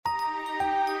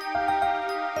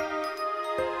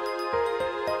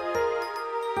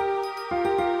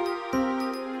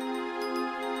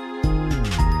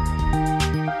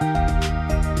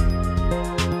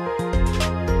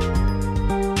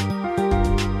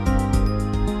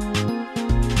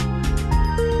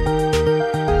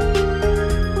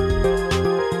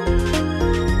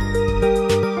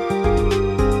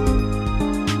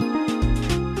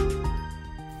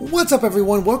What's up,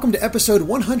 everyone? Welcome to episode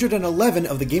 111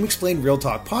 of the Game Explained Real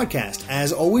Talk podcast.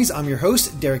 As always, I'm your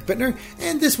host, Derek Bittner,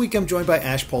 and this week I'm joined by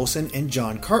Ash Paulson and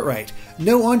John Cartwright.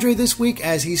 No Andre this week,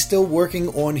 as he's still working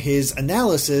on his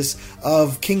analysis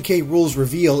of King K. Rool's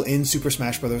reveal in Super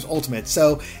Smash Bros. Ultimate.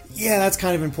 So, yeah, that's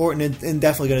kind of important and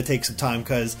definitely going to take some time,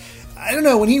 because I don't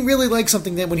know, when he really likes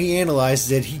something, then when he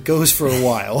analyzes it, he goes for a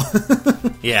while.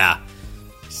 Yeah.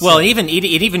 Well, even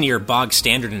your bog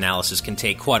standard analysis can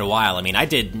take quite a while. I mean, I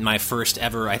did my first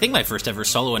ever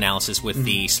solo analysis with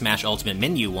the Smash Ultimate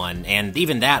menu one, and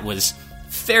even that was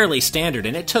fairly standard,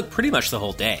 and it took pretty much the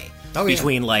whole day. Oh, yeah.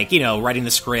 Between, writing the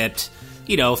script,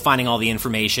 finding all the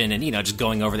information, and, just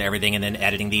going over everything, and then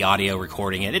editing the audio,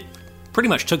 recording it. It pretty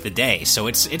much took the day, so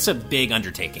it's a big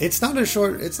undertaking. It's not a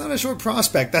short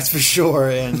prospect, that's for sure.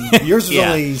 And yours was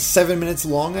only 7 minutes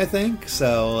long, I think.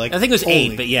 So I think it was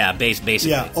only 8, but yeah,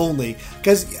 basically. Yeah, only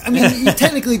because you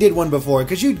technically did one before,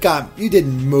 because you did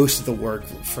most of the work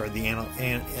for the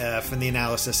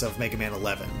analysis of Mega Man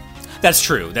 11. That's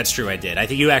true. I did. I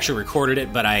think you actually recorded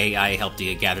it, but I helped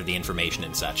you gather the information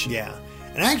and such. Yeah.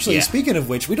 And actually, speaking of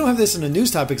which, we don't have this in the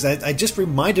news topics. I just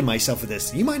reminded myself of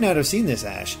this. You might not have seen this,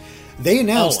 Ash. They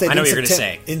announced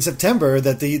that in September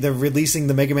that they're releasing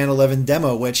the Mega Man 11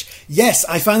 demo, which, yes,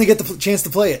 I finally get the chance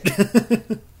to play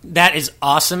it. That is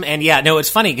awesome. And it's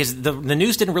funny because the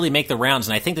news didn't really make the rounds,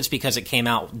 and I think that's because it came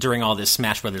out during all this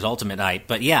Smash Bros. Ultimate hype.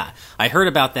 But yeah, I heard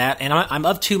about that, and I'm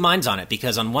of two minds on it,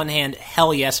 because on one hand,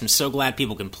 hell yes, I'm so glad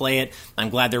people can play it. I'm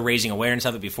glad they're raising awareness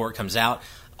of it before it comes out.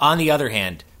 On the other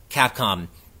hand, Capcom,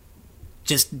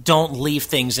 just don't leave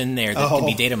things in there that can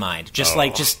be data mined. Just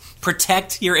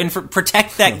protect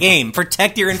that game.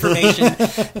 Protect your information.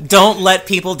 Don't let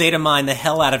people data mine the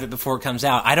hell out of it before it comes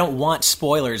out. I don't want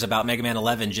spoilers about Mega Man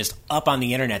 11 just up on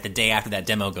the internet the day after that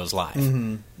demo goes live.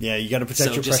 Mm-hmm. Yeah, you got to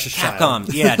protect your precious Capcom,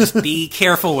 child. Just be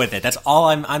careful with it. That's all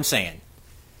I'm saying.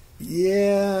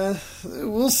 Yeah,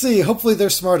 we'll see. Hopefully they're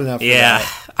smart enough for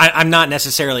that. I'm not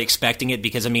necessarily expecting it,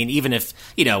 because, even if,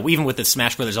 even with the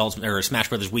Smash Bros. Ultimate or Smash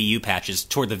Bros. Wii U patches,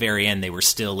 toward the very end, they were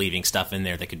still leaving stuff in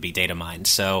there that could be data mined.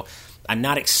 So I'm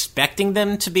not expecting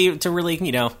them to really,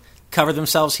 cover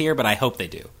themselves here, but I hope they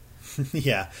do.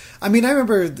 Yeah. I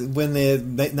remember when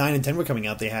the 9 and 10 were coming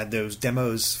out, they had those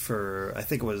demos for, I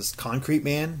think it was Concrete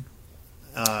Man.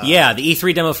 The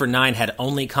E3 demo for 9 had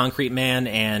only Concrete Man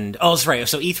and... Oh, that's right.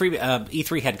 So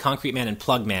E3 had Concrete Man and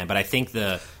Plug Man, but I think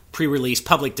the pre-release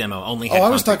public demo only had I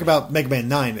was talking about Mega Man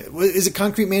 9. Is it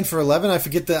Concrete Man for 11? I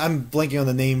forget I'm blanking on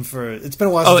the name for... It's been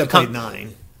a while since I played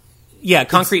 9. Yeah,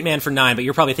 Concrete Man for 9, but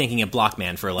you're probably thinking of Block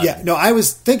Man for 11. Yeah, no, I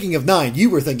was thinking of 9. You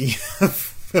were thinking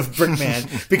of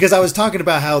Brickman, because I was talking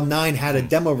about how 9 had a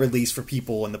demo release for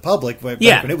people in the public when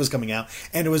it was coming out,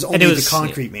 and it was only the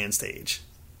Concrete Man stage.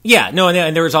 Yeah, no,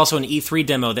 and there was also an E3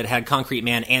 demo that had Concrete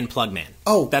Man and Plug Man.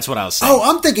 Oh. That's what I was saying. Oh,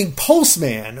 I'm thinking Pulse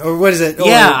Man, or what is it?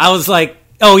 Yeah, I was like,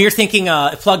 you're thinking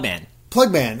Plug Man.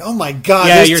 Plug Man. Oh my God,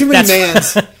 there's too many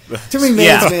mans. Too many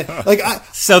mans, man.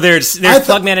 So there's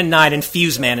Plug Man in 9 and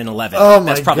Fuse Man in 11. Oh my God.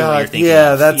 That's probably what you're thinking.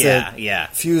 Yeah, that's it. Yeah.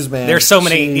 Fuse Man. There's so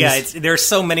many. Jeez. There's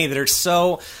so many that are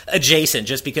so adjacent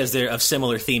just because they're of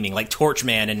similar theming, like Torch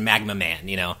Man and Magma Man.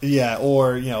 Yeah,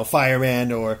 or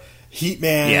Fireman or Heat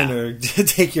Man, or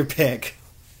take your pick.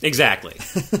 Exactly.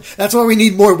 That's why we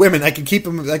need more women. I can keep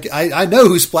them. I know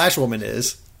who Splash Woman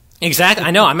is. Exactly.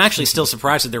 I know. I'm actually still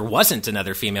surprised that there wasn't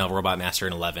another female Robot Master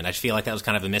in 11. I feel like that was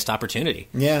kind of a missed opportunity.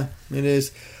 Yeah, it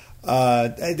is.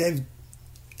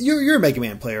 You're a Mega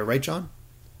Man player, right, John?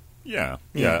 Yeah.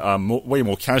 Way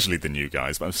more casually than you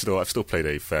guys, but I've still played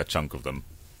a fair chunk of them.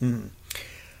 Mm-hmm.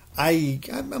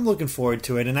 I'm looking forward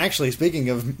to it. And actually, speaking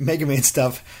of Mega Man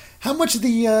stuff, how much of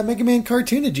the Mega Man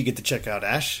cartoon did you get to check out,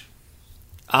 Ash?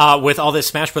 With all this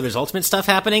Smash Bros. Ultimate stuff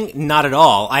happening, not at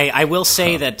all. I will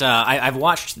say that I've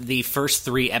watched the first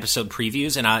 3 episode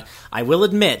previews, and I will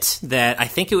admit that I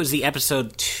think it was the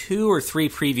episode 2 or 3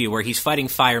 preview where he's fighting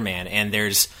Fireman, and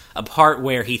there's a part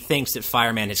where he thinks that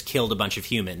Fireman has killed a bunch of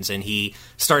humans, and he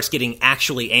starts getting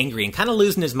actually angry and kind of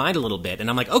losing his mind a little bit.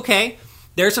 And I'm like, okay,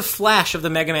 there's a flash of the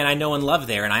Mega Man I know and love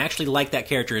there, and I actually like that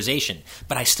characterization,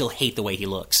 but I still hate the way he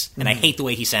looks, and I hate the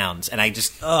way he sounds, and I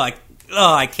just,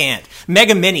 I can't.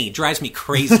 Mega Mini drives me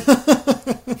crazy.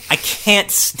 I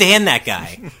can't stand that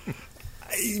guy.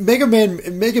 Mega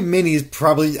Mini's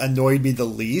probably annoyed me the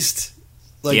least.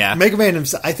 Mega Man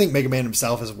himself, I think Mega Man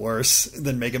himself is worse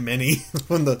than Mega Mini.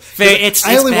 I only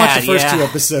watched the first 2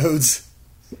 episodes.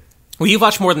 Well, you've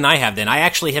watched more than I have then. I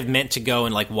actually have meant to go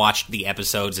and watch the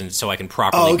episodes and so I can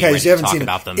properly be ready to talk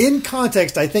about them. In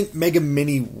context, I think Mega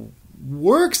Mini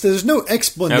works. There's no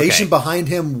explanation behind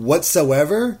him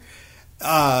whatsoever.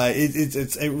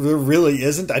 It really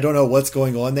isn't. I don't know what's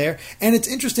going on there. And it's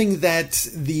interesting that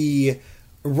the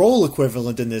role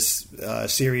equivalent in this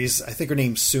series, I think her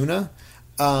name's Suna,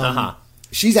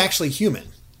 she's actually human.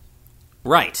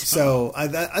 Right. So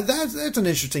that's an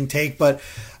interesting take, but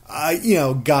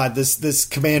God, this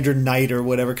Commander Knight or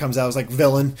whatever comes out as like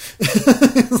villain.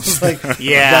 It's like,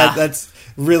 that's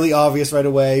really obvious right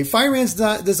away. Fireman's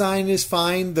design is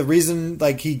fine. The reason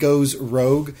like he goes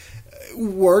rogue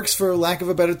works, for lack of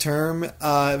a better term.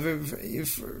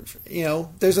 There's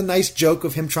a nice joke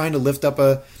of him trying to lift up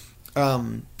a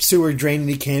sewer drain and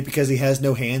he can't because he has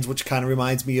no hands, which kind of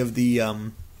reminds me of the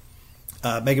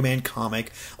Mega Man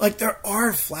comic. Like, there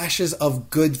are flashes of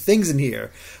good things in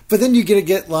here, but then you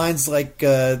get lines like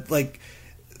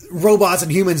robots and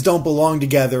humans don't belong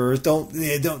together, or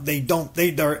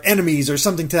they're enemies, or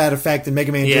something to that effect, and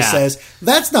Mega Man just says,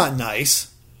 that's not nice.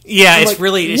 Yeah, it's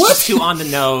just too on the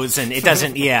nose, and it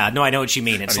doesn't. Yeah, no, I know what you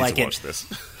mean. It's I need to watch this.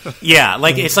 Yeah,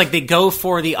 like it's like they go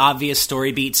for the obvious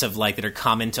story beats of like that are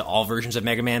common to all versions of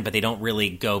Mega Man, but they don't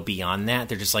really go beyond that.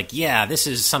 They're just like, yeah, this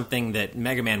is something that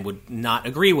Mega Man would not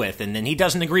agree with, and then he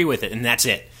doesn't agree with it, and that's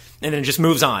it. And then it just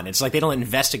moves on. It's like they don't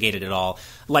investigate it at all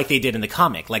like they did in the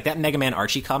comic. Like that Mega Man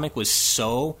Archie comic was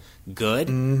so good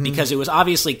because it was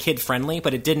obviously kid friendly,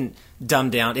 but it didn't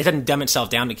dumb down. It didn't dumb itself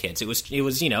down to kids. It was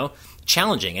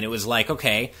challenging, and it was like,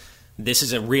 okay, this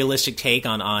is a realistic take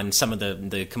on some of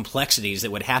the complexities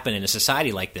that would happen in a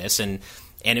society like this, and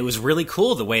it was really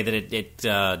cool the way that it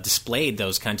displayed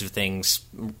those kinds of things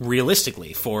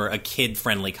realistically for a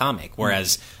kid-friendly comic,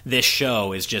 whereas this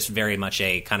show is just very much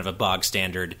a kind of a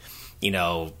bog-standard,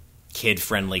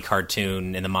 kid-friendly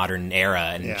cartoon in the modern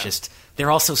era, and just they're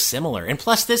all so similar. And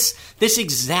plus, this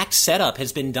exact setup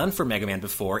has been done for Mega Man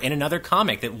before in another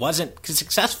comic that wasn't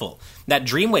successful. That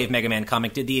Dreamwave Mega Man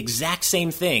comic did the exact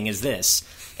same thing as this,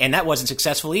 and that wasn't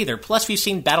successful either. Plus, we've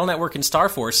seen Battle Network and Star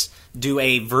Force do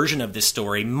a version of this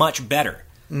story much better.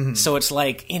 So it's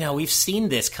like, we've seen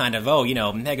this kind of,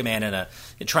 Mega Man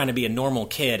trying to be a normal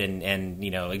kid and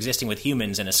existing with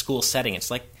humans in a school setting. It's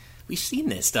like, we've seen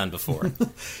this done before.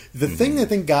 The thing that I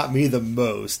think got me the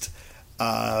most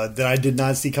that I did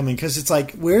not see coming, because it's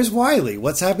like, where's Wily?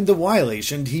 What's happened to Wily?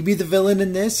 Shouldn't he be the villain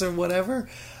in this or whatever?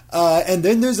 And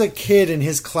then there's a kid in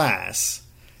his class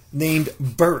named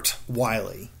Bert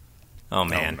Wily. Oh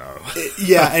man! Oh, no.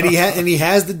 Yeah, and he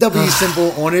has the W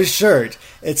symbol on his shirt.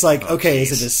 It's like, okay,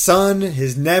 geez. is it his son,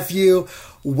 his nephew?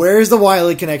 Where's the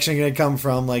Wily connection going to come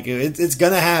from? Like, it's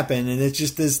going to happen, and it's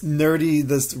just this nerdy,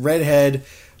 this redhead,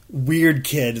 weird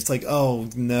kid. It's like, oh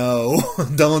no,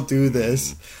 don't do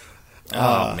this.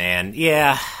 Oh man,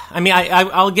 yeah. I mean,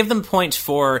 I'll give them points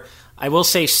for. I will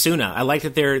say Suna. I like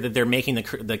that they're making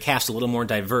the cast a little more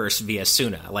diverse via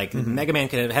Suna. Like Mega Man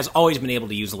has always been able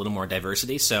to use a little more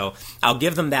diversity, so I'll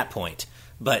give them that point.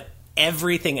 But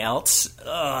everything else,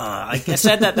 like I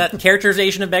said, that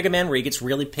characterization of Mega Man where he gets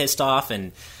really pissed off,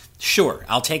 and sure,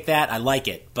 I'll take that. I like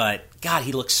it, but God,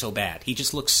 he looks so bad. He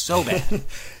just looks so bad.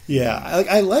 Yeah,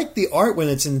 I like the art when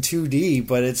it's in 2D,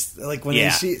 but it's like when you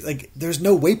see, like, there's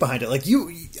no weight behind it. Like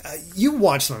you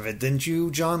watched some of it, didn't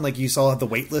you, John? Like you saw the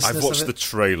weightlessness. I've watched of it? the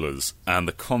trailers, and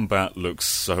the combat looks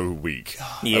so weak.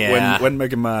 Yeah. When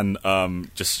Mega Man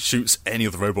just shoots any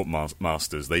of the Robot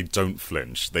Masters, they don't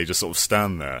flinch. They just sort of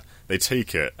stand there. They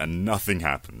take it, and nothing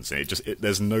happens.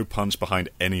 There's no punch behind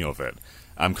any of it.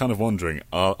 I'm kind of wondering,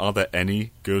 are there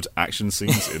any good action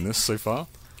scenes in this so far?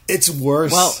 It's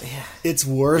worse. Well, it's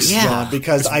worse, John,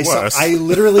 because worse. I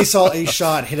literally saw a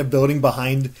shot hit a building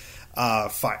behind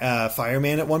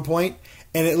Fireman at one point,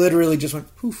 and it literally just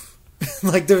went poof.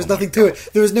 Like there was nothing to it.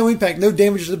 There was no impact, no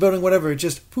damage to the building, whatever. It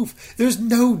just poof. There's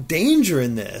no danger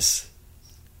in this.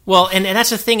 Well, and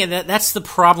that's the thing, and that's the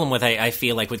problem with, I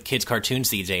feel like, with kids' cartoons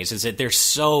these days, is that they're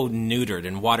so neutered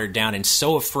and watered down and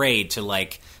so afraid to,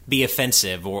 like, be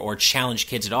offensive or challenge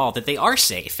kids at all that they are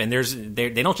safe. And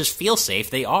they don't just feel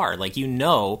safe, they are. Like,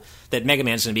 that Mega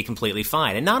Man's going to be completely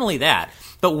fine. And not only that,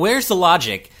 but where's the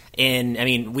logic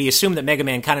we assume that Mega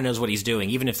Man kind of knows what he's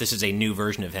doing, even if this is a new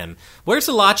version of him. Where's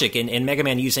the logic in Mega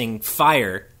Man using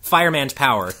Fireman's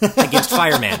power against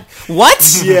Fireman?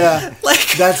 What? Yeah,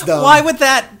 like, that's dumb.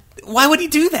 Why would he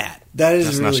do that? That is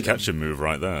That's really an Ash Ketchum move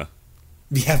right there.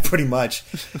 Yeah, pretty much.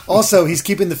 Also, he's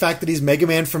keeping the fact that he's Mega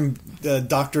Man from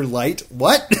Dr. Light.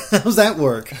 What? How does that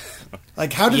work?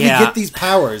 Like, how did he get these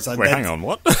powers? Wait, hang on,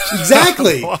 what?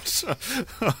 Exactly. What?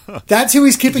 That's who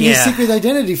he's keeping his secret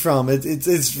identity from.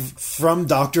 It's from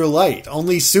Dr. Light.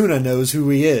 Only Suna knows who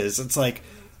he is. It's like,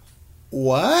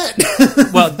 what?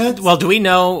 Well, do we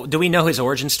know his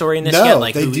origin story in this yet?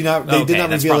 Like, they did not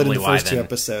reveal it in the first two then.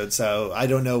 episodes, so I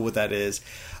don't know what that is.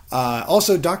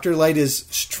 Also, Dr. Light is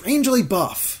strangely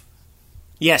buff.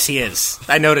 Yes, he is.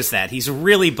 I noticed that. He's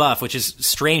really buff, which is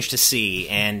strange to see.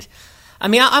 And I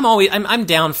mean, I'm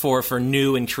down for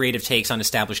new and creative takes on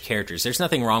established characters. There's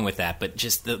nothing wrong with that, but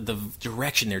just the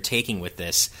direction they're taking with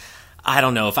this, I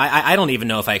don't know if I don't even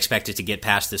know if I expect it to get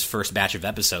past this first batch of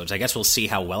episodes. I guess we'll see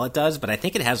how well it does, but I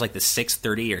think it has like the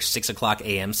 6:30 or 6 o'clock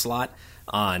a.m. slot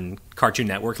on Cartoon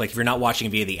Network. Like if you're not watching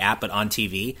via the app but on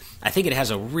TV, I think it has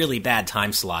a really bad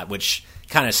time slot, which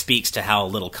kind of speaks to how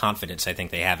little confidence I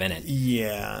think they have in it.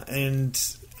 Yeah, and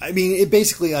I mean, it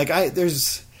basically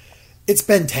it's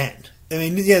Ben 10. I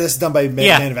mean, yeah, this is done by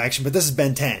Man of Action, but this is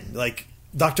Ben 10. Like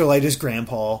Dr. Light is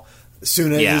Grandpa,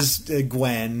 Suna is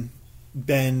Gwen,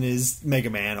 Ben is Mega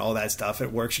Man, all that stuff.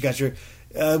 It works. You got your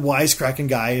wisecracking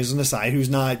guy who's on the side who's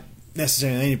not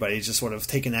necessarily anybody. He's just sort of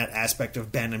taking that aspect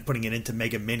of Ben and putting it into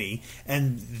Mega Mini,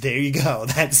 and there you go.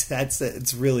 That's it.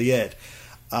 It's really it.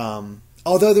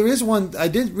 Although there is one I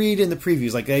did read in the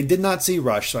previews, like I did not see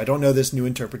Rush, so I don't know this new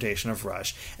interpretation of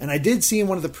Rush. And I did see in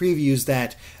one of the previews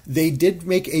that they did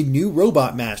make a new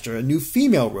robot master, a new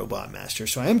female robot master.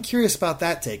 So I am curious about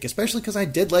that take, especially because I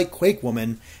did like Quake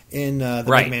Woman in the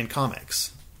Mega Man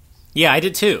comics. Yeah, I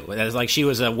did too. Like she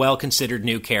was a well-considered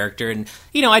new character, and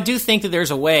I do think that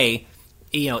there's a way.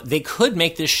 They could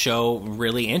make this show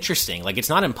really interesting. Like, it's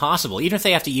not impossible. Even if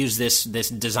they have to use this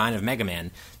design of Mega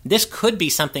Man, this could be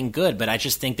something good, but I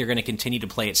just think they're going to continue to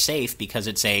play it safe because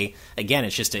it's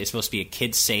supposed to be a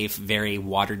kid-safe, very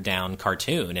watered-down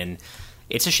cartoon, and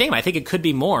it's a shame. I think it could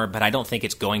be more, but I don't think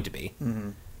it's going to be. Mm-hmm.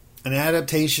 An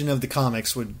adaptation of the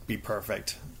comics would be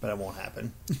perfect, but it won't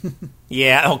happen.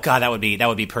 Yeah, oh god, that would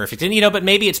be perfect. And but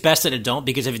maybe it's best that it don't,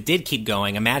 because if it did keep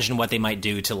going, imagine what they might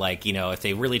do to if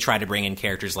they really try to bring in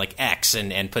characters like X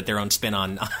and put their own spin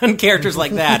on characters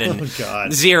like that and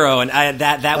Zero, and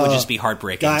that would just be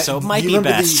heartbreaking. So it might be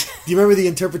best. Do you remember the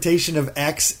interpretation of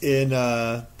X in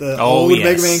the old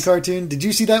Mega Man cartoon? Did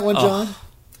you see that one, John?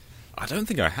 I don't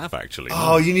think I have, actually.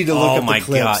 Oh, you need to look up the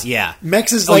clips. God, yeah.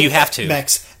 Mex is you have to.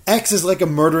 X is like a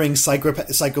murdering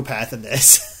psychopath in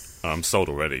this. I'm sold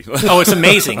already. Oh, it's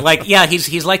amazing.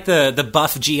 He's like the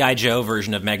buff G.I. Joe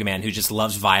version of Mega Man who just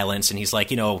loves violence, and he's like,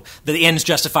 the ends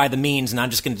justify the means, and I'm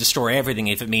just going to destroy everything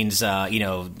if it means,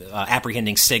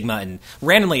 apprehending Sigma, and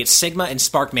randomly it's Sigma and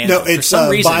Spark Mandrill. No, it's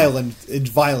Violin.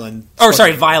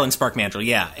 Violin Spark Mandrill,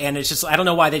 yeah. And it's just, I don't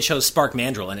know why they chose Spark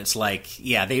Mandrill, and it's like,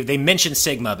 yeah, they mention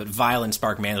Sigma, but Violin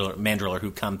Spark Mandrill are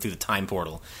who come through the time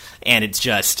portal, and it's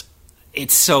just...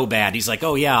 It's so bad. He's like,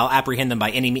 oh yeah, I'll apprehend them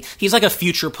by any means. He's like a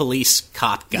future police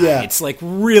cop guy. Yeah. It's like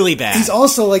really bad. He's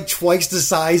also like twice the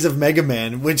size of Mega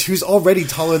Man, who's already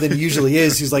taller than he usually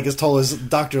is. He's like as tall as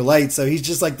Dr. Light, so he's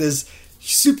just like this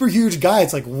super huge guy.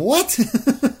 It's like, what?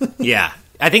 Yeah.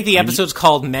 I think the episode's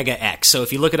called Mega X, so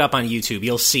if you look it up on YouTube,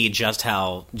 you'll see just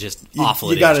how awful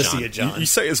it is. You gotta see it, John. You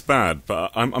say it's bad,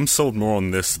 but I'm sold more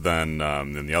on this than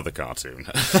the other cartoon.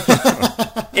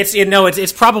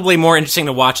 It's probably more interesting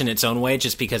to watch in its own way,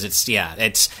 just because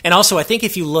and also I think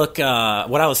if you look,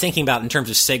 what I was thinking about in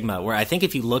terms of Sigma, where I think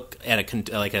if you look at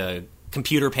a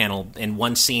computer panel in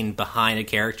one scene behind a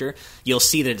character, you'll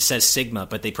see that it says Sigma,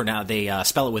 but they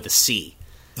spell it with a C,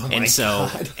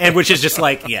 and which is just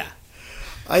like, yeah.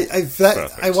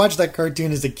 I watched that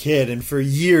cartoon as a kid, and for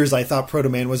years I thought Proto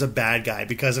Man was a bad guy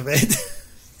because of it.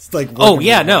 It's like,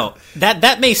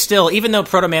 that may still, even though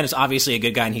Proto Man is obviously a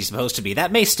good guy and he's supposed to be,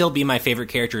 that may still be my favorite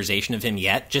characterization of him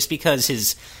yet, just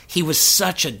because he was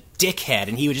such a dickhead,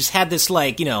 and he just had this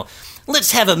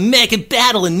let's have a mega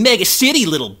battle in Mega City,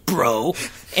 little bro.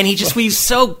 And he's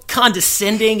so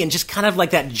condescending and just kind of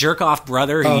like that jerk off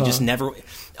brother who you just never.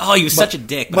 Oh, he was such a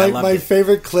dick, but I loved it. My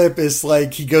favorite clip is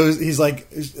he's like,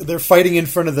 they're fighting in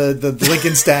front of the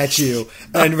Lincoln statue,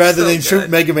 and rather than shoot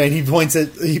Mega Man, he points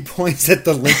at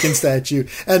the Lincoln statue,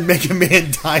 and Mega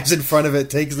Man dives in front of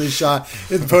it, takes the shot,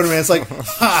 and Proto Man's like,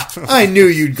 ha, I knew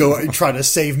you'd go and try to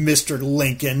save Mr.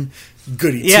 Lincoln.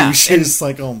 Goody two-shoes. It's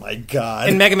like, oh my god.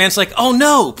 And Mega Man's like, oh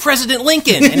no, President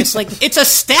Lincoln. And it's like, it's a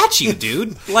statue,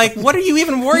 dude. Like, what are you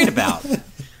even worried about?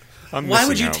 Why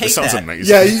would you take this sounds that?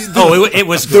 Amazing. Yeah, it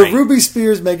was great. The Ruby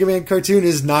Spears Mega Man cartoon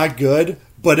is not good,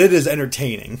 but it is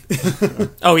entertaining.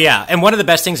 Oh yeah, and one of the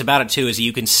best things about it too is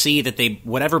you can see that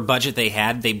whatever budget they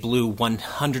had, they blew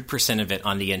 100% of it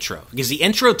on the intro, because the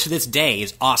intro to this day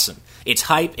is awesome. It's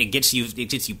hype. It gets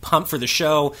you pumped for the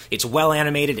show. It's well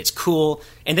animated. It's cool.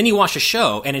 And then you watch the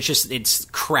show, and it's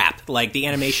crap. Like the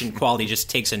animation quality just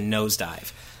takes a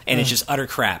nosedive. And it's just utter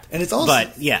crap. And it's also,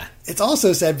 it's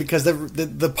also sad because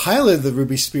the pilot of the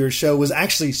Ruby Spears show was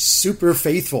actually super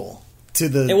faithful to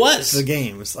the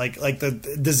games, like the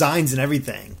designs and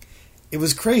everything. It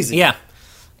was crazy. Yeah,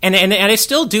 And I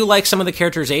still do like some of the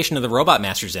characterization of the robot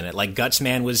masters in it. Like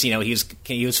Gutsman was, he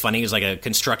was funny. He was like a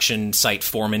construction site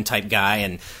foreman type guy,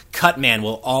 and Cutman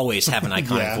will always have an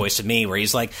iconic voice to me, where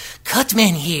he's like,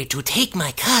 "Cutman here to take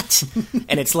my cut,"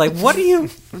 and it's like, what?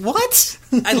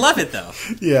 I love it though.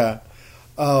 Yeah.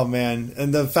 Oh man,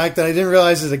 and the fact that I didn't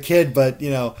realize as a kid, but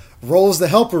Rolls the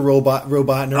helper robot,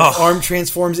 and her arm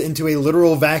transforms into a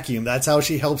literal vacuum. That's how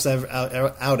she helps out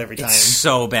every time. It's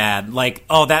so bad. Like,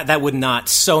 that would not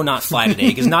fly today,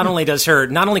 because not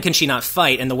only can she not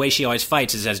fight, and the way she always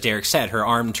fights is, as Derek said, her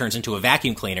arm turns into a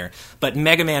vacuum cleaner, but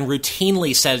Mega Man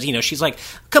routinely says, she's like,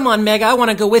 "Come on, Mega, I want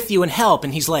to go with you and help,"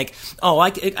 and he's like, "Oh, I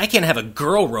can't have a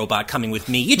girl robot coming with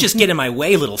me. You just get in my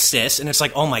way, little sis," and it's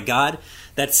like, oh my god,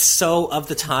 that's so of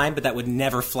the time, but that would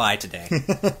never fly today.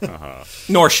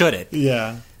 Nor should it.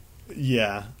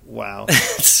 Yeah. Wow.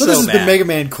 So this has bad. been Mega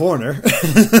Man Corner.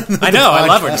 I know. I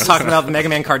love it. We're just talking about the Mega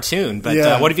Man cartoon.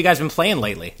 But what have you guys been playing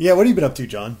lately? Yeah, what have you been up to,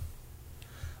 John?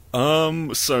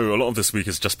 So a lot of this week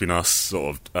has just been us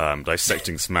sort of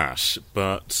dissecting Smash,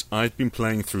 but I've been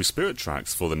playing through Spirit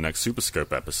Tracks for the next Super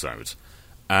Scope episode.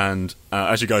 And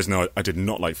as you guys know, I did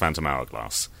not like Phantom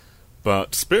Hourglass.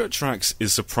 But Spirit Tracks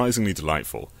is surprisingly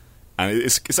delightful. And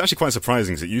it's actually quite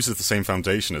surprising because it uses the same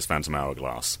foundation as Phantom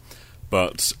Hourglass.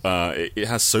 But it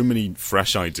has so many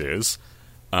fresh ideas.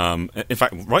 In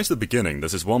fact, right at the beginning,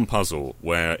 there's this one puzzle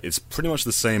where it's pretty much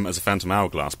the same as a Phantom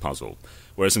Hourglass puzzle.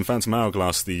 Whereas in Phantom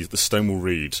Hourglass, the stone will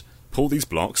read, "Pull these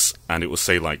blocks," and it will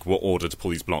say, like, what order to pull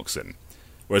these blocks in.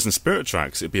 Whereas in Spirit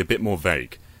Tracks, it'd be a bit more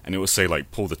vague. And it will say,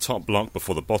 like, pull the top block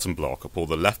before the bottom block, or pull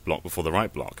the left block before the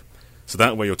right block. So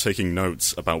that way you're taking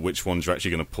notes about which ones you're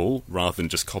actually going to pull, rather than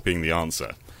just copying the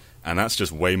answer. And that's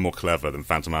just way more clever than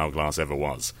Phantom Hourglass ever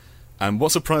was. And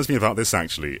what surprised me about this,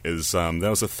 actually, is there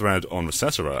was a thread on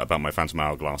Resetera about my Phantom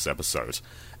Hourglass episode.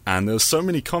 And there were so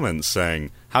many comments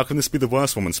saying, how can this be the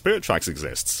worst one when Spirit Tracks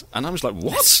exists? And I was like,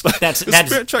 what? That's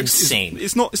Spirit Tracks insane.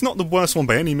 It's not the worst one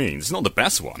by any means. It's not the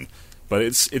best one. But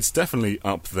it's definitely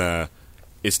up there.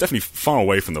 It's definitely far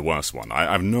away from the worst one.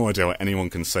 I have no idea why anyone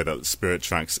can say that Spirit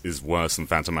Tracks is worse than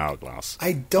Phantom Hourglass.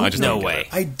 I don't know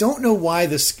why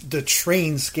the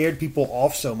train scared people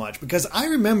off so much, because I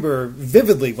remember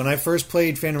vividly when I first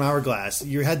played Phantom Hourglass,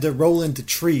 you had to roll into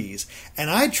trees,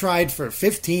 and I tried for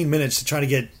 15 minutes to try to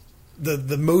get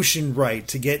the motion right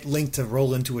to get Link to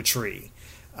roll into a tree.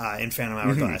 In Phantom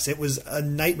Hourglass. It was a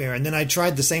nightmare. And then I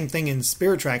tried the same thing in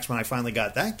Spirit Tracks when I finally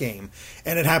got that game,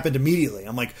 and it happened immediately.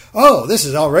 I'm like, oh, this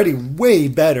is already way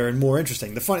better and more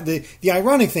interesting. The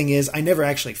ironic thing is, I never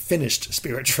actually finished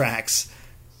Spirit Tracks.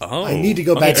 Oh. I need to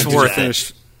go back it's and worth do it.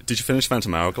 that. Did you finish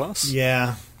Phantom Hourglass?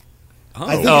 Yeah.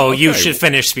 You should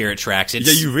finish Spirit Tracks.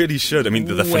 It's you really should. I mean,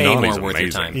 the way finale more is worth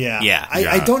amazing. your time. Yeah.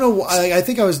 I don't know. I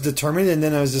think I was determined, and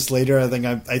then I was just later.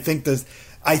 I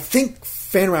think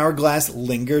Phantom Hourglass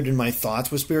lingered in my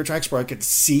thoughts with Spirit Tracks, where I could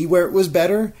see where it was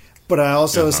better. But I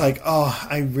also was like,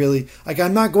 I'm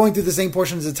not going through the same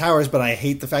portions of towers, but I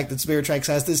hate the fact that Spirit Tracks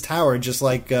has this tower just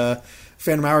like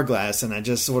Phantom Hourglass, and I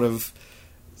just sort of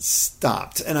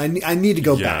stopped. And I need to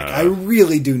go back. I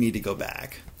really do need to go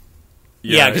back.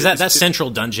 Yeah, because that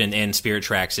central dungeon in Spirit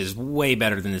Tracks is way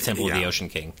better than the Temple of the Ocean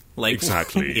King. Like,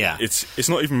 exactly. Yeah, it's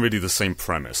not even really the same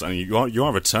premise. I mean, you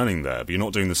are returning there, but you're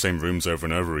not doing the same rooms over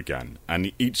and over again.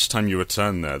 And each time you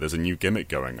return there, there's a new gimmick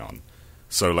going on.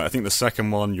 So, like, I think the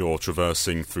second one, you're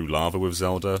traversing through lava with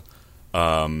Zelda.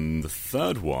 The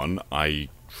third one, I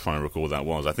try to recall what that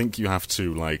was. I think you have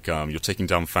to, like, you're taking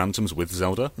down phantoms with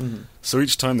Zelda. Mm-hmm. So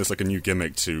each time there's like a new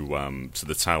gimmick to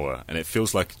the tower, and it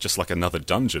feels like just like another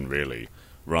dungeon, really,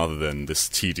 rather than this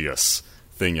tedious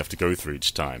thing you have to go through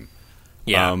each time.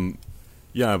 Yeah.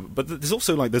 But there's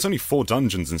also, like, there's only 4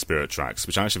 dungeons in Spirit Tracks,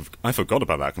 which I forgot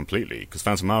about that completely, because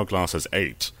Phantom Hourglass has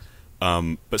 8.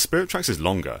 But Spirit Tracks is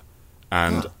longer,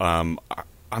 and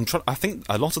I think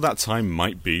a lot of that time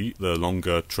might be the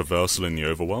longer traversal in the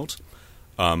overworld.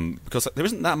 Because there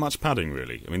isn't that much padding,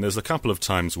 really. I mean, there's a couple of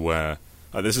times where...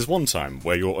 there's this one time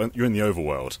where you're in the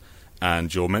overworld,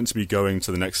 and you're meant to be going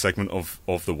to the next segment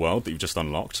of the world that you've just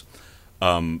unlocked.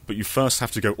 But you first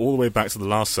have to go all the way back to the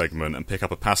last segment and pick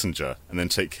up a passenger, and then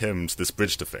take him to this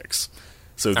bridge to fix.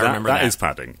 So that is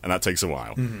padding, and that takes a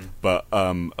while. Mm-hmm. But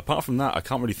apart from that, I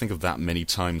can't really think of that many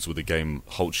times where the game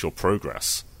halts your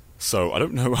progress. So I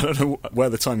don't know where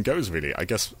the time goes, really. I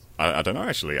guess... I don't know,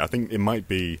 actually. I think it might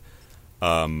be...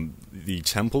 the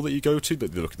temple that you go to,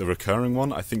 the recurring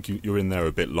one, I think you're in there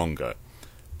a bit longer.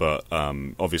 But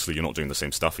obviously you're not doing the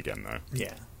same stuff again, though.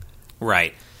 Yeah.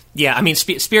 Right. Yeah, I mean,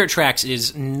 Spirit Tracks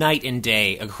is night and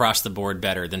day across the board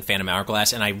better than Phantom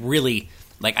Hourglass, and I really,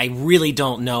 Like, I really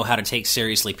don't know how to take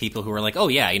seriously people who are like, oh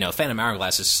yeah, Phantom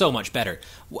Hourglass is so much better.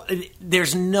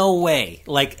 There's no way.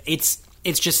 Like, it's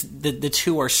just the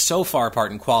two are so far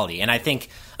apart in quality. And I think,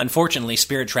 unfortunately,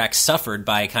 Spirit Tracks suffered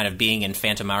by kind of being in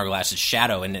Phantom Hourglass's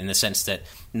shadow in the sense that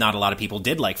not a lot of people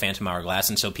did like Phantom Hourglass,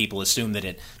 and so people assumed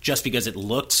that just because it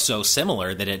looked so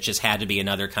similar, that it just had to be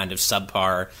another kind of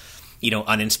subpar,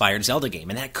 uninspired Zelda game.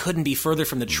 And that couldn't be further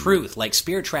from the truth. Like,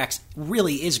 Spirit Tracks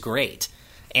really is great.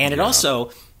 And it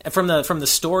also, from the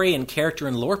story and character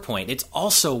and lore point, it's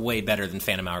also way better than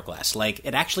Phantom Hourglass. Like,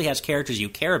 it actually has characters you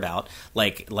care about,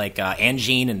 like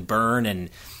Angine and Byrne, and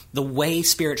the way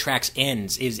Spirit Tracks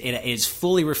ends is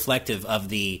fully reflective of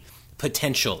the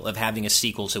potential of having a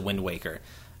sequel to Wind Waker.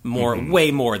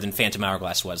 Way more than Phantom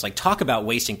Hourglass was. Like, talk about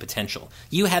wasting potential.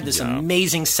 You had this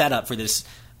amazing setup for this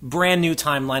brand new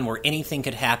timeline where anything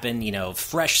could happen,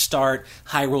 fresh start,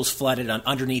 Hyrule's flooded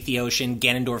underneath the ocean,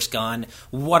 Ganondorf's gone,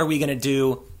 what are we going to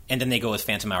do? And then they go with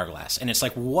Phantom Hourglass. And it's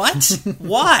like, what?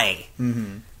 Why?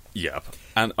 Yep.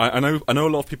 And I know a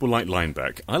lot of people like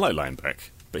Linebeck. I like Linebeck.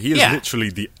 But he is literally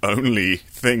the only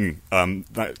thing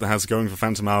that has going for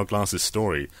Phantom Hourglass's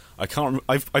story. I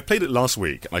played it last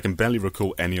week, and I can barely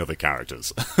recall any other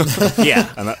characters. Yeah.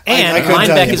 And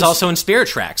Linebeck is also in Spirit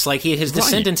Tracks. Like, his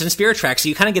descendants in Spirit Tracks, so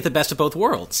you kind of get the best of both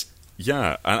worlds.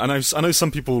 Yeah, and I know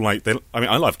some people I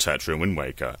love Tetra in Wind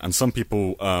Waker, and some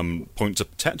people point to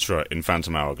Tetra in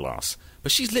Phantom Hourglass.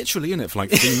 But she's literally in it for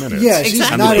like 3 minutes. Yeah, she's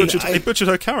exactly. And they butchered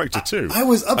her character too. I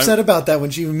was upset about that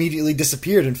when she immediately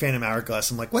disappeared in Phantom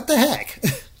Hourglass. I'm like, what the heck?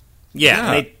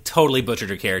 Yeah, they totally butchered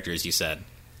her character, as you said.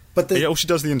 But all she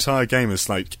does the entire game is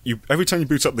like, every time you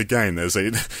boot up the game, there's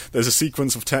a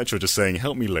sequence of Tetra just saying,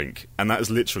 "Help me, Link," and that is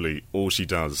literally all she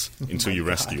does until you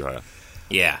rescue her.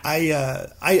 Yeah,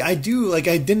 I do, like,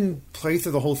 I didn't play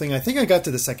through the whole thing. I think I got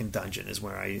to the second dungeon is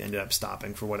where I ended up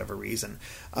stopping for whatever reason.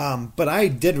 But I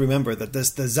did remember that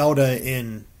the Zelda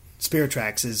in Spirit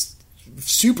Tracks is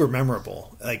super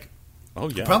memorable. Like,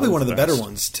 probably one of the better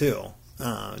ones too.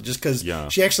 Just because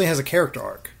she actually has a character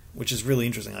arc, which is really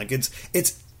interesting. Like,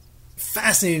 it's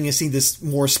fascinating to see this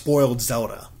more spoiled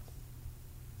Zelda.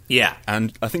 Yeah,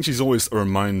 and I think she's always a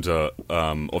reminder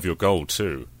of your goal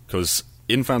too, because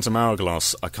in Phantom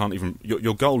Hourglass,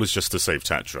 your goal is just to save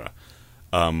Tetra.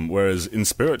 Whereas in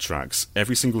Spirit Tracks,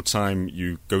 every single time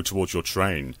you go towards your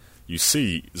train, you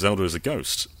see Zelda as a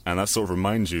ghost, and that sort of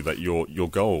reminds you that your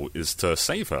goal is to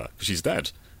save her, because she's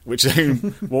dead. Which,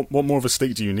 what more of a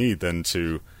stake do you need than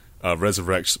to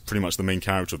resurrect pretty much the main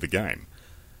character of the game?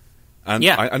 And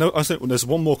I know there's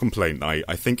one more complaint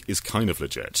I think is kind of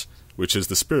legit, which is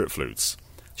the spirit flutes.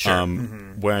 Sure.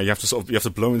 Where you have to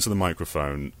blow into the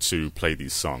microphone to play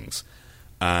these songs,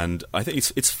 and I think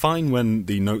it's fine when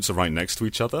the notes are right next to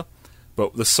each other,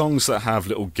 but the songs that have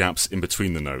little gaps in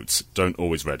between the notes don't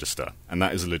always register, and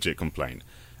that is a legit complaint.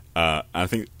 And I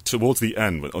think towards the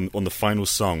end, on the final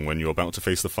song, when you're about to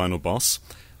face the final boss,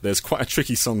 there's quite a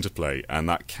tricky song to play, and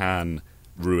that can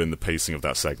ruin the pacing of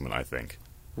that segment, I think.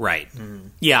 Right.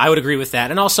 Yeah, I would agree with that.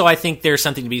 And also, I think there's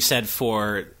something to be said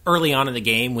for early on in the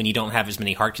game when you don't have as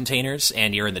many heart containers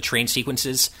and you're in the train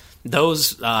sequences.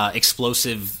 Those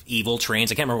explosive evil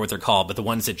trains, I can't remember what they're called, but the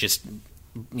ones that just,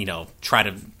 try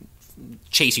to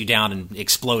chase you down and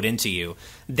explode into you,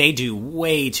 they do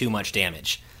way too much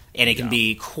damage. And it can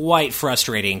be quite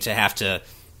frustrating to have to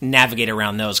navigate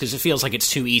around those, because it feels like it's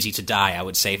too easy to die, I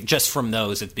would say, just from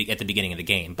those at the beginning of the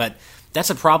game. But that's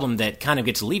a problem that kind of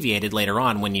gets alleviated later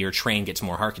on when your train gets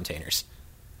more heart containers.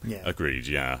 Yeah. Agreed,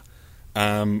 yeah.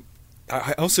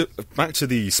 I also, back to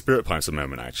the spirit pipes a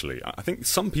moment, actually. I think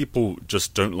some people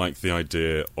just don't like the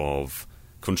idea of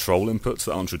control inputs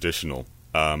that aren't traditional.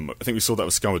 I think we saw that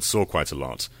with Skyward Sword quite a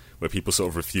lot, where people sort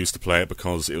of refused to play it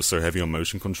because it was so heavy on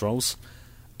motion controls.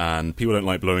 And people don't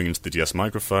like blowing into the DS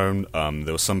microphone.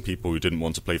 There were some people who didn't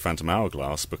want to play Phantom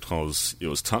Hourglass because it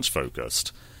was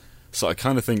touch-focused. So I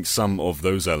kind of think some of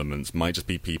those elements might just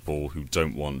be people who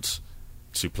don't want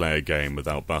to play a game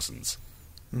without buttons.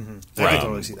 Mm-hmm. I can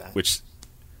totally see that.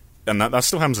 And that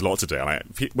still happens a lot today.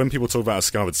 When people talk about a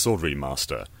Skyward Sword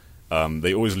remaster,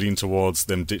 they always lean towards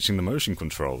them ditching the motion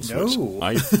controls. No. Which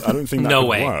I don't think that No would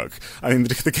way. work. I mean,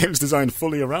 the game's designed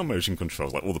fully around motion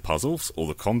controls, like all the puzzles, all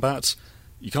the combat.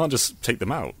 You can't just take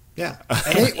them out. Yeah,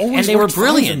 and they were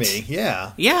brilliant. For me.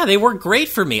 Yeah, they worked great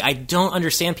for me. I don't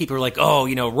understand people who are like,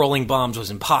 rolling bombs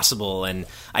was impossible, and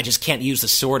I just can't use the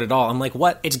sword at all. I'm like,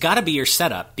 what? It's got to be your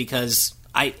setup, because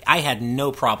I had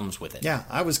no problems with it. Yeah,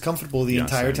 I was comfortable the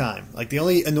entire time. Like, the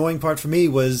only annoying part for me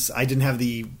was I didn't have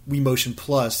the Wii Motion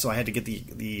Plus, so I had to get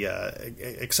the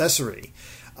accessory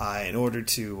in order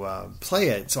to play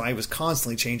it. So I was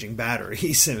constantly changing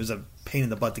batteries. It was a pain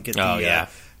in the butt to get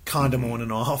condom on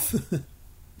and off.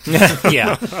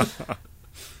 Yeah.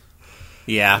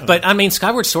 Yeah, but I mean,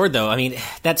 Skyward Sword, though, I mean,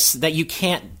 you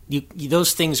can't.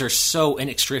 Those things are so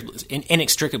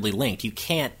inextricably linked. You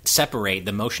can't separate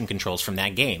the motion controls from that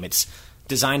game. It's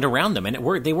designed around them, and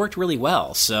they worked really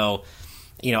well. So,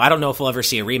 I don't know if we'll ever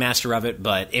see a remaster of it,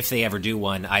 but if they ever do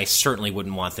one, I certainly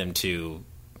wouldn't want them to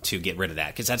get rid of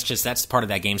that, because that's part of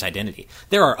that game's identity.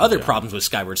 There are other problems with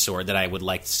Skyward Sword that I would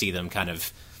like to see them kind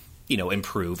of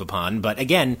improve upon. But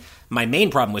again, my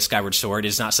main problem with Skyward Sword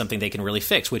is not something they can really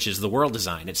fix, which is the world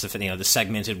design. It's the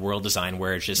segmented world design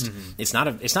where it's just it's not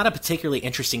a particularly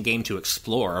interesting game to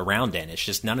explore around in. It's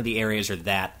just none of the areas are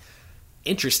that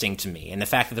interesting to me, and the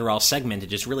fact that they're all segmented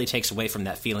just really takes away from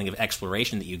that feeling of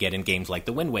exploration that you get in games like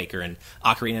The Wind Waker and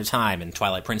Ocarina of Time and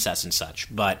Twilight Princess and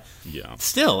such. But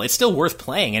still, it's still worth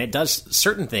playing, and it does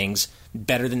certain things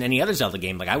better than any other Zelda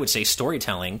game. Like, I would say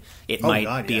storytelling, it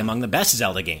might be among the best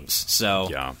Zelda games.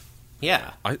 So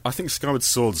yeah. I think Skyward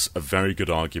Sword's a very good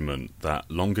argument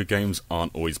that longer games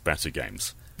aren't always better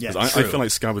games. Yeah, I feel like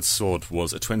Skyward Sword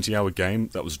was a 20-hour game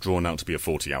that was drawn out to be a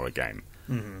 40-hour game.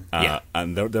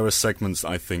 And there are segments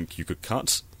I think you could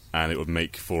cut, and it would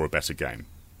make for a better game.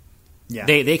 Yeah.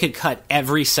 They could cut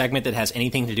every segment that has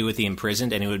anything to do with the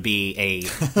imprisoned, and it would be a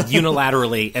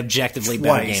unilaterally, objectively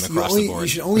better game across the board. You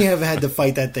should only have had to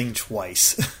fight that thing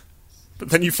twice. But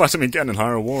then you fight him again in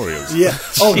Hyrule Warriors. Yeah.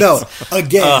 Oh, no.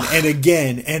 Again and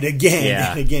again and again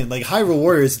and again. Like, Hyrule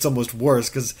Warriors, it's almost worse,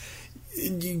 because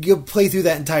you play through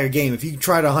that entire game. If you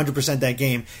try to 100% that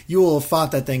game, you will have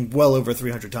fought that thing well over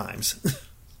 300 times.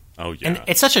 Oh, yeah. And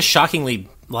it's such a shockingly,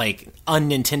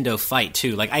 un-Nintendo fight,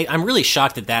 too. Like, I'm really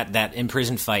shocked that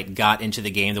imprisoned fight got into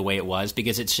the game the way it was,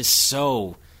 because it's just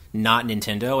so not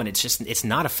Nintendo, and it's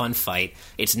not a fun fight.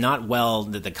 It's not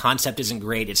the concept isn't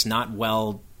great. It's not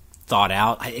well thought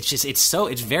out.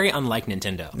 It's very unlike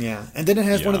Nintendo. Yeah, and then it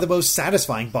has one of the most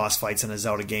satisfying boss fights in a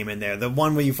Zelda game in there. The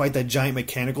one where you fight that giant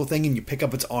mechanical thing and you pick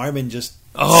up its arm and just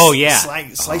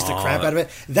slice the crap out of it.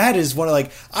 That is one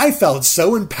of I felt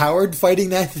so empowered fighting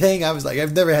that thing. I was like,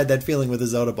 I've never had that feeling with a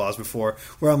Zelda boss before,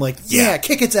 where I'm like,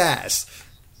 kick its ass.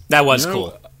 That was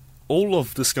cool. All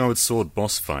of the Skyward Sword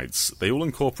boss fights, they all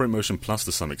incorporate Motion Plus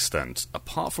to some extent,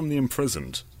 apart from the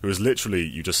Imprisoned, who is literally,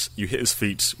 you hit his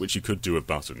feet, which you could do with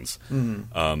buttons.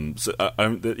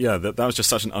 That was just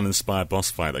such an uninspired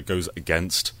boss fight that goes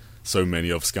against so many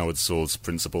of Skyward Sword's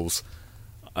principles.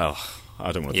 Oh,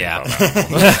 I don't want to think about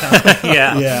that.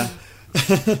 Yeah.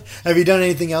 Have you done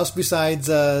anything else besides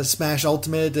Smash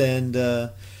Ultimate and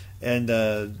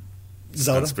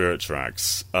Zelda? And Spirit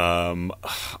Tracks. I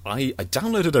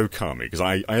downloaded Okami because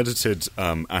I edited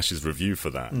Ash's review for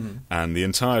that, and the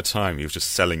entire time he was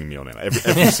just selling me on it.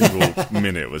 Every single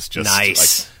minute was just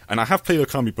nice. And I have played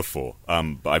Okami before,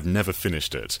 but I've never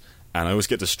finished it, and I always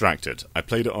get distracted. I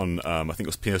played it on I think it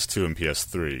was PS2 and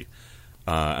PS3,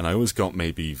 and I always got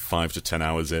maybe 5 to 10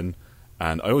 hours in,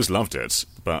 and I always loved it,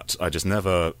 but I just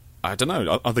never. I don't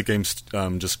know. Other games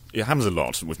it happens a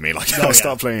lot with me. I'll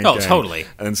start playing a game, totally,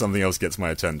 and then something else gets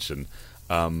my attention.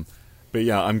 But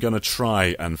yeah, I'm going to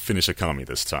try and finish Okami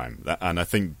this time, and I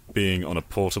think being on a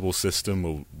portable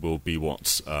system will be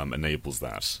what enables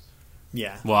that.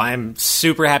 Yeah. Well, I'm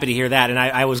super happy to hear that, and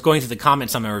I was going through the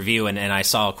comments on my review, and I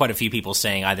saw quite a few people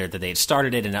saying either that they had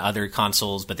started it in other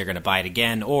consoles, but they're going to buy it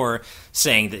again, or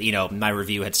saying that my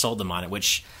review had sold them on it,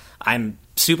 which I'm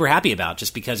super happy about,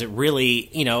 just because it really,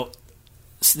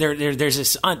 there's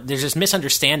this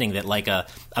misunderstanding that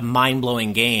a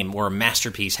mind-blowing game or a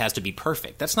masterpiece has to be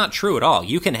perfect. That's not true at all.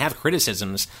 You can have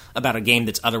criticisms about a game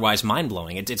that's otherwise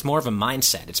mind-blowing. It's more of a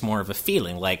mindset. It's more of a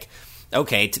feeling like,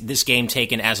 okay, this game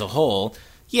taken as a whole,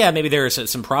 yeah, maybe there are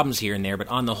some problems here and there, but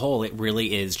on the whole, it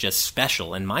really is just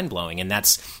special and mind-blowing. And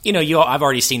that's, I've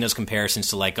already seen those comparisons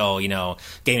to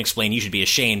Game Explain, you should be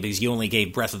ashamed because you only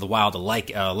gave Breath of the Wild like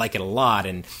it a lot.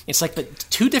 And it's like, but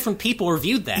two different people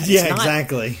reviewed that. Yeah,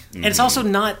 exactly. And it's also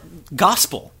not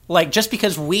gospel. Just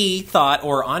because we thought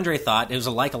or Andre thought it was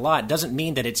a lot doesn't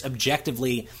mean that it's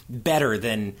objectively better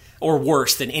than or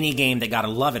worse than any game that got a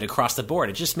love it across the board.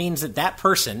 It just means that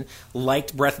person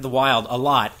liked Breath of the Wild a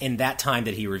lot in that time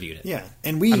that he reviewed it. Yeah,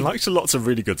 and liked a lot's a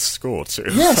really good score too.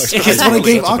 Yes, exactly. It's when I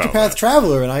gave Octopath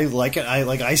Traveler, and I like it.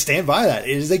 I stand by that.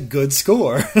 It is a good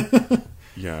score.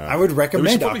 Yeah, I would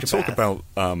recommend Octopath. We should probably talk about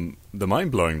the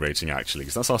mind-blowing rating actually,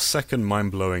 because that's our second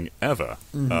mind-blowing ever,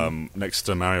 next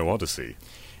to Mario Odyssey.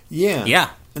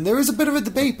 Yeah. And there is a bit of a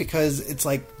debate because it's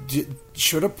like,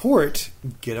 should a port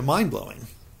get a mind-blowing?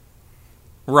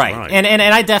 Right. And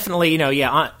I definitely,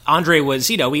 Andre was,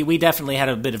 we definitely had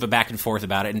a bit of a back and forth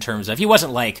about it in terms of, he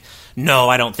wasn't like, no,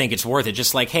 I don't think it's worth it.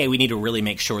 Just like, hey, we need to really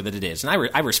make sure that it is. And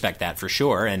I respect that for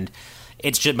sure. And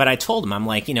It's just, but I told him, I'm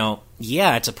like,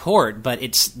 yeah, it's a port, but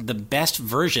it's the best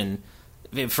version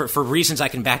for reasons I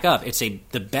can back up. It's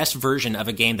the best version of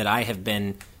a game that I have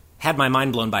had my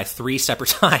mind blown by 3 separate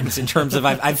times in terms of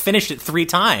I've finished it 3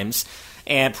 times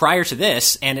and prior to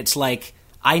this, and it's like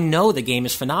I know the game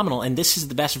is phenomenal, and this is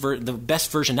the best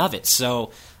version of it.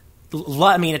 So,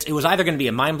 I mean, it was either going to be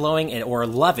a mind blowing or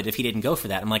love it if he didn't go for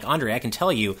that. I'm like, Andre, I can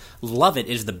tell you, love it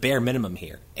is the bare minimum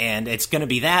here, and it's going to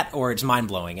be that or it's mind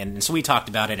blowing. And so we talked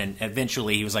about it, and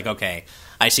eventually he was like, okay,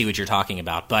 I see what you're talking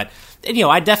about. But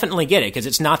I definitely get it, because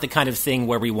it's not the kind of thing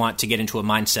where we want to get into a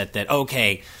mindset that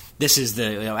okay, this is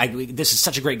this is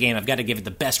such a great game, I've got to give it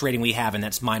the best rating we have, and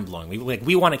that's mind-blowing.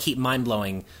 We want to keep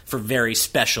mind-blowing for very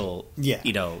special,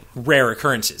 rare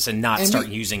occurrences, and not start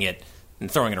using it and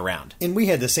throwing it around. And we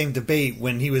had the same debate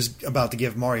when he was about to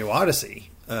give Mario Odyssey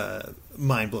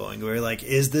mind-blowing. We were like,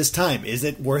 is this time? Is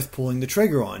it worth pulling the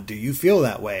trigger on? Do you feel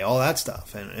that way? All that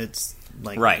stuff. And it's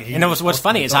like... Right. And what's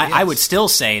funny is I would still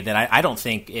say that I don't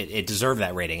think it deserved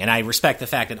that rating. And I respect the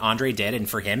fact that Andre did, and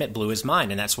for him it blew his mind.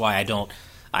 And that's why I don't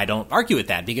argue with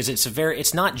that, because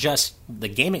it's not just the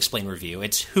Game Explain review,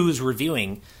 it's who's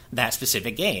reviewing that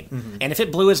specific game. Mm-hmm. And if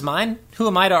it blew his mind, who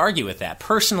am I to argue with that?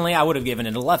 Personally, I would have given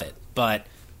it a love it. But,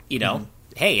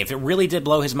 hey, if it really did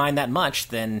blow his mind that much,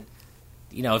 then,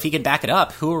 if he can back it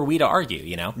up, who are we to argue,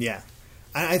 Yeah.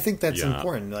 I think that's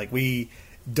important. Like, we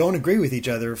don't agree with each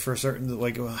other for certain,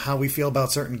 like, how we feel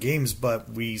about certain games,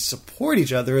 but we support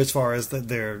each other as far as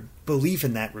their belief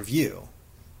in that review.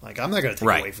 Like, I'm not going to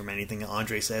take away from anything that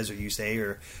Andre says or you say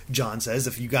or John says.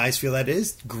 If you guys feel that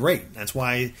is, great. That's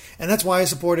why I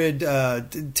supported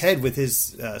Ted with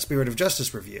his Spirit of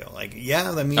Justice review. Like, you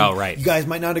guys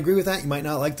might not agree with that. You might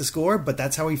not like the score, but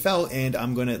that's how he felt, and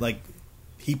I'm going to,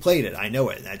 he played it. I know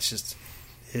it. That's just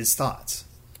his thoughts.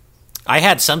 I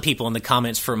had some people in the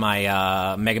comments for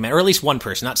my Mega Man, or at least one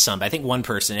person, not some, but I think one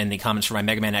person in the comments for my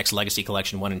Mega Man X Legacy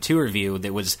Collection 1 and 2 review they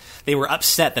were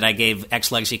upset that I gave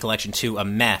X Legacy Collection 2 a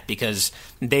meh, because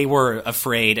they were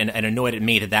afraid and annoyed at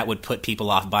me that would put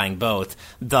people off buying both,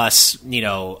 thus,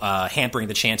 hampering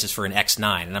the chances for an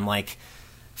X9. And I'm like,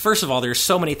 first of all, there's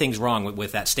so many things wrong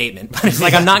with that statement, but it's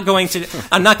like I'm not going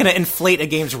to inflate a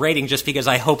game's rating just because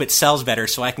I hope it sells better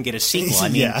so I can get a sequel. I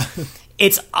mean,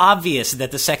 it's obvious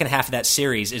that the second half of that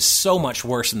series is so much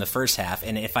worse than the first half,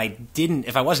 and if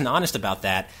I wasn't honest about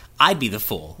that, I'd be the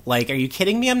fool. Like, are you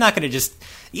kidding me? I'm not going to just...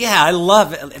 Yeah, I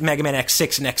love Mega Man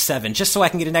X6 and X7 just so I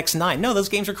can get an X9. No, those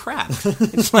games are crap.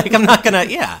 It's like, I'm not going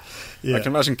to... Yeah. I can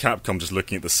imagine Capcom just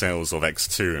looking at the sales of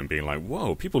X2 and being like,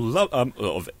 whoa, people love...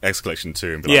 of X Collection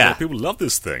 2 and be like, people love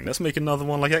this thing. Let's make another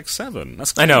one like X7.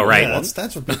 That's cool. I know, right? Yeah,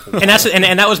 that's what people want.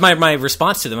 And that was my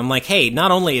response to them. I'm like, hey,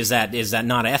 not only is that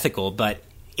not ethical, but...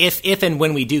 If and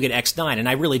when we do get X9, and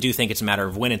I really do think it's a matter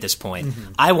of when at this point,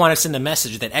 I want to send a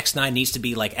message that X9 needs to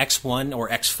be like X1 or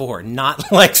X4,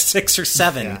 not like 6 or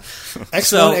 7. Yeah.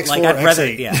 X1, X4, I'd rather,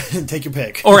 X8. Take your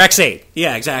pick. Or X8.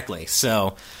 Yeah, exactly.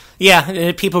 So,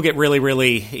 people get really,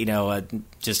 really,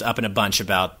 just up in a bunch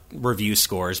about review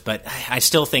scores, but I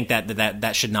still think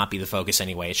that should not be the focus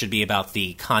anyway. It should be about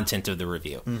the content of the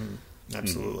review. Mm-hmm.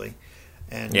 Absolutely.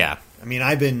 And I mean,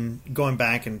 I've been going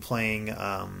back and playing...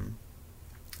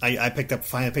 I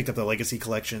finally picked up the Legacy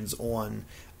collections on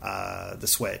the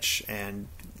Switch and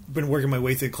been working my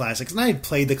way through the classics. And I had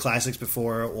played the classics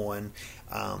before on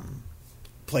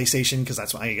PlayStation, because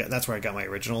that's where I got my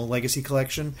original Legacy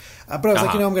collection. But I was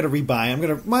like, I'm going to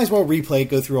rebuy. Might as well replay it,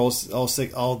 go through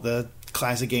all the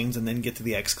classic games, and then get to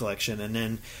the X collection. And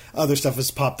then other stuff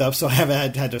has popped up, so I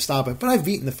haven't had to stop it. But I've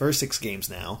beaten the first 6 games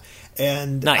now,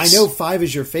 and nice. I know 5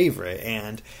 is your favorite.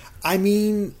 And I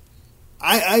mean.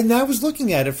 I was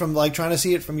looking at it from trying to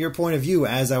see it from your point of view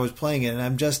as I was playing it, and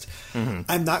I'm just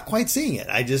I'm not quite seeing it.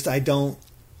 I don't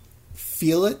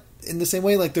feel it in the same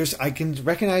way. Like I can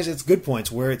recognize its good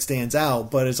points where it stands out,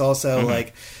 but it's also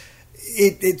like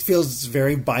it feels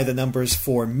very by the numbers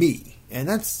for me. And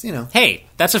that's, Hey,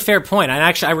 that's a fair point. And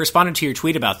actually, I responded to your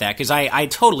tweet about that, because I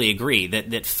totally agree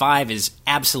that 5 is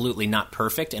absolutely not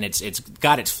perfect, and it's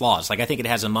got its flaws. Like, I think it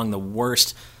has among the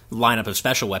worst lineup of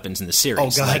special weapons in the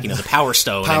series. Oh, God. Like, the Power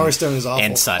Stone. Power Stone is awful.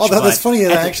 And such. Although that's funny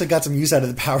that I actually got some use out of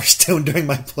the Power Stone during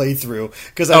my playthrough,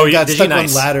 because I got stuck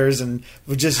on ladders and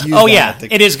would just use that.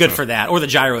 It is good for that. Or the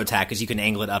gyro attack, because you can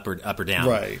angle it up or down.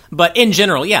 Right. But in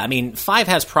general, 5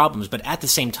 has problems, but at the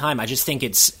same time, I think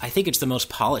it's the most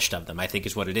polished of them, I think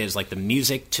is what it is. Like, the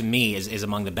music, to me, is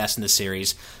among the best in the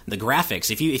series. The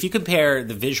graphics, if you compare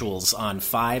the visuals on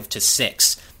 5 to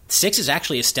 6 is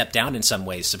actually a step down in some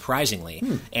ways, surprisingly.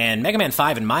 And Mega Man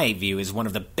 5, in my view, is one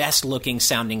of the best-looking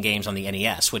sounding games on the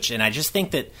NES, and I just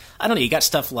think that, I don't know, you got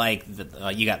stuff like,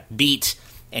 you got Beat,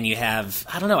 and you have,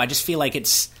 I don't know, I just feel like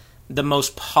it's the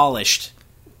most polished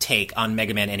take on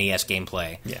Mega Man NES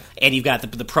gameplay. Yeah. And you've got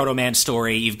the Proto Man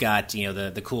story, you've got,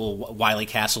 the cool Wily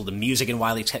Castle, the music in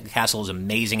Wily Castle is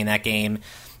amazing in that game.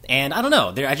 And I don't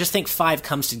know, I just think 5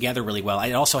 comes together really well.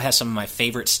 It also has some of my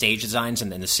favorite stage designs in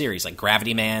the series, like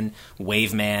Gravity Man,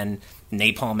 Wave Man,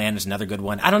 Napalm Man is another good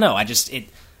one. I don't know, I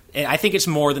think it's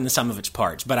more than the sum of its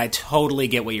parts, but I totally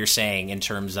get what you're saying in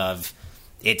terms of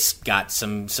it's got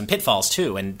some pitfalls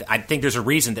too, and I think there's a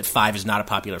reason that 5 is not a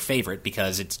popular favorite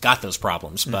because it's got those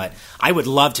problems. But I would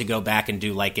love to go back and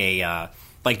do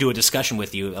do a discussion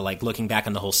with you, like looking back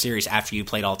on the whole series after you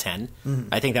played all 10.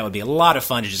 I think that would be a lot of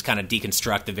fun to just kind of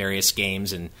deconstruct the various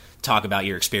games and talk about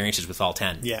your experiences with all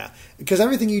 10. Yeah, because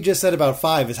everything you just said about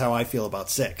 5 is how I feel about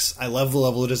 6. I love the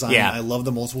level design. Yeah. I love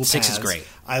the multiple paths. 6 is great.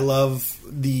 I love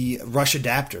the rush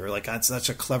adapter. Like, that's such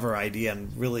a clever idea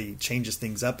and really changes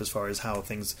things up as far as how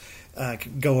things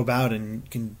go about and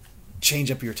can change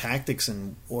up your tactics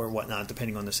or whatnot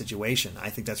depending on the situation.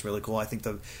 I think that's really cool. I think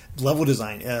the level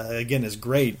design again is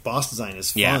great. Boss design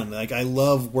is fun. Yeah. Like, I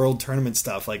love world tournament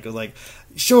stuff. Like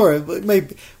sure,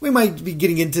 we might be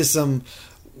getting into some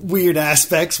weird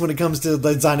aspects when it comes to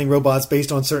designing robots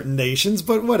based on certain nations,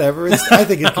 but whatever. I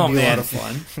think it can be a lot of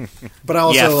fun. But I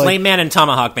also Flame Man and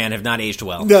Tomahawk Man have not aged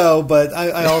well. No, but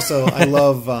I also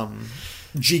love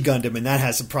G Gundam, and that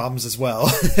has some problems as well.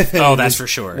 Oh, that's for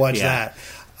sure. Watch that.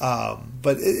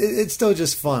 But it's still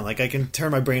just fun. Like, I can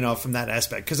turn my brain off from that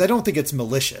aspect because I don't think it's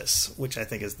malicious, which I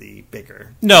think is the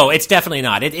bigger. No, it's definitely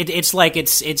not. It's like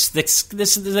it's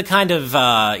the kind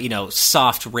of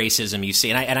soft racism you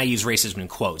see, and I use racism in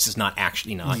quotes. It's not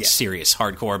actually serious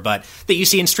hardcore, but that you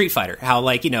see in Street Fighter. How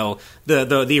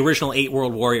the original 8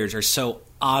 World Warriors are so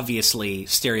obviously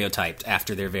stereotyped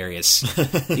after their various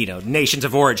nations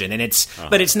of origin, and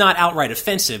but it's not outright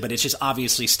offensive, but it's just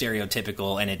obviously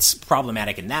stereotypical, and it's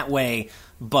problematic in that way,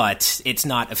 but it's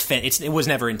not it was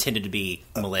never intended to be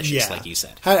malicious, like you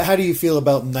said. How do you feel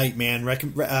about Nightman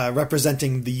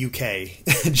representing the UK,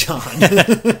 John?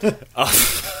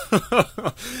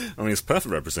 I mean, it's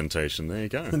perfect representation. There you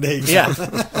go. Yeah.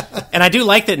 And I do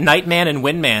like that Nightman and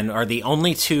Windman are the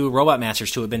only 2 Robot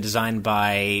Masters to have been designed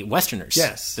by Westerners.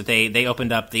 Yes. That they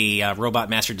opened up the Robot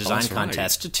Master Design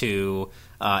Contest to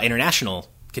international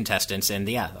contestants, and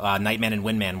Nightman and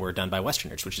Windman were done by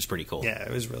Westerners, which is pretty cool. Yeah,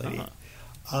 it was really neat.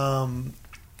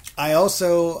 I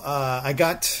also I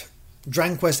got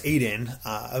Dragon Quest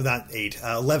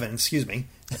 11, excuse me.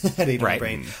 Had 8 on my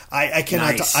brain. I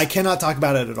cannot Nice. I cannot talk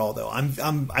about it at all, though.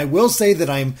 I will say that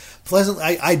I'm pleasantly.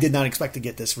 I did not expect to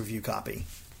get this review copy.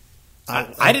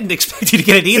 I didn't expect you to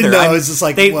get it either. No, it's just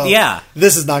like,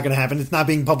 this is not going to happen. It's not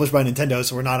being published by Nintendo,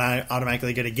 so we're not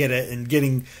automatically going to get it. And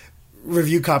getting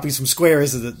review copies from Square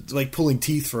is like pulling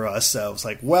teeth for us. So it's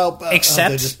like,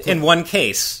 except in one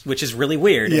case, which is really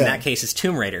weird. In that case, is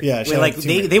Tomb Raider. Yeah,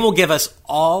 they will give us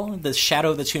all the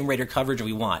Shadow of the Tomb Raider coverage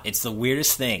we want. It's the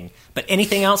weirdest thing. But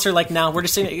anything else, they're like, no, we're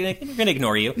just going to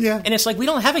ignore you. Yeah. And it's like, we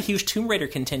don't have a huge Tomb Raider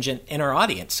contingent in our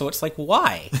audience, so it's like,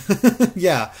 why?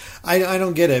 Yeah, I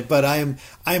don't get it, but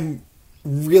I'm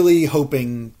really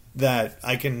hoping that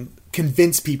I can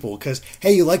convince people, because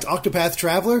hey, you liked Octopath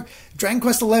Traveler? Dragon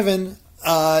Quest XI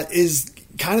is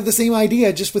kind of the same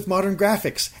idea, just with modern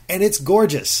graphics, and it's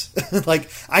gorgeous. Like,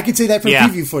 I can say that from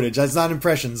preview footage. That's not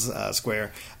impressions,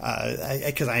 Square,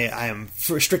 because I am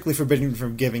strictly forbidden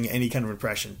from giving any kind of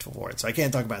impression toward it, so I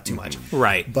can't talk about it too much.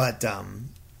 Right, but so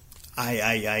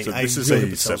this is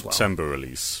really a September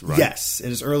release, right? Yes, it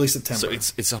is early September. So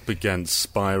it's up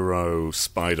against Spyro,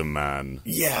 Spider-Man.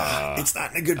 Yeah, it's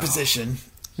not in a good position.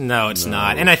 No, it's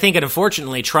not. And I think,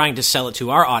 unfortunately, trying to sell it to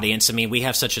our audience, I mean, we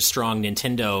have such a strong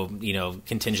Nintendo,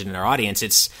 contingent in our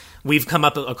audience. We've come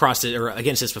up against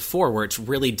this before, where it's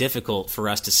really difficult for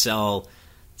us to sell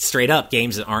straight up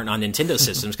games that aren't on Nintendo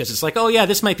systems, because it's like, oh yeah,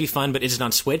 this might be fun, but is it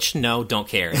on Switch? No, don't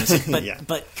care. And it's like,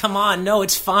 but come on, no,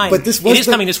 it's fine. But it is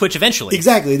coming to Switch eventually.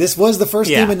 Exactly. This was the first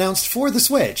game announced for the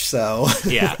Switch, so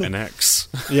yeah,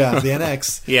 NX. Yeah, the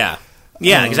NX. Yeah.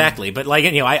 Yeah, exactly. But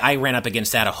I ran up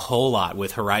against that a whole lot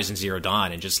with Horizon Zero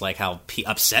Dawn, and just like how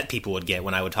upset people would get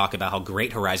when I would talk about how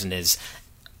great Horizon is,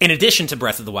 in addition to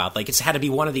Breath of the Wild. Like, it's had to be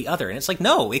one or the other, and it's like,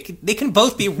 no, they can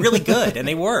both be really good, and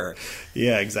they were.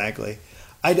 Yeah, exactly.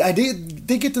 I did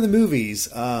get to the movies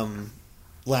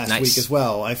last week as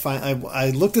well.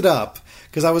 I looked it up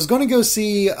because I was going to go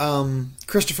see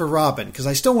Christopher Robin, because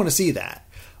I still want to see that,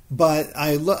 but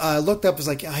I looked up, was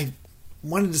like, I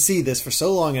wanted to see this for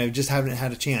so long, and I just haven't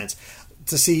had a chance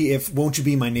to see if Won't You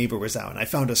Be My Neighbor was out. And I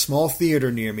found a small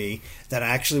theater near me that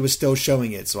actually was still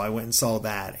showing it, so I went and saw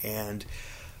that. And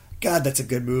God, that's a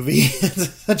good movie.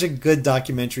 It's such a good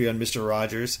documentary on Mr.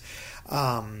 Rogers.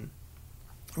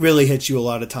 really hits you a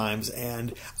lot of times.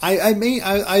 And I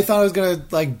thought I was gonna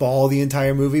like bawl the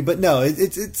entire movie, but no,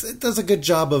 it does a good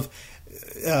job of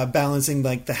balancing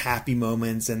like the happy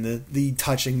moments and the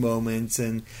touching moments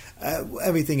and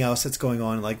everything else that's going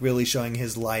on, like really showing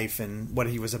his life and what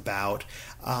he was about.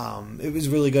 It was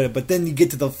really good, but then you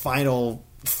get to the final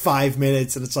 5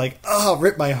 minutes and it's like, oh,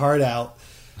 rip my heart out.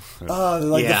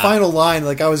 The final line,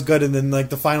 like I was good, and then like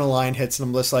the final line hits and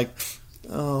I'm just like,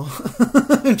 oh.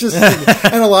 Just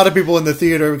and a lot of people in the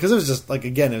theater, because it was just like,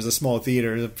 again, it was a small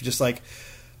theater, just like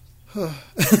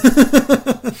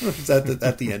it was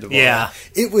at the end of all that.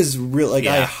 It was real. Like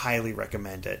I highly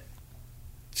recommend it.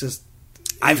 Just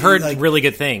I've heard like, really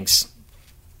good things.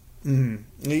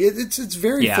 It's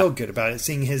very feel good about it,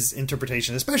 seeing his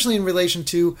interpretation, especially in relation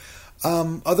to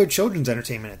other children's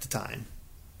entertainment at the time.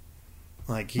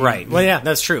 Like right. Well, yeah,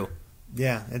 that's true.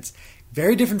 Yeah, it's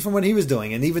very different from what he was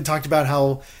doing, and even talked about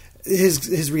how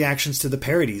his reactions to the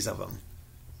parodies of him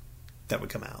that would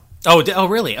come out. Oh,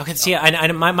 really? Okay. So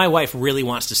yeah, my wife really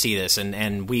wants to see this,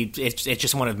 and it's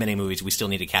just one of many movies we still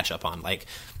need to catch up on. Like,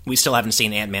 we still haven't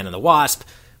seen Ant-Man and the Wasp.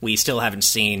 We still haven't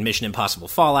seen Mission Impossible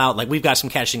Fallout. Like, we've got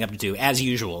some catching up to do as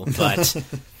usual, but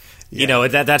you know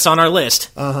that's on our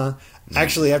list.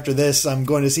 Actually, after this, I'm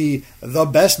going to see the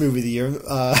best movie of the year.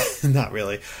 Not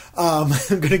really. I'm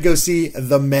going to go see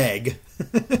The Meg.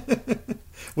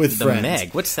 With The friends.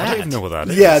 Meg? What's that? I don't even know what that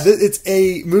is. Yeah, it's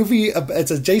a movie.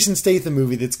 It's a Jason Statham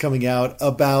movie that's coming out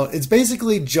about. It's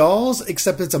basically Jaws,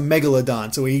 except it's a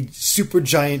megalodon, so a super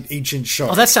giant ancient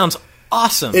shark. Oh, that sounds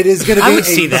awesome. It is going to I be would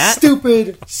see that.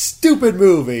 stupid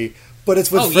movie, but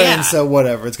it's with friends, so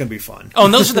whatever. It's going to be fun. Oh,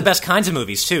 and those are the best kinds of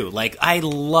movies too. Like, I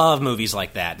love movies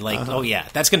like that. Like, oh yeah,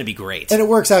 that's going to be great. And it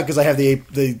works out because I have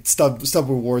the stub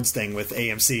rewards thing with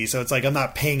AMC, so it's like I'm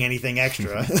not paying anything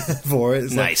extra for it.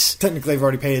 It's nice. Like, technically, I've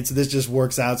already paid it, so this just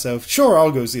works out. So sure,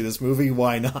 I'll go see this movie.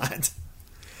 Why not?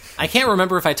 I can't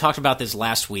remember if I talked about this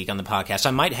last week on the podcast.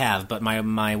 I might have, but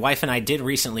my wife and I did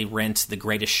recently rent The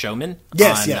Greatest Showman.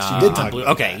 Yes, you did talk about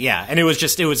okay, that. yeah. And it was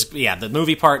the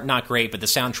movie part, not great, but the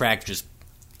soundtrack just...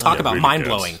 Talk about really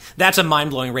mind-blowing. good. That's a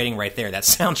mind-blowing rating right there, that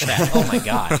soundtrack. Oh, my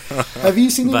God. Have you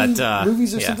seen any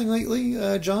movies or yeah. something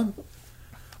lately, John?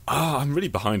 I'm really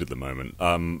behind at the moment.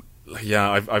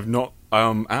 I've not...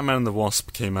 Ant-Man and the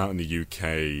Wasp came out in the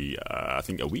UK, I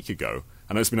think, a week ago.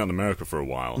 I know it's been out in America for a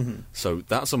while, so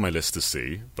that's on my list to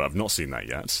see, but I've not seen that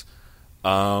yet.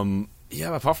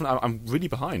 Apart from that, I'm really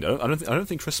behind. I don't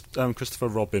think Christopher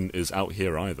Robin is out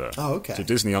here either. Oh, okay. So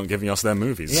Disney aren't giving us their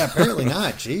movies. Yeah, apparently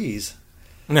not. Jeez.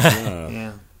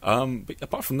 Yeah. But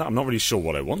apart from that, I'm not really sure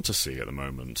what I want to see at the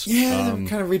moment. Yeah, I'm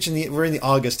kind of we're in the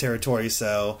August territory,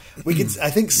 so we could.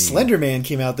 I think Slender Man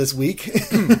came out this week.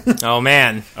 Oh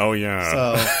man. Oh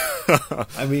yeah. So,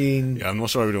 I mean, yeah, I'm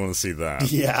not sure I really want to see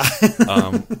that. Yeah.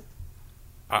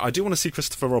 I do want to see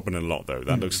Christopher Robin a lot, though.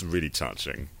 That looks really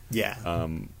touching. Yeah.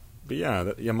 But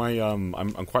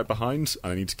I'm quite behind,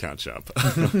 and I need to catch up.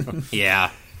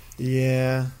 Yeah.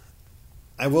 Yeah.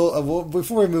 I will.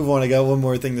 Before we move on, I got one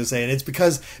more thing to say, and it's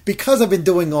because I've been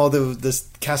doing all this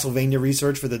Castlevania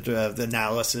research for the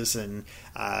analysis, and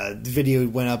the video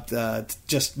went up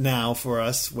just now for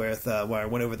us where I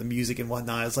went over the music and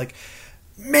whatnot. It's like,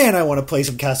 man, I want to play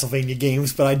some Castlevania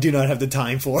games, but I do not have the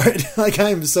time for it. Like,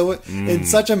 I am so in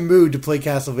such a mood to play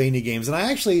Castlevania games, and I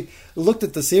actually looked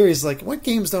at the series, like, what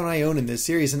games don't I own in this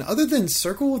series? And other than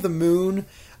Circle of the Moon,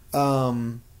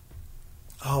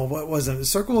 what was it?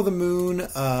 Circle of the Moon.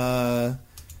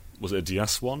 Was it a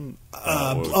DS one?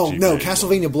 No,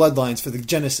 Castlevania Bloodlines for the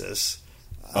Genesis.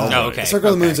 Okay.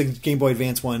 Circle of the Moon's a Game Boy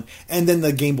Advance one, and then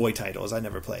the Game Boy titles I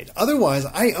never played. Otherwise,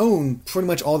 I own pretty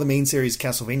much all the main series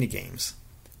Castlevania games.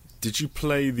 Did you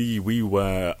play the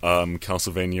WiiWare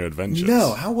Castlevania Adventures?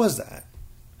 No, how was that?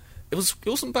 It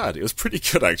wasn't bad. It was pretty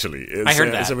good, actually. I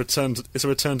heard that. It's a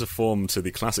return to form to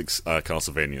the classic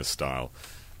Castlevania style.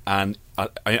 And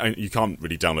you can't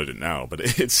really download it now, but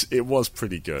it was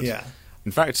pretty good. Yeah.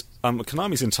 In fact,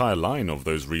 Konami's entire line of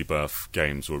those Rebirth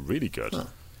games were really good. Huh.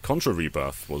 Contra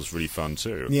Rebirth was really fun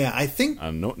too. Yeah, I think...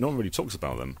 And no one really talks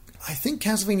about them. I think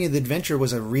Castlevania The Adventure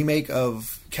was a remake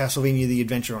of Castlevania The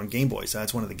Adventure on Game Boy, so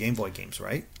that's one of the Game Boy games,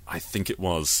 right? I think it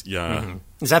was, yeah. Mm-hmm.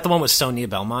 Is that the one with Sonia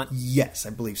Belmont? Yes,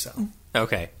 I believe so.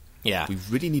 Okay. Yeah. We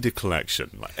really need a collection.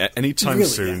 Like, anytime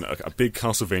soon, a big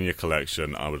Castlevania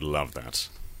collection, I would love that.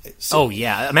 So,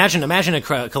 yeah, imagine a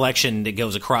collection that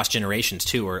goes across generations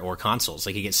too, or consoles.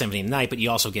 Like, you get Symphony of the Night, but you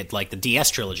also get like the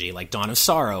DS trilogy, like Dawn of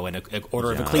Sorrow and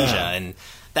Order of Ecclesia, and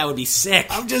That would be sick.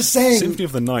 I'm just saying. Symphony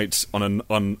of the Night on a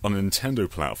Nintendo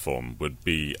platform would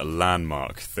be a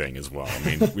landmark thing as well. I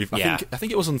mean, I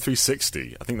think it was on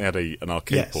 360. I think they had an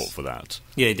arcade port for that.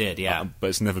 Yeah, they did. Yeah, but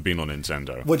it's never been on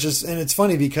Nintendo. And it's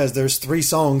funny because there's 3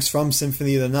 songs from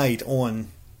Symphony of the Night on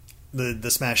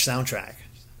the Smash soundtrack.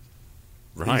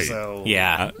 Right. So,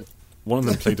 yeah. One of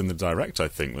them played in the Direct, I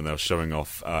think, when they were showing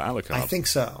off Alucard. I think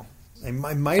so. I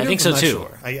might have. I think so, I'm not too.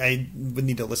 Sure. I would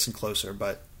need to listen closer,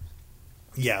 but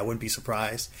yeah, I wouldn't be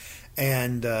surprised.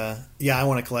 And I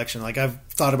want a collection. Like, I've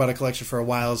thought about a collection for a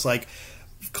while. It's like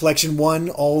collection 1,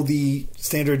 all the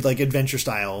standard like adventure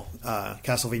style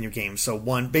Castlevania games. So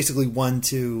basically 1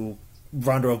 to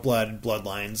Rondo of Blood,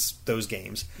 Bloodlines, those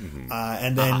games,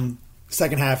 and then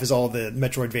second half is all the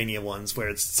Metroidvania ones, where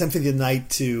it's Symphony of the Night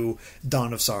to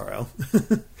Dawn of Sorrow.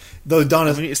 Though Dawn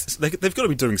of... they've got to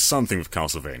be doing something with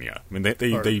Castlevania. I mean,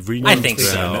 they renamed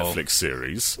their Netflix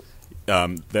series.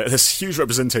 There's huge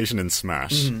representation in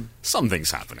Smash.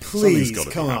 Something's happening. Please,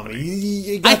 Something's come on.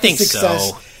 I think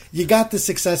so. You got the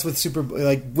success with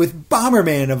with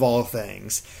Bomberman of all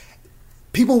things.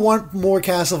 People want more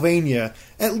Castlevania.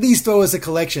 At least throw us a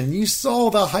collection. You saw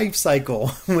the hype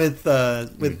cycle with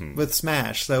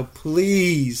Smash, so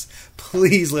please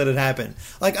let it happen.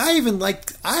 Like,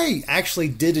 I actually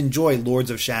did enjoy Lords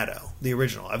of Shadow, the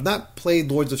original. I've not played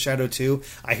Lords of Shadow 2.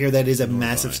 I hear that is a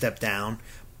massive step down,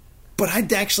 but I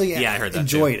actually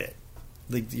enjoyed it,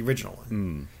 the original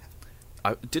one.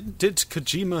 Did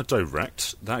Kojima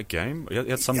direct that game? He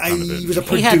had some kind of it.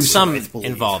 He had some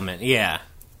involvement. Yeah.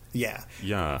 Yeah.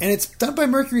 And it's done by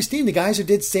Mercury Steam, the guys who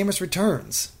did Samus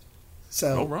Returns.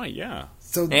 So,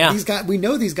 these guys, we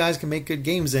know these guys can make good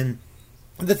games. And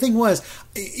the thing was,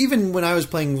 even when I was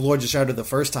playing Lords of Shadow the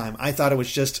first time, I thought it was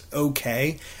just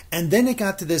okay. And then it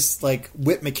got to this like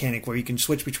whip mechanic where you can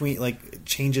switch between, like,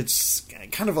 change its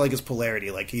kind of like its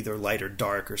polarity, like either light or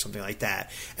dark or something like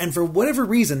that. And for whatever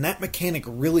reason, that mechanic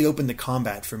really opened the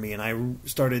combat for me, and I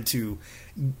started to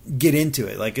get into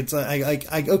it. Like, it's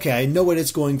okay, I know what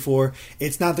it's going for.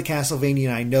 It's not the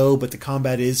Castlevania I know, but the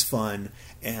combat is fun,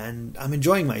 and I'm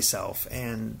enjoying myself.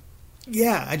 And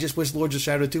yeah, I just wish Lords of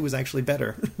Shadow 2 was actually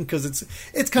better, because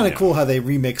it's kind of cool how they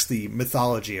remix the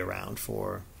mythology around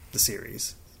for the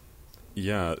series.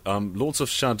 Yeah, Lords of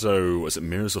Shadow, was it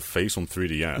Mirrors of Fate on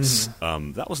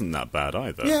 3DS? That wasn't that bad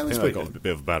either. Yeah, it was pretty got a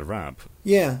bit of a bad rap.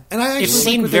 Yeah, and it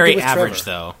seemed very average,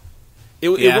 though. It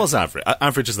was average.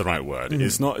 Average is the right word.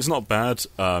 It's not bad,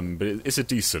 but it's a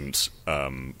decent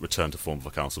return to form for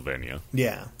Castlevania.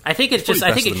 Yeah, I think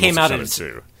it came out as.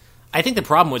 I think the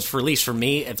problem was, at least for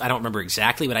me, I don't remember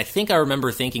exactly, but I think I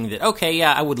remember thinking that, okay,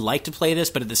 yeah, I would like to play this,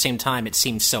 but at the same time, it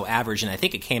seemed so average, and I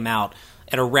think it came out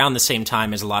at around the same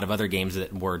time as a lot of other games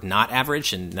that were not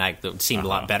average and that seemed a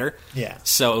lot better. Yeah.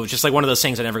 So it was just like one of those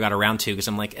things I never got around to, because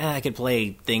I'm like, I could play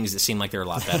things that seem like they're a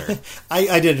lot better.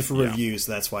 I did it for reviews,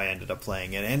 so that's why I ended up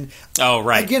playing it. And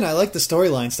right. Again, I like the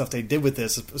storyline stuff they did with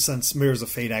this, since Mirrors of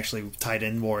Fate actually tied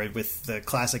in more with the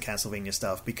classic Castlevania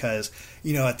stuff, because,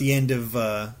 at the end of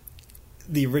the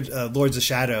Lords of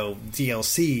Shadow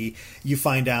DLC, you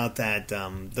find out that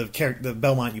the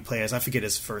Belmont you play as, I forget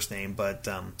his first name, but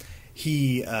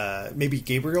he maybe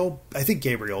Gabriel. I think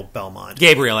Gabriel Belmont.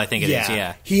 Gabriel, I think it is.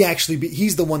 Yeah,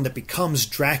 he's the one that becomes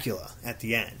Dracula at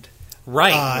the end.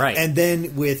 Right, right. And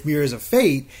then with Mirrors of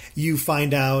Fate, you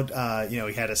find out he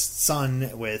had a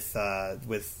son with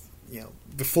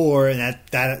before, and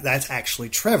that's actually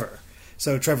Trevor.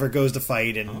 So Trevor goes to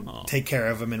fight and take care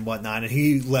of him and whatnot, and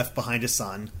he left behind a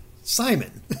son,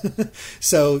 Simon.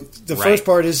 So the first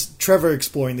part is Trevor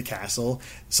exploring the castle.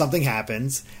 Something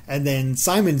happens, and then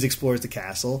Simon explores the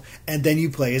castle, and then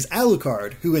you play as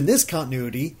Alucard, who in this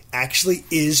continuity actually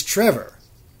is Trevor.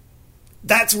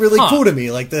 That's really cool to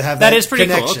me, like, to have that is pretty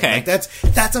connection. Cool. Okay, like,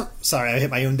 that's a. Sorry, I hit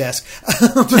my own desk.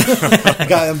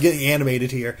 I'm getting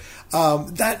animated here.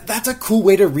 That's a cool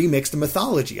way to remix the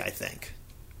mythology, I think.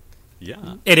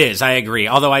 Yeah, it is. I agree.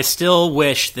 Although I still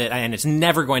wish that, and it's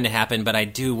never going to happen, but I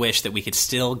do wish that we could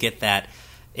still get that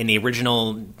in the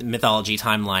original mythology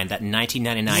timeline. That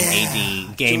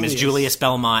 1999 AD game is Julius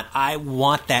Belmont. I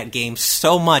want that game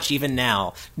so much, even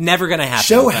now. Never going to happen.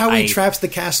 Show how he traps the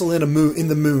castle in the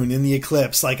moon in the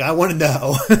eclipse. Like, I want to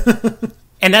know.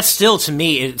 And that's still, to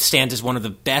me, it stands as one of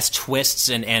the best twists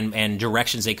and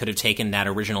directions they could have taken that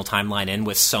original timeline in,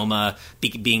 with Soma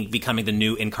becoming the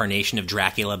new incarnation of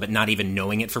Dracula, but not even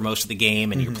knowing it for most of the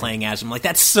game, and you're playing as him. Like,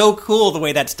 that's so cool the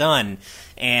way that's done.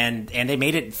 And they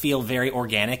made it feel very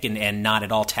organic and not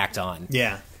at all tacked on.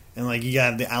 Yeah. And, like, you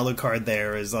got the Alucard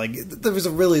there is, like, there was a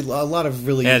lot of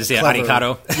really clever...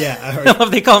 Arikado. Yeah. I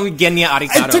love they call him Genya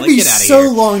Arikado. It took me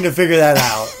so long to figure that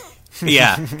out.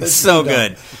 Yeah, so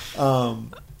good.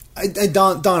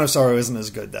 Dawn of Sorrow isn't as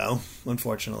good though,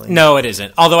 unfortunately. No, it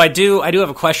isn't. Although I do have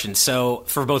a question. So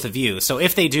for both of you, so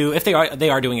if they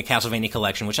are doing a Castlevania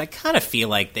collection, which I kind of feel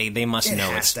like they must know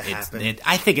has to happen.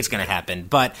 I think it's going to happen,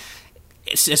 but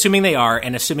assuming they are,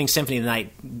 and assuming Symphony of the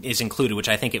Night is included, which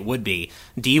I think it would be,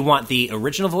 do you want the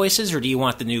original voices or do you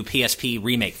want the new PSP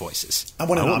remake voices? I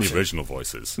want the original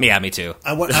voices. Yeah, me too.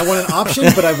 I want an option,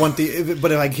 but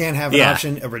but if I can't have an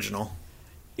option, original.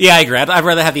 Yeah, I agree. I'd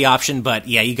rather have the option, but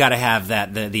yeah, you got to have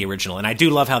the original. And I do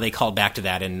love how they called back to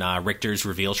that in Richter's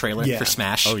reveal trailer for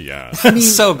Smash. Oh yeah, I mean,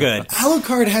 so good.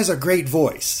 Alucard has a great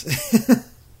voice.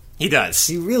 He does.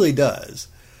 He really does.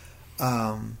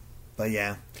 But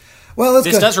yeah. Well,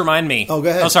 this does remind me. Oh, go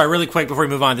ahead. Oh, sorry, really quick before we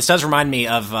move on. This does remind me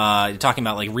of talking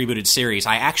about like rebooted series.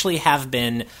 I actually have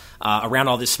been around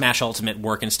all this Smash Ultimate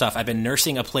work and stuff. I've been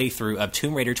nursing a playthrough of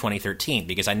Tomb Raider 2013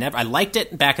 because I liked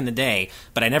it back in the day,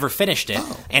 but I never finished it.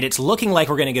 Oh. And it's looking like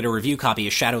we're going to get a review copy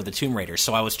of Shadow of the Tomb Raider.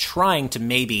 So I was trying to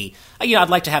maybe, I'd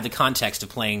like to have the context of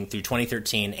playing through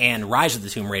 2013 and Rise of the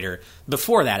Tomb Raider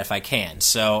before that if I can.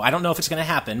 So I don't know if it's going to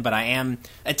happen, but I am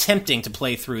attempting to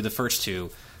play through the first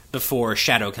two before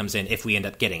Shadow comes in, if we end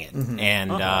up getting it. Mm-hmm.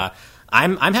 And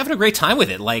I'm having a great time with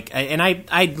it.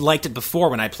 I liked it before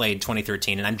when I played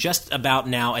 2013, and I'm just about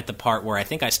now at the part where I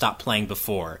think I stopped playing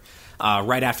before,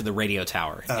 right after the radio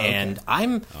tower. Oh, okay. And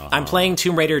I'm playing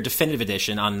Tomb Raider Definitive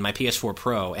Edition on my PS4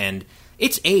 Pro, and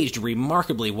it's aged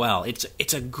remarkably well.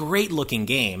 It's a great looking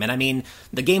game, and I mean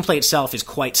the gameplay itself is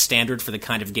quite standard for the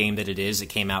kind of game that it is. It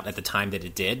came out at the time that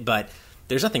it did, but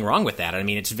there's nothing wrong with that. I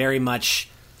mean, it's very much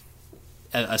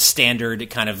a standard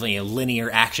kind of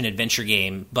linear action adventure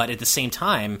game, but at the same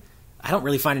time, I don't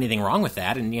really find anything wrong with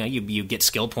that. And you get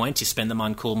skill points, you spend them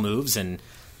on cool moves, and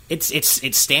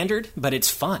it's standard, but it's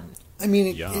fun. I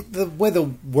mean, the way the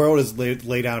world is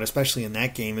laid out, especially in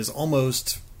that game, is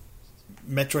almost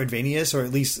Metroidvania, or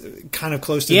at least kind of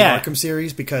close to the Arkham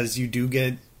series, because you do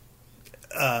get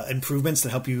improvements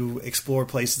that help you explore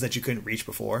places that you couldn't reach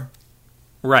before.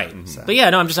 Right, so. But yeah,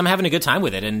 no, I'm having a good time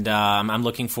with it, and I'm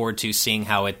looking forward to seeing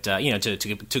how it,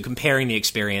 to comparing the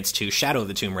experience to Shadow of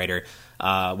the Tomb Raider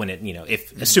when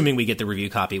it, assuming we get the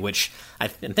review copy, which I'm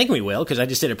thinking we will, because I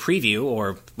just did a preview,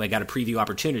 or I got a preview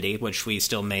opportunity, which we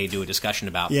still may do a discussion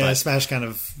about. Yeah, but Smash kind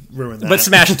of ruined that. But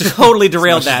Smash totally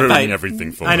derailed Smash that. Ruining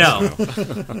everything for us. I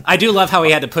know. I do love how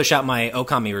he had to push out my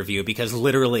Okami review, because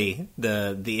literally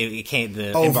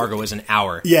the embargo was an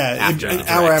hour. Yeah, after an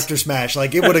hour after Smash.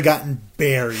 Like it would have gotten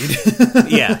buried.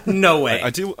 Yeah, no way. I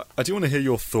do want to hear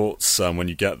your thoughts when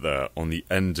you get there on the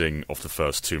ending of the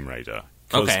first Tomb Raider.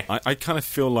 Okay. I kind of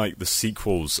feel like the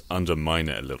sequels undermine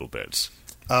it a little bit.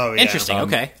 Oh, yeah. Interesting.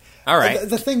 Okay. All right.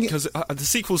 The thing, because the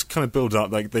sequels kind of build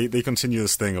up, like they continue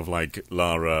this thing of like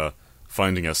Lara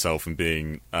finding herself and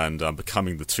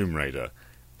becoming the Tomb Raider,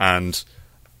 and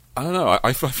I don't know.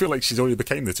 I feel like she's already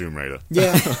became the Tomb Raider.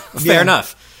 Yeah, fair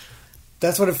enough.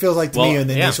 That's what it feels like to me, and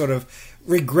then they sort of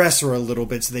regress her a little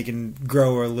bit so they can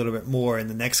grow her a little bit more in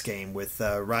the next game with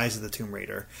Rise of the Tomb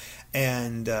Raider,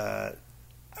 and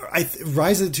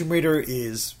Rise of the Tomb Raider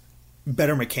is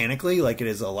better mechanically. Like it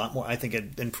is a lot more. I think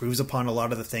it improves upon a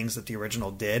lot of the things that the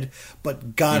original did.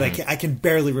 But God, I can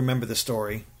barely remember the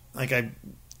story.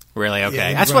 Really?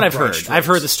 Okay, that's what I've heard. I've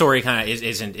heard the story kind of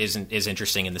is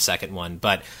interesting in the second one,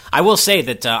 but I will say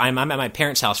that I'm at my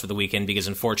parents' house for the weekend because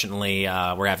unfortunately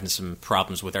we're having some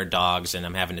problems with our dogs, and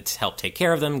I'm having to help take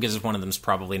care of them because one of them's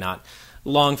probably not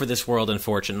long for this world,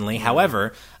 unfortunately. Mm-hmm.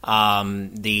 However,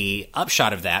 the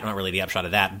upshot of that, not really the upshot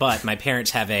of that, but my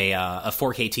parents have a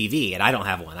 4K TV, and I don't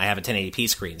have one. I have a 1080p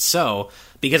screen. So,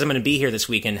 because I'm going to be here this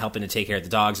weekend helping to take care of the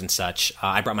dogs and such,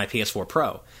 I brought my PS4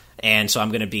 Pro. And so I'm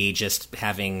going to be just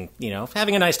having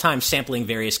a nice time sampling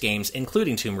various games,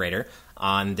 including Tomb Raider,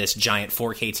 on this giant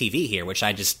 4K TV here, which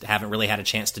I just haven't really had a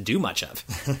chance to do much of.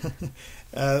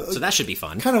 So that should be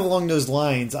fun. Kind of along those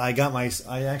lines, I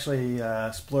actually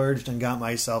splurged and got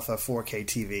myself a 4K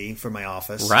TV for my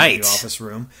office, right? The office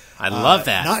room. I love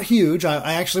that. Not huge.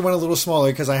 I actually went a little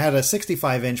smaller because I had a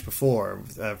 65-inch before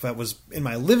that was in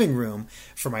my living room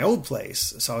for my old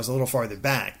place, so I was a little farther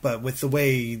back. But with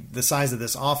the size of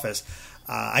this office,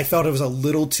 I felt it was a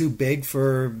little too big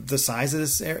for the size of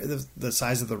the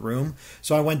size of the room,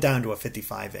 so I went down to a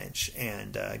 55-inch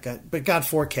and got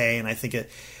 4K, and I think it.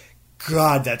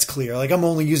 God, that's clear. Like, I'm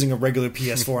only using a regular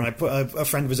PS4, and I put a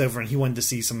friend was over, and he wanted to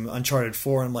see some Uncharted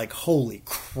 4, and I'm like, holy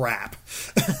crap.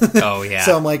 Oh, yeah.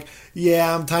 So I'm like,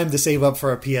 I'm time to save up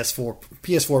for a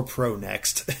PS4 Pro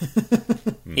next.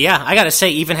 Yeah, I gotta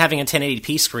say, even having a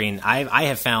 1080p screen, I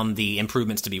have found the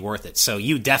improvements to be worth it. So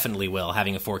you definitely will,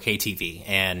 having a 4K TV.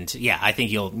 And yeah, I think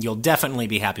you'll definitely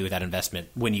be happy with that investment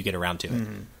when you get around to it.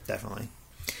 Mm-hmm, definitely.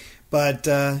 But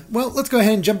well, let's go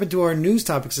ahead and jump into our news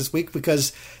topics this week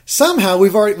because somehow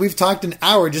we've talked an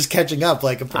hour just catching up.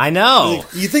 Like I know.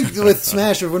 You think with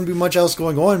Smash there wouldn't be much else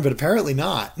going on, but apparently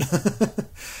not.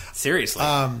 Seriously.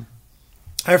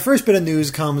 Our first bit of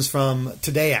news comes from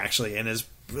today, actually, and is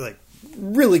like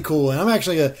really cool. And I'm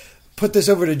actually gonna put this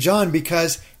over to John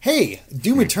because hey,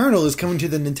 Doom Eternal is coming to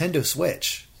the Nintendo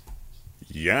Switch.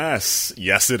 Yes,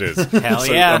 it is. Hell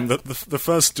yeah. The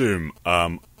first Doom,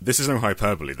 this is no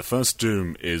hyperbole, the first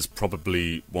Doom is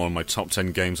probably one of my top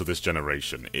 10 games of this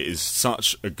generation. It is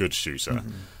such a good shooter.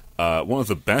 One of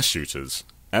the best shooters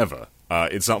ever.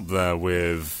 It's up there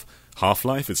with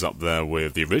Half-Life, it's up there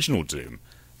with the original Doom.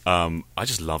 I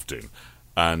just love Doom.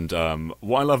 And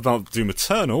what I love about Doom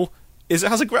Eternal is it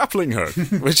has a grappling hook,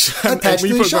 which when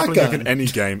you put a grappling hook in any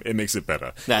game, it makes it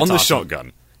better. That's on the awesome.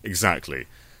 shotgun, exactly.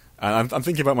 And I'm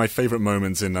thinking about my favourite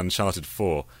moments in Uncharted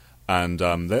 4, and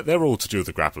they're all to do with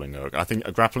the grappling hook. I think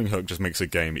a grappling hook just makes a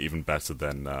game even better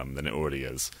than it already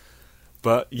is.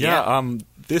 But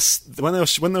this when they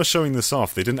were showing this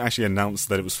off, they didn't actually announce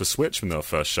that it was for Switch when they were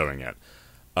first showing it,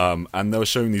 and they were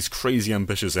showing these crazy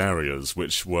ambitious areas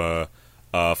which were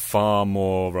far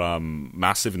more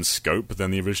massive in scope than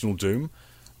the original Doom.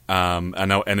 And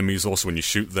now enemies also, when you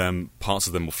shoot them, parts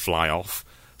of them will fly off.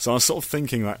 So I was sort of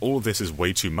thinking that all of this is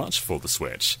way too much for the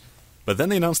Switch. But then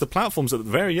they announced the platforms at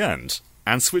the very end,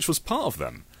 and Switch was part of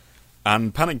them.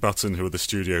 And Panic Button, who are the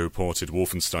studio who ported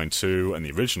Wolfenstein 2 and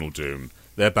the original Doom,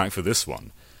 they're back for this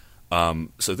one.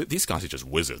 So these guys are just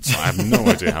wizards. I have no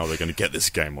idea how they're going to get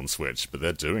this game on Switch, but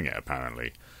they're doing it,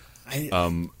 apparently.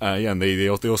 And they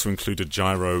also included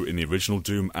Gyro in the original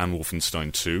Doom and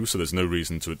Wolfenstein 2, so there's no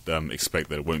reason to expect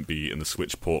that it won't be in the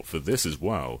Switch port for this as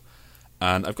well.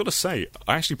 And I've got to say,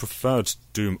 I actually preferred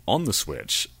Doom on the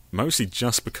Switch, mostly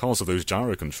just because of those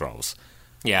gyro controls.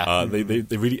 Yeah.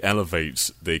 They really elevate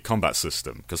the combat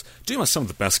system, because Doom has some of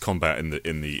the best combat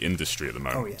in the industry at the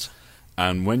moment. Oh, yeah.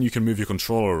 And when you can move your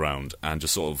controller around and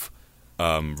just sort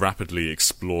of rapidly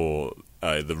explore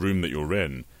the room that you're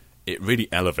in, it really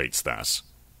elevates that.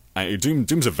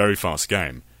 Doom's a very fast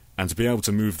game, and to be able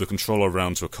to move the controller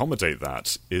around to accommodate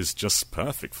that is just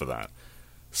perfect for that.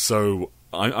 So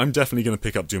I'm definitely going to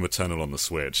pick up Doom Eternal on the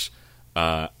Switch,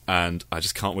 and I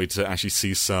just can't wait to actually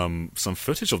see some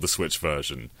footage of the Switch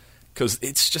version, because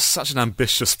it's just such an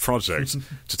ambitious project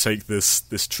to take this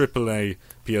AAA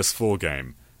PS4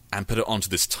 game and put it onto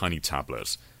this tiny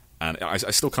tablet. And I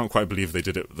still can't quite believe they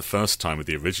did it the first time with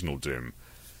the original Doom.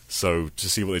 So to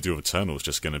see what they do with Eternal is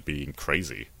just going to be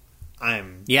crazy.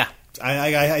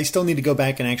 I still need to go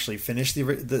back and actually finish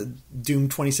the Doom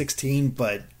 2016,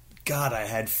 but God, I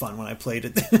had fun when I played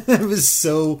it. It was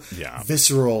so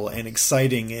visceral and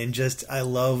exciting, and just I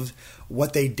loved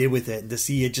what they did with it. And to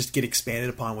see it just get expanded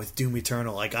upon with Doom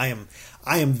Eternal, like I am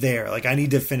there. Like I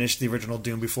need to finish the original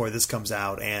Doom before this comes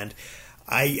out, and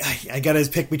I got to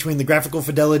pick between the graphical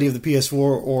fidelity of the PS4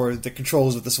 or the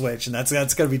controls of the Switch, and that's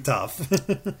going to be tough.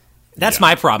 That's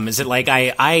my problem, is that like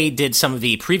I did some of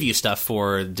the preview stuff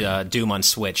for Doom on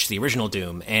Switch, the original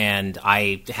Doom, and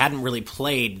I hadn't really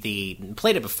played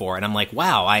it before, and I'm like,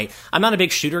 wow, I'm not a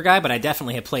big shooter guy, but I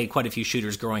definitely have played quite a few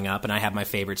shooters growing up, and I have my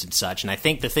favorites and such, and I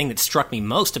think the thing that struck me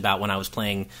most about when I was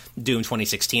playing Doom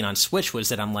 2016 on Switch was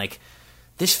that I'm like,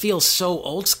 this feels so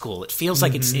old school. It feels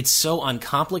like it's so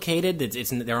uncomplicated.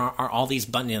 There are all these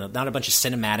buttons, not a bunch of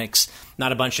cinematics,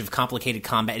 not a bunch of complicated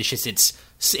combat. It's just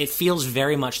it feels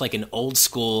very much like an old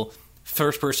school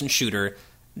first person shooter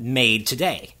made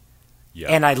today. Yeah.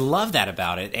 And I love that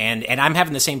about it. And I'm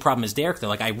having the same problem as Derek though.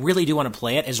 Like I really do want to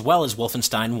play it as well as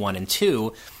Wolfenstein 1 and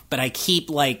 2, but I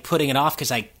keep like putting it off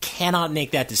because I cannot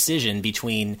make that decision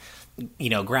between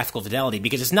graphical fidelity,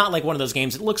 because it's not like one of those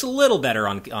games that looks a little better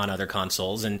on other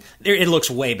consoles, and it looks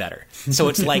way better. So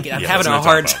it's like I'm having a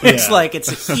hard time. It's like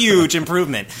it's a huge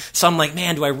improvement. So I'm like,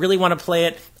 man, do I really want to play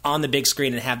it on the big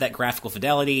screen and have that graphical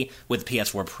fidelity with the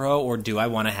PS4 Pro, or do I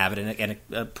want to have it in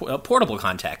a portable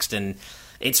context? And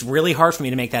it's really hard for me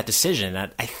to make that decision.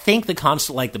 I think the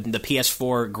console, like the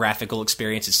PS4 graphical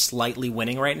experience, is slightly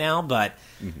winning right now, but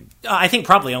I think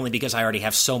probably only because I already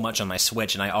have so much on my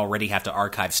Switch, and I already have to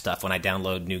archive stuff when I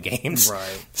download new games.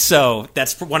 Right. So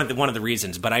that's one of the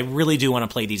reasons. But I really do want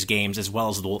to play these games as well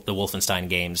as the Wolfenstein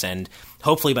games, and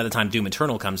hopefully by the time Doom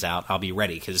Eternal comes out, I'll be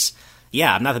ready. Because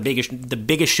I'm not the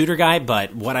biggest shooter guy,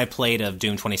 but what I played of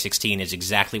Doom 2016 is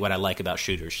exactly what I like about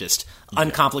shooters. Just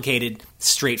uncomplicated,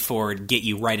 straightforward, get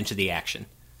you right into the action.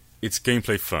 It's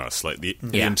gameplay first. Like the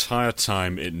entire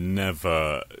time, it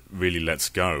never really lets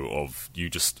go of you.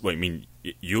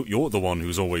 You're the one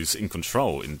who's always in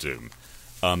control in Doom.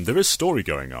 There is story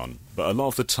going on, but a lot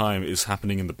of the time it's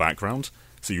happening in the background.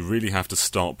 So you really have to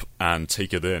stop and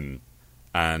take it in.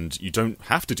 And you don't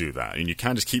have to do that. And you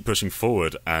can just keep pushing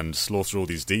forward and slaughter all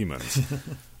these demons.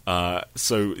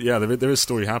 So, yeah, there is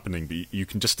story happening, but you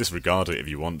can just disregard it if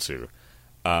you want to.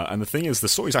 And the thing is, the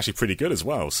story's actually pretty good as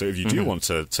well. So if you do want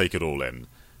to take it all in,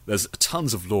 there's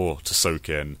tons of lore to soak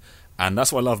in. And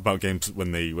that's what I love about games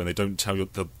when they don't tell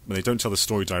the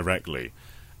story directly,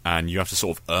 and you have to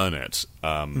sort of earn it.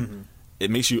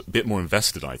 It makes you a bit more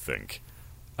invested, I think.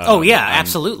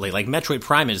 Absolutely. Like Metroid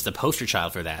Prime is the poster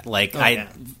child for that. Like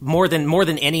more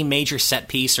than any major set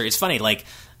piece, or it's funny, like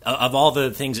of all the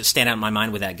things that stand out in my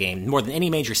mind with that game, more than any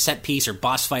major set piece or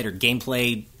boss fight or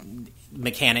gameplay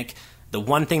mechanic, the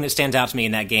one thing that stands out to me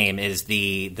in that game is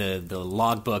the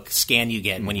logbook scan you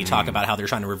get when you talk about how they're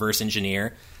trying to reverse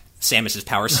engineer Samus's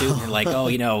power suit. And like,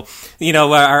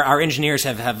 our engineers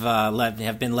have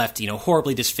been left,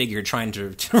 horribly disfigured trying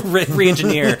to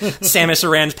re-engineer Samus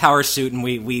Aran's power suit, and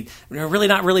we're really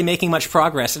not making much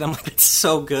progress. And I'm like, it's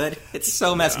so good, it's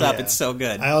so messed up, it's so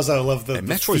good. I also love the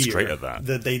Metroid's fear great at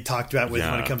that they talked about when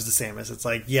it comes to Samus. It's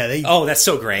like, that's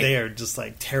so great. They are just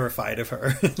like terrified of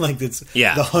her. Like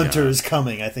the hunter is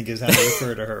coming, I think is how they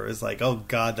refer to her. It's like, oh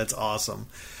god, that's awesome.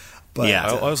 But, I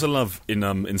also love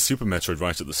in Super Metroid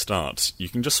right at the start, you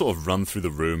can just sort of run through the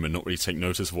room and not really take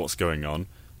notice of what's going on.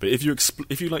 But if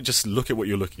you like just look at what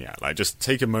you're looking at, like just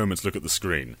take a moment to look at the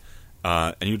screen,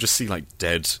 and you just see like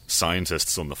dead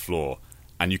scientists on the floor,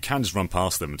 and you can just run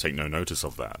past them and take no notice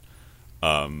of that.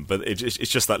 But it's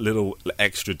just that little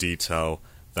extra detail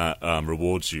that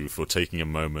rewards you for taking a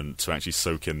moment to actually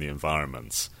soak in the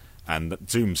environments, and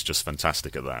Doom's just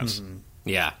fantastic at that.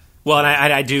 Yeah. Well,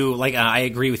 and I do, I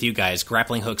agree with you guys.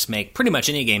 Grappling hooks make pretty much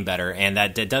any game better, and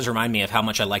that does remind me of how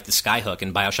much I like the Skyhook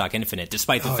in Bioshock Infinite,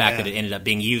 despite the fact that it ended up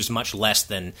being used much less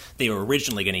than they were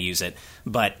originally going to use it.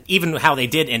 But even how they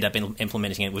did end up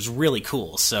implementing it was really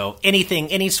cool. So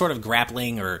any sort of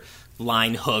grappling or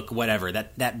line hook, whatever,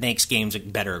 that makes games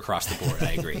better across the board,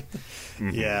 I agree.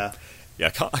 Yeah. Yeah, I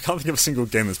can't think of a single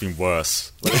game that's been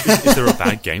worse. Like, is there a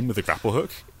bad game with a grapple hook?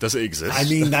 Does it exist? I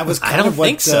mean, that was kind of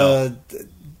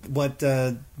what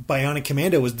Bionic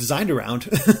Commando was designed around.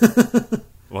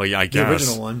 Well, yeah, I guess. The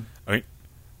original one. I mean,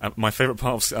 my favourite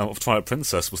part of Twilight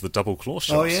Princess was the double claw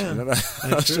shots. Oh, yeah.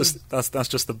 That's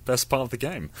just the best part of the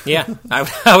game. Yeah,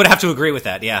 I would have to agree with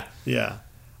that, yeah. Yeah.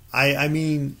 I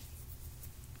mean,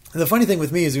 the funny thing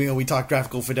with me is, we talk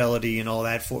graphical fidelity and all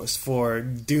that for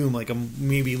Doom, like I'm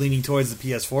maybe leaning towards the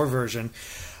PS4 version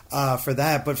for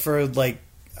that, but for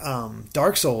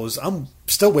Dark Souls, I'm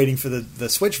still waiting for the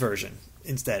Switch version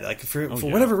instead. Like for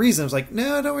whatever reason, I was like,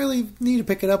 no, I don't really need to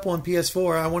pick it up on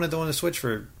PS4. I want it on the Switch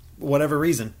for whatever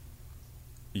reason.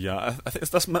 Yeah, I think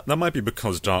that might be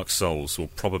because Dark Souls will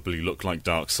probably look like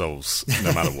Dark Souls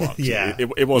no matter what. Yeah.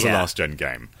 It was a last-gen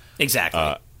game.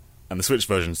 Exactly. And the Switch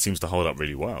version seems to hold up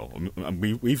really well.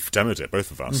 We've demoed it,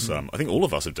 both of us. I think all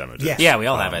of us have demoed it. Yeah, we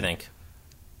all have, I think.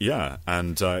 Yeah,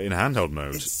 and in handheld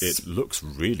mode, it looks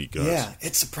really good. Yeah,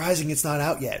 it's surprising it's not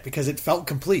out yet, because it felt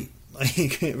complete.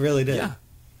 Like, it really did.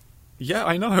 Yeah,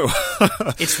 I know.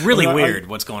 It's really weird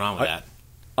what's going on with that.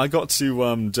 I got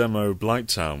to demo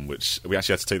Blighttown, which we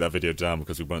actually had to take that video down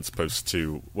because we weren't supposed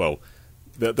to... Well,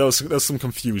 there was some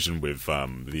confusion with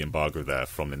the embargo there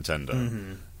from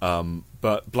Nintendo.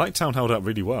 But Blighttown held up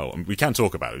really well. I mean, we can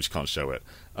talk about it, we just can't show it.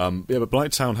 But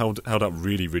Blighttown held up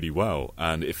really, really well,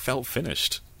 and it felt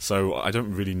finished. So I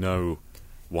don't really know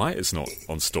why it's not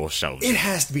on store shelves. It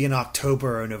has to be an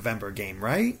October or November game,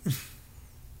 right?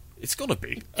 It's got to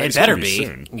be. It better be.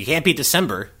 Soon. You can't be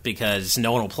December because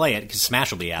no one will play it because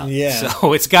Smash will be out. Yeah.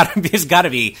 So it's got to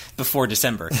be before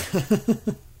December.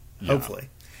 Hopefully.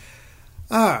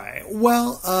 All right.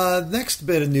 Well, next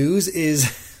bit of news is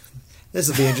this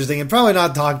will be interesting and probably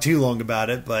not talk too long about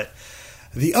it, but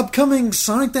the upcoming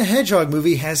Sonic the Hedgehog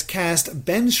movie has cast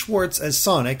Ben Schwartz as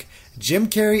Sonic. Jim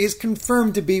Carrey is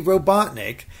confirmed to be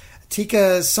Robotnik.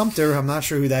 Tika Sumpter, I'm not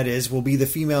sure who that is, will be the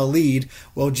female lead,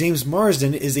 while James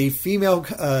Marsden is a small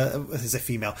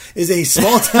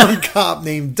town cop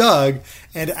named Doug,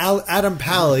 and Adam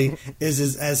Pally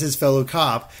is as his fellow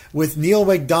cop, with Neil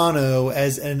McDonough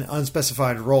as an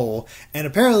unspecified role. And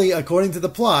apparently, according to the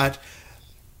plot,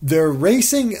 they're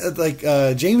racing,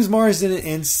 James Marsden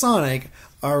and Sonic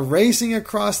are racing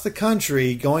across the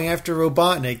country going after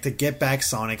Robotnik to get back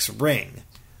Sonic's ring.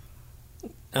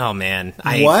 Oh man!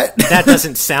 What? That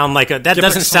doesn't sound like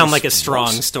a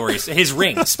strong story. His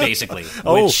rings, basically.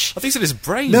 I think it's his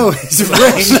brain. No, his ring.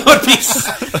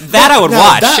 That I would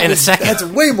watch in a second. That's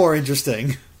way more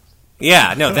interesting.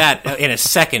 Yeah, no, that in a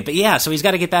second. But yeah, so he's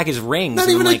got to get back his rings. Not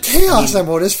even a Chaos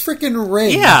Emerald, his freaking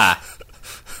ring. Yeah.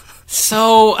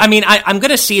 So, I mean, I'm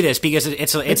going to see this because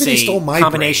it's he stole a my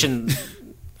combination.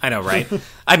 I know, right?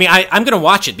 I mean, I'm going to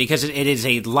watch it because it is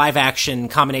a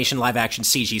combination live action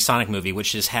CG Sonic movie,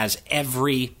 which just has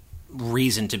every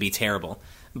reason to be terrible.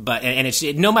 But and it's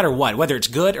no matter what, whether it's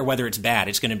good or whether it's bad,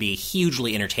 it's going to be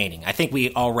hugely entertaining. I think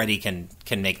we already can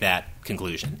make that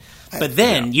conclusion. But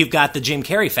then you've got the Jim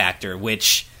Carrey factor,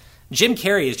 which Jim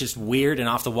Carrey is just weird and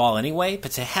off the wall anyway.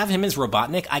 But to have him as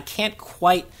Robotnik, I can't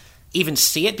quite even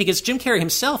see it because Jim Carrey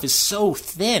himself is so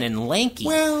thin and lanky.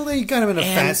 Well, they got him in a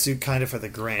fat suit kind of for the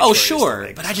Grand. Oh, sure,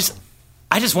 but I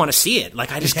just want to see it.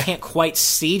 Like I just can't quite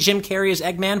see Jim Carrey as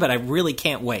Eggman, but I really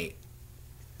can't wait.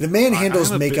 The man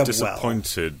handles makeup well.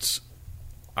 Disappointed.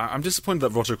 I'm disappointed that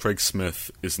Roger Craig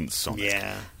Smith isn't Sonic.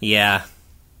 Yeah.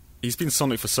 He's been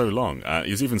Sonic for so long.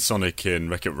 He was even Sonic in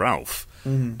Wreck-It Ralph.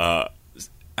 I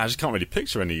just can't really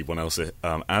picture anyone else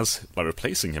as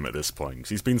replacing him at this point. 'Cause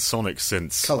he's been Sonic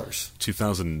since Colors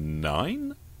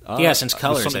 2009. Since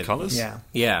Colors. Sonic Colors.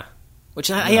 Yeah. Which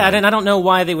I don't know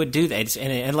why they would do that,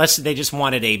 unless they just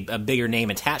wanted a bigger name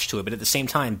attached to it. But at the same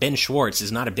time, Ben Schwartz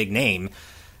is not a big name.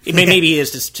 Maybe he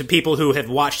is to people who have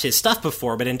watched his stuff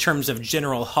before, but in terms of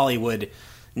general Hollywood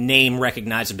name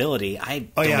recognizability,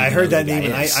 I heard that name,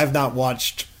 and I've not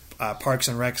watched Parks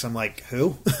and Rec. So I'm like,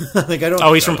 who? Like I don't.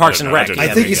 Oh, he's from Parks and Rec.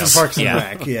 I think he's from Parks and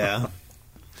Rec. Yeah.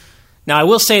 Now, I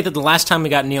will say that the last time we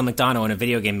got Neil McDonough in a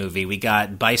video game movie, we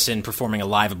got Bison performing a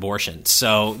live abortion.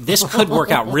 So this could work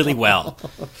out really well.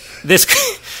 This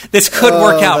could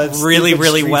work out really,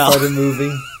 really well.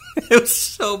 Movie. It was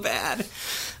so bad,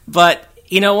 but.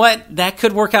 You know what? That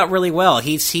could work out really well.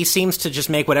 He seems to just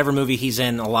make whatever movie he's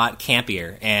in a lot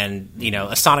campier, and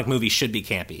a Sonic movie should be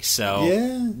campy. So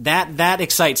that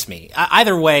excites me.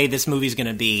 Either way, this movie's going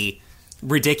to be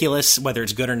ridiculous, whether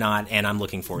it's good or not, and I'm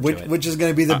looking forward to it. Which is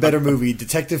going to be the better movie,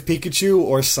 Detective Pikachu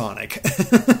or Sonic?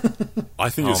 I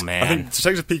think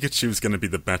Detective Pikachu is going to be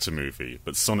the better movie,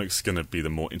 but Sonic's going to be the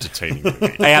more entertaining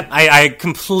movie. I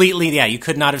completely, you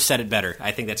could not have said it better.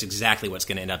 I think that's exactly what's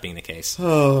going to end up being the case.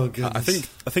 Oh, goodness.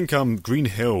 I think Green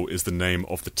Hill is the name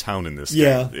of the town in this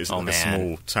game. It's a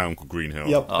small town called Green Hill.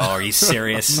 Yep. Oh, are you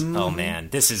serious? Oh, man.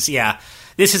 This is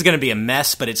going to be a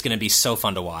mess, but it's going to be so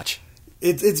fun to watch.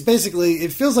 It's basically,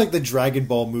 it feels like the Dragon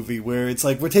Ball movie where it's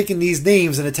like we're taking these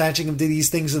names and attaching them to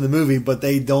these things in the movie, but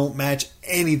they don't match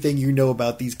anything you know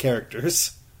about these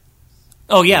characters.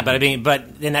 Oh yeah,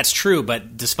 and that's true,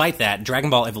 but despite that,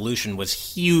 Dragon Ball Evolution was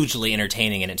hugely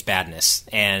entertaining in its badness,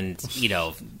 and,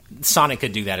 Sonic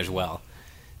could do that as well.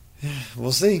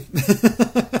 We'll see.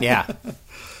 Yeah.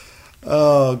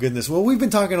 Oh, goodness. Well, we've been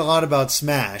talking a lot about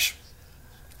Smash.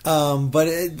 But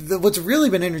what's really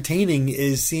been entertaining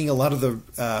is seeing a lot of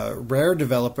the Rare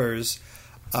developers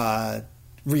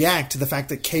react to the fact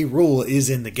that K. Rool is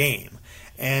in the game.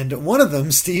 And one of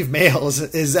them, Steve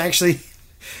Mayles, is actually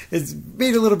it's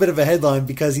made a little bit of a headline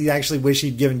because he actually wished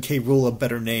he'd given K. Rool a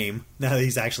better name now that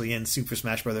he's actually in Super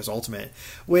Smash Bros. Ultimate,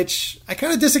 which I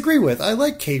kind of disagree with. I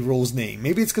like K. Rool's name.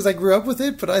 Maybe it's because I grew up with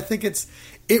it, but I think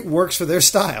it works for their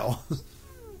style.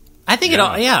 I think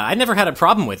I never had a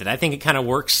problem with it. I think it kind of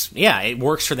works. Yeah, it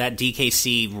works for that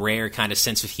DKC Rare kind of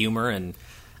sense of humor, and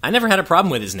I never had a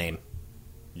problem with his name.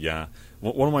 Yeah.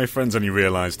 One of my friends only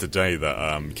realised today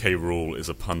that K. Rool is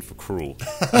a pun for cruel.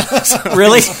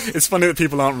 Really? It's funny that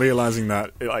people aren't realising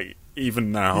that,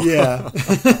 even now. Yeah.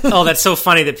 Oh, that's so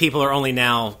funny that people are only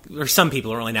now, or some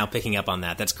people are only now picking up on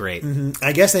that. That's great. Mm-hmm.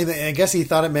 I guess he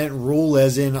thought it meant rule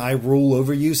as in I rule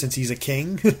over you since he's a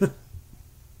king.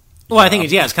 Well, I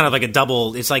think it's kind of like a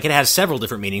double. It's like it has several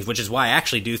different meanings, which is why I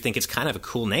actually do think it's kind of a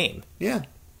cool name. Yeah.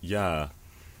 Yeah.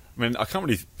 I mean, I can't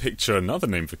really picture another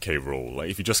name for K. Rool. Like,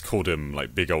 if you just called him,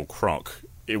 Big Old Croc,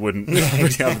 it wouldn't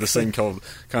really have the same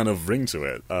kind of ring to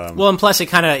it. Well, and plus it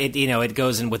kind of, it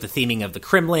goes in with the theming of the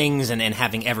Kremlings and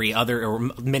having every other, or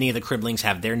many of the Kremlings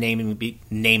have their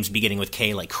names beginning with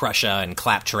K, like Krusha and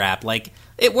Claptrap. Like,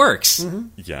 it works. Mm-hmm.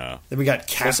 Yeah. Then we got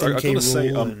Captain K.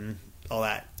 Rool and all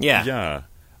that. Yeah. Yeah.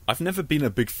 I've never been a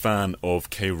big fan of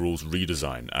K. Rool's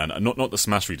redesign, and not the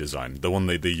Smash redesign, the one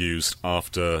they used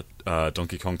after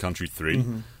Donkey Kong Country 3.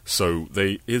 Mm-hmm. So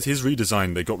his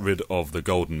redesign, they got rid of the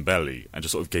golden belly and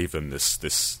just sort of gave him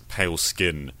this pale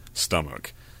skin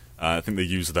stomach. I think they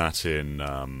used that in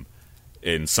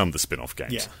some of the spin-off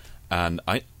games. Yeah. And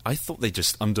I thought they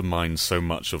just undermined so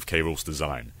much of K. Rool's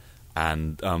design.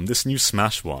 And this new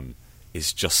Smash one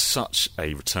is just such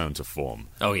a return to form.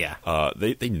 Oh, yeah.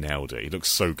 They nailed it. He looks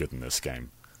so good in this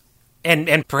game.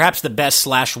 And perhaps the best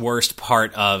 / worst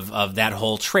part of that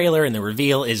whole trailer and the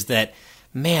reveal is that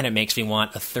man, it makes me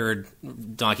want a third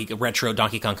retro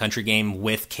Donkey Kong Country game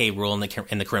with K. Rool and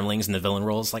the Kremlings and the villain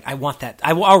roles. Like, I want that.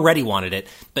 I already wanted it,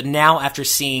 but now after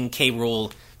seeing K.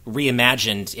 Rool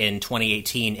reimagined in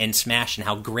 2018 in Smash and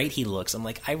how great he looks, I'm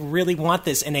like, I really want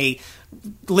this in a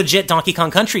legit Donkey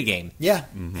Kong Country game. Yeah,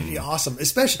 it'd be awesome.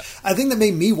 Especially, I think that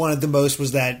made me want it the most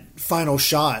was that final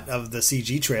shot of the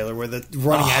CG trailer where they're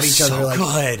running at each other. Like,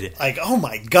 good. Like, oh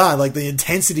my god, like the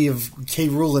intensity of K.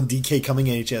 Rool and DK coming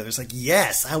at each other. It's like,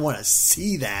 yes, I want to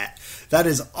see that. That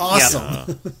is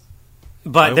awesome. Yeah.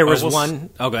 But there was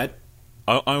one... Oh, go ahead.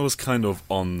 I was kind of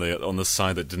on the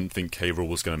side that didn't think K. Rool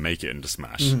was going to make it into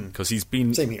Smash because he's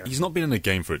not been in a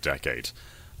game for a decade.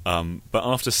 But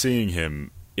after seeing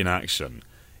him in action,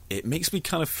 it makes me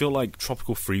kind of feel like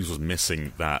Tropical Freeze was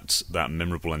missing that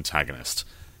memorable antagonist.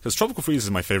 Because Tropical Freeze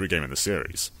is my favorite game in the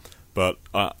series, but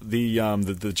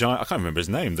the giant, I can't remember his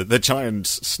name, the giant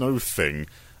snow thing.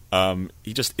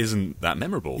 He just isn't that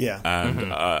memorable. Yeah,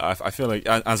 and I feel like,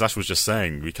 as Ash was just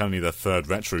saying, we kind of need a third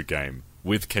retro game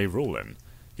with K. Rool in.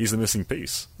 He's the missing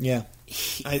piece. Yeah,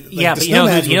 but you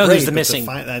know who's the missing?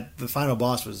 The final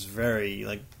boss was very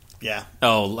yeah.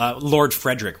 Oh, Lord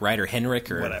Frederick, right, or Henrik,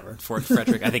 or whatever. Fort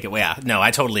Frederick. I think no, I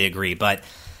totally agree. But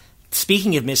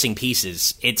speaking of missing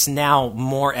pieces, it's now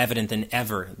more evident than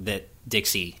ever that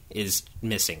Dixie is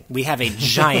missing. We have a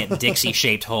giant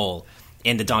Dixie-shaped hole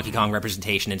in the Donkey Kong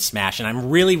representation in Smash, and I'm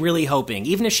really, really hoping,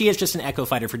 even if she is just an Echo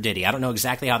Fighter for Diddy, I don't know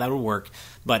exactly how that would work,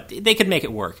 but they could make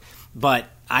it work. But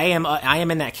I am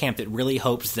in that camp that really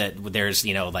hopes that there's,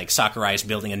 like Sakurai is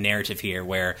building a narrative here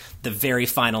where the very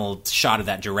final shot of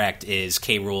that direct is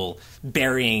K. Rool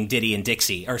burying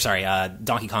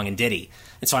Donkey Kong and Diddy.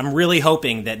 And so I'm really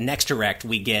hoping that next direct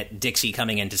we get Dixie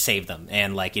coming in to save them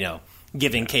and,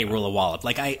 giving K. Rool a wallop.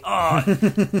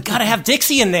 Gotta have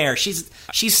Dixie in there. She's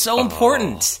so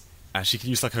important. And she can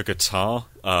use her guitar.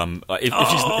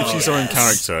 If she's her own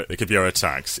character, it could be her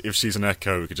attacks. If she's an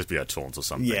Echo, it could just be her taunts or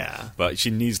something. Yeah, but she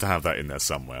needs to have that in there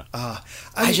somewhere.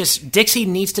 Dixie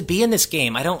needs to be in this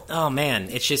game.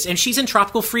 It's just, and she's in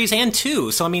Tropical Freeze and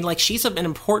 2, so she's an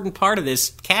important part of this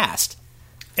cast.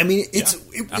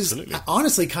 It was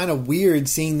honestly kind of weird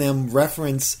seeing them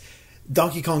reference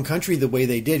Donkey Kong Country the way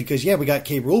they did, because we got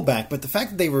K. Rool back, but the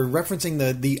fact that they were referencing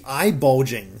the eye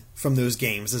bulging from those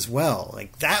games as well,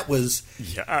 that was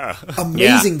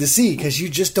amazing to see, because you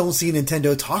just don't see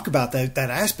Nintendo talk about that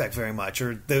aspect very much,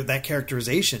 or that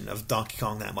characterization of Donkey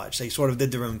Kong that much. They sort of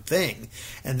did their own thing,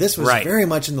 and this was very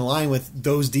much in the line with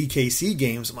those DKC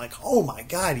games. I'm like, oh my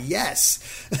god, yes.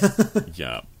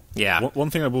 Yeah. One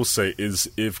thing I will say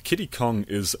is, if Kiddy Kong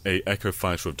is a Echo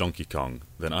Fighter of Donkey Kong,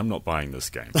 then I'm not buying this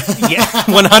game.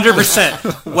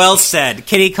 100%. Well said.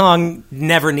 Kiddy Kong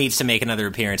never needs to make another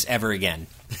appearance ever again.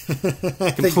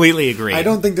 Completely agree. I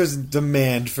don't think there's a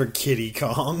demand for Kiddy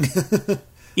Kong.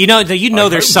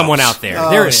 There's someone out there.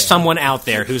 There is someone out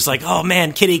there who's like, oh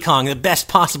man, Kiddy Kong, the best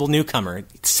possible newcomer.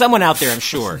 Someone out there, I'm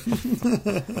sure.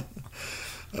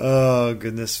 Oh,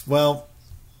 goodness. Well,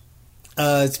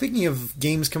 speaking of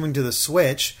games coming to the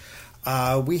Switch,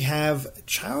 we have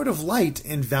Child of Light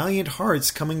and Valiant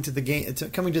Hearts coming to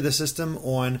the system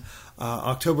on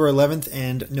October 11th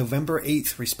and November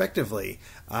 8th, respectively.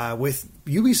 With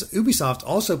Ubisoft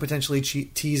also potentially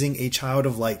teasing a Child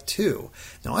of Light 2.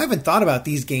 Now, I haven't thought about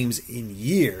these games in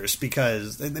years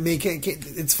because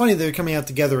it's funny they're coming out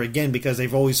together again, because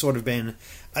they've always sort of been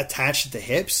attached at the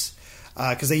hips.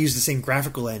 Because they use the same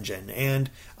graphical engine, and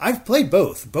I've played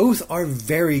both. Both are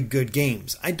very good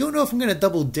games. I don't know if I'm going to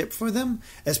double dip for them,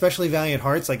 especially Valiant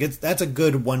Hearts. That's a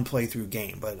good one playthrough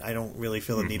game, but I don't really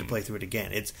feel the need to play through it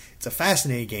again. It's a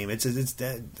fascinating game.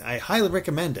 I highly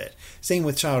recommend it. Same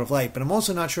with Child of Light, but I'm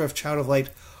also not sure if Child of Light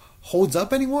holds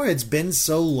up anymore. It's been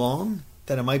so long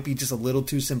that it might be just a little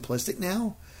too simplistic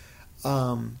now.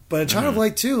 But a Child of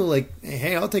Light 2,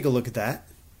 hey, I'll take a look at that.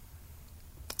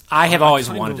 I have always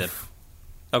wanted it.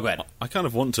 Oh, go ahead. I kind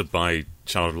of want to buy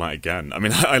Child of Light again.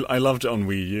 I loved it on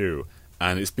Wii U,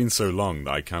 and it's been so long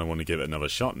that I kind of want to give it another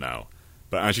shot now.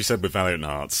 But as you said with Valiant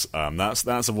Hearts,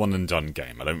 that's a one-and-done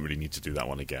game. I don't really need to do that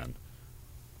one again.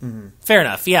 Mm-hmm. Fair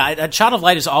enough. Yeah, Child of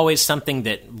Light is always something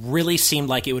that really seemed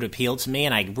like it would appeal to me,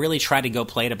 and I really tried to go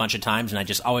play it a bunch of times, and I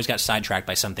just always got sidetracked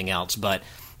by something else. But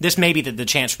this may be the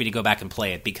chance for me to go back and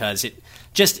play it, because it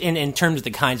just in terms of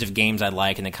the kinds of games I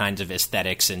like and the kinds of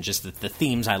aesthetics and just the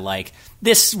themes I like,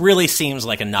 this really seems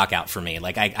like a knockout for me.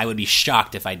 I would be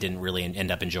shocked if I didn't really end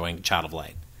up enjoying Child of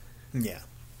Light. Yeah,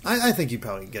 I think you'd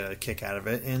probably get a kick out of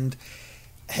it, and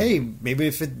hey, maybe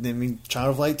Child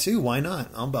of Light 2, why not?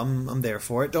 I'm there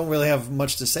for it. Don't really have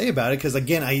much to say about it, because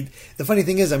again, the funny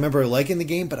thing is I remember liking the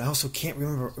game, but I also can't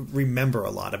remember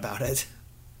a lot about it.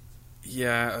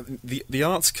 Yeah, the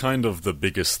art's kind of the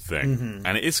biggest thing,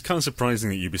 and it is kind of surprising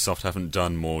that Ubisoft haven't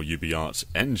done more UbiArt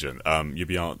engine.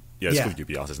 UbiArt, it's called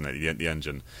UbiArt, isn't it? The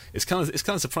engine. It's kind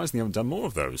of surprising they haven't done more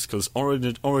of those, because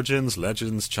Origins,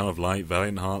 Legends, Child of Light,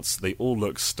 Valiant Hearts, they all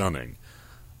look stunning.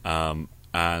 And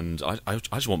I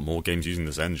just want more games using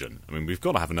this engine. I mean, we've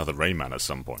got to have another Rayman at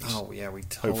some point. Oh yeah, we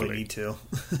totally need to.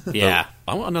 Yeah,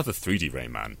 I want another 3D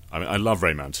Rayman. I mean, I love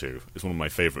Rayman 2. It's one of my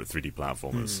favorite 3D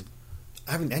platformers.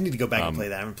 I need to go back and play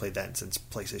that. I haven't played that since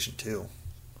PlayStation 2.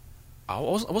 I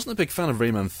wasn't a big fan of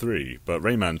Rayman 3, but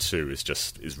Rayman 2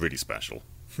 is really special.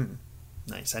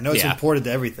 Nice. I know it's imported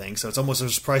to everything, so it's almost a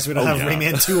surprise we don't have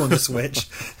Rayman 2 on the Switch.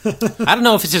 I don't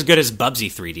know if it's as good as Bubsy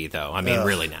 3D though. I mean,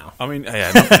 really now. I mean,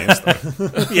 yeah, nothing is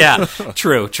though. Yeah,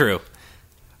 true.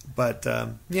 But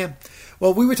yeah.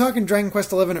 Well, we were talking Dragon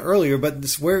Quest XI earlier, but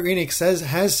Square Enix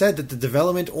has said that the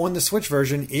development on the Switch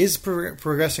version is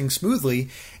progressing smoothly,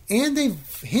 and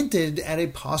they've hinted at a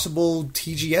possible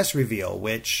TGS reveal,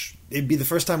 which it'd be the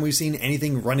first time we've seen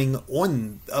anything running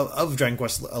of Dragon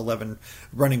Quest XI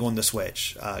running on the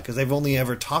Switch, because they've only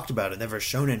ever talked about it, never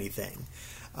shown anything.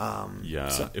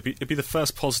 It'd be the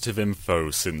first positive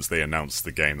info since they announced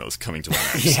the game that was coming to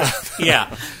NX.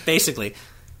 yeah, basically.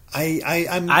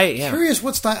 I'm curious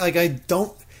what style. Like, I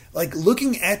don't like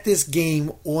looking at this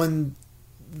game on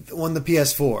the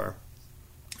PS4,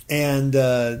 and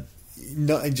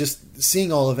just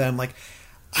seeing all of that. I'm like,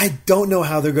 I don't know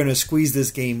how they're going to squeeze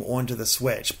this game onto the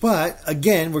Switch. But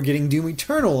again, we're getting Doom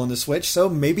Eternal on the Switch, so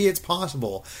maybe it's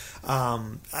possible.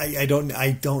 I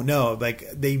don't know.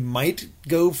 Like, they might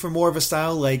go for more of a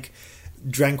style like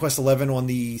Dragon Quest XI on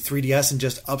the 3DS and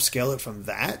just upscale it from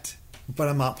that. But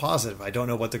I'm not positive. I don't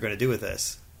know what they're going to do with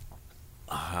this.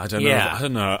 I don't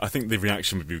know. I think the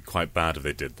reaction would be quite bad if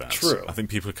they did that. True. I think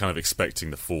people are kind of expecting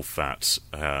the full fat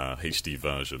HD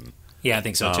version. Yeah, I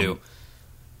think so too.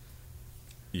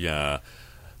 Yeah.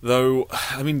 Though,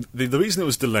 I mean, the reason it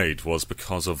was delayed was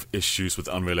because of issues with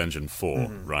Unreal Engine 4,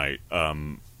 right?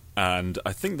 And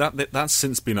I think that's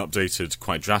since been updated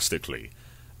quite drastically.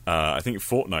 I think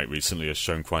Fortnite recently has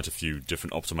shown quite a few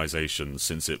different optimizations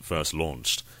since it first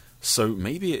launched. So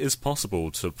maybe it is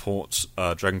possible to port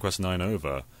Dragon Quest IX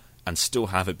over and still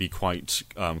have it be quite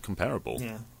comparable.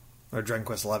 Yeah. Or Dragon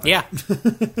Quest XI. Yeah.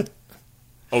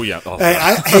 Oh, yeah. Oh,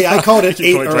 I called it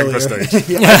 8 earlier.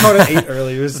 I called it 8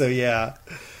 earlier, so yeah.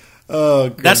 Oh,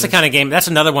 goodness. That's the kind of game. That's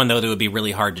another one, though, that would be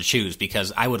really hard to choose,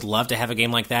 because I would love to have a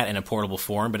game like that in a portable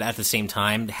form, but at the same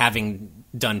time, having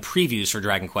done previews for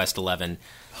Dragon Quest XI,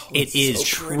 it is so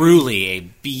truly a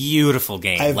beautiful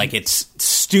game. It's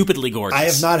stupidly gorgeous. I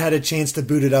have not had a chance to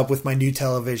boot it up with my new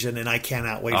television, and I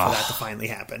cannot wait for that to finally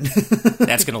happen.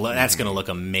 That's gonna look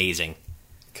amazing.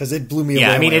 Because it blew me away.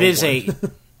 Yeah, I mean, it is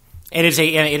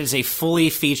a fully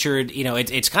featured. You know,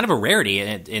 it's kind of a rarity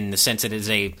in the sense that it is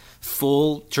a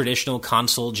full traditional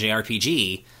console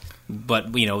JRPG.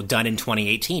 But, done in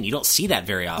 2018. You don't see that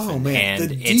very often. Oh, man. And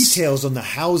the details on the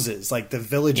houses, like the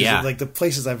villages, like the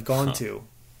places I've gone to.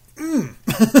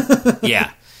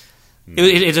 Yeah.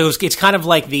 It's kind of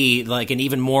like an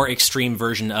even more extreme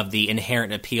version of the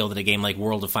inherent appeal that a game like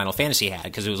World of Final Fantasy had,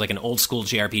 because it was like an old school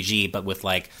JRPG, but with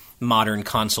like modern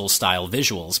console style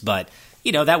visuals. But,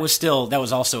 that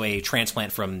was also a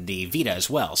transplant from the Vita as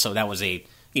well. So that was a,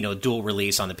 dual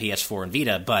release on the PS4 and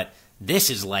Vita. But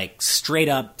this is like straight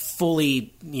up,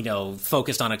 fully,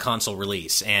 focused on a console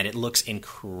release, and it looks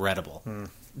incredible.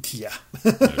 Yeah.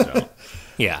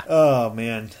 Yeah. Oh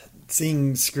man,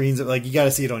 seeing screens you got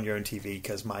to see it on your own TV,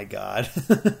 because my God.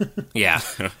 Yeah.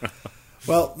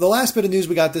 Well, the last bit of news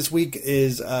we got this week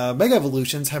is Mega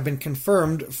Evolutions have been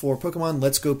confirmed for Pokemon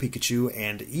Let's Go Pikachu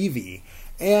and Eevee,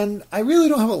 and I really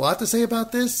don't have a lot to say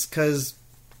about this because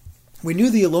we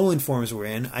knew the Alolan forms were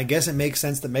in. I guess it makes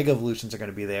sense that Mega Evolutions are going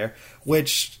to be there,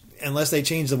 which, unless they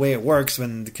change the way it works,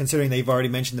 when considering they've already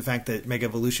mentioned the fact that Mega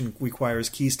Evolution requires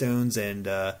Keystones and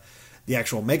the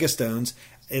actual Mega Stones,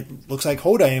 it looks like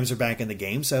Hold Items are back in the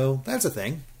game, so that's a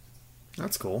thing.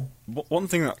 That's cool. One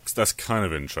thing that's kind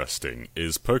of interesting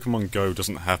is Pokemon Go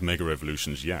doesn't have Mega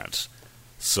Evolutions yet.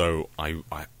 So I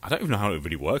don't even know how it would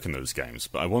really work in those games,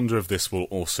 but I wonder if this will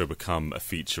also become a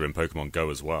feature in Pokemon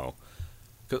Go as well.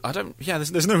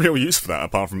 There's no real use for that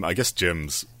apart from, I guess,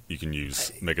 gyms you can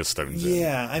use Mega Stones in.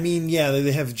 Yeah, I mean,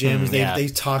 they have gyms. They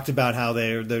talked about how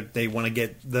they want to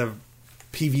get the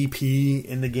PvP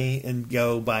in the game and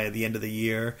Go by the end of the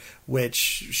year, which,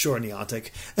 sure,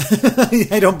 Niantic.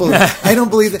 I don't believe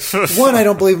that. One, I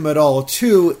don't believe them at all.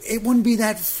 Two, it wouldn't be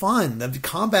that fun. The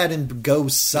combat in Go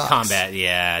sucks. Combat,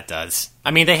 yeah, it does.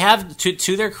 I mean, they have,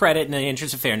 to their credit, in the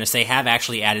interest of fairness, they have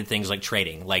actually added things like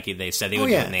trading, like they said they would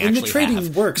do, and they actually the trading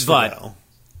have. works well.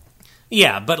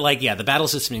 Yeah, but the battle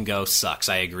system in Go sucks.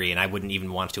 I agree, and I wouldn't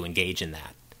even want to engage in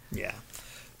that. Yeah.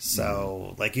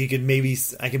 So, I could maybe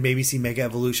see Mega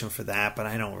Evolution for that, but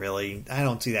I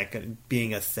don't see that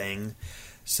being a thing.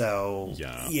 So,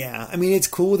 yeah. I mean, it's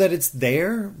cool that it's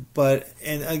there, but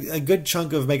a good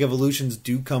chunk of Mega Evolutions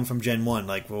do come from Gen 1.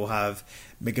 Like, we'll have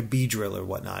Mega Beedrill or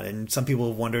whatnot, and some people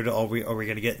have wondered, are we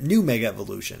going to get new Mega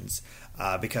Evolutions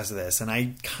because of this? And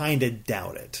I kind of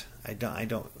doubt it. I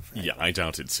don't. Yeah, I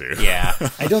doubt it too. Yeah.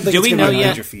 I don't think it's going to be a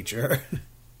major feature.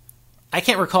 I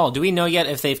can't recall. Do we know yet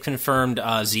if they've confirmed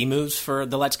Z moves for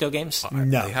the Let's Go games?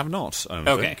 No. They have not.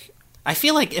 Okay. I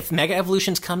feel like if Mega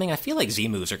Evolution's coming, I feel like Z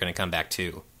moves are going to come back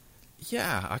too.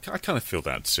 Yeah, I kind of feel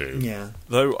that too. Yeah.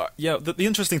 Though, the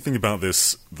interesting thing about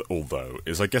this, although,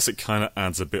 is I guess it kind of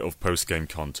adds a bit of post-game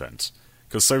content.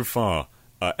 Because so far,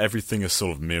 everything is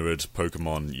sort of mirrored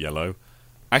Pokemon Yellow.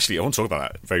 Actually, I want to talk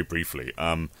about that very briefly.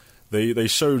 They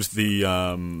showed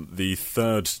the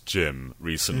third gym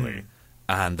recently,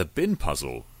 and the bin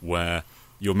puzzle, where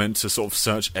you're meant to sort of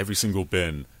search every single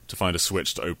bin to find a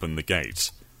switch to open the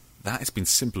gate. That has been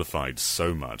simplified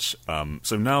so much.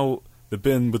 So now the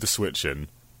bin with the switch in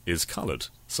is coloured.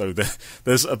 So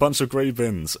there's a bunch of grey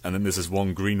bins, and then there's this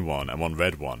one green one and one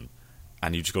red one,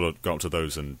 and you just got to go up to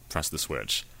those and press the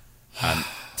switch. And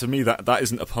to me, that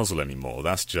isn't a puzzle anymore.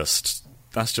 That's just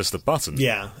a button.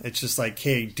 Yeah, it's just like,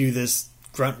 hey, do this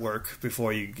grunt work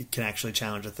before you can actually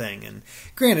challenge a thing. And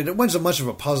granted, it wasn't much of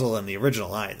a puzzle in the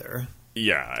original either.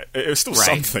 Yeah, it was still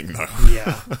something though.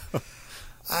 Yeah,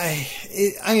 I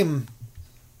am.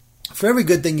 For every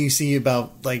good thing you see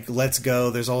about Let's Go,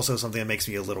 there's also something that makes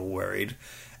me a little worried,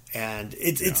 and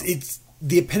it's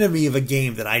the epitome of a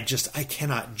game that I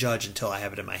cannot judge until I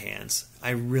have it in my hands. I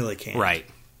really can't. Right.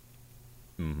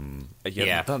 Mm-hmm.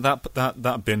 Yeah.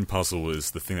 That bin puzzle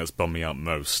is the thing that's bummed me out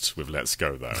most with Let's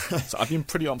Go, though. So I've been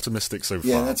pretty optimistic so far.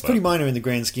 Yeah, that's pretty minor in the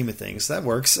grand scheme of things. That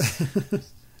works.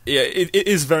 Yeah, it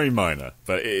is very minor,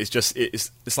 but it's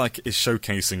like it's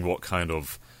showcasing what kind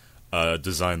of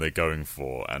design they're going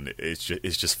for, and it's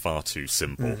just far too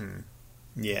simple. Mm-hmm.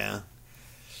 Yeah.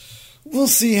 We'll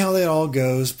see how that all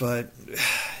goes, but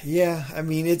yeah, I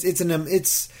mean,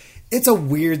 it's a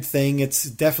weird thing. It's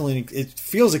definitely, it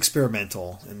feels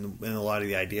experimental in a lot of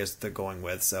the ideas that they're going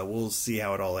with. So we'll see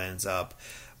how it all ends up.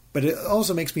 But it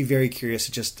also makes me very curious.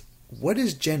 Just what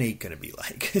is Gen 8 going to be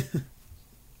like?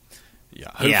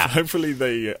 Hopefully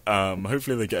they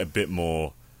get a bit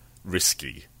more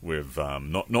risky with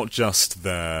not just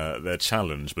their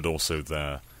challenge, but also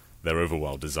their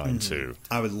overworld design too.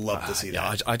 I would love to see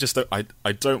that.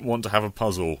 I don't want to have a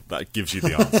puzzle that gives you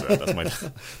the answer.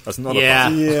 That's not a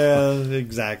puzzle. Yeah,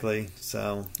 exactly.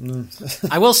 So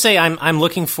I will say I'm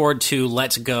looking forward to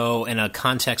Let's Go in a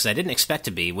context I didn't expect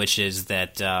to be, which is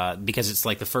that because it's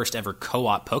like the first ever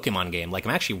co-op Pokemon game. Like,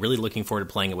 I'm actually really looking forward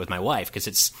to playing it with my wife,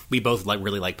 because we both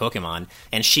really like Pokemon,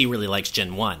 and she really likes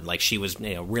Gen 1. Like, she was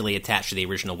really attached to the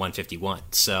original 151.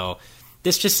 So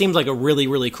this just seems like a really,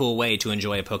 really cool way to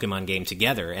enjoy a Pokemon game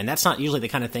together. And that's not usually the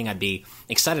kind of thing I'd be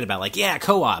excited about. Like, yeah,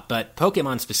 co-op, but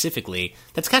Pokemon specifically,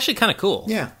 that's actually kind of cool.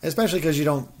 Yeah, especially because you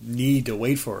don't need to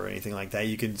wait for her or anything like that.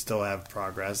 You can still have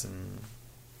progress, and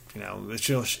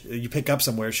you pick up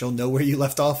somewhere, she'll know where you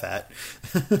left off at.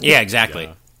 Yeah, exactly.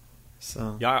 Yeah.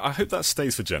 So yeah, I hope that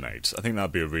stays for Gen 8. I think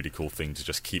that'd be a really cool thing to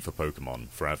just keep for Pokemon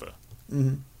forever.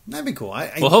 Mm-hmm. That'd be cool.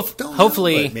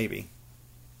 Hopefully, maybe.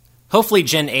 Hopefully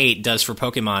Gen 8 does for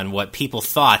Pokemon what people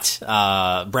thought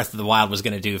Breath of the Wild was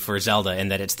going to do for Zelda,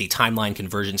 and that it's the timeline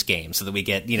convergence game, so that we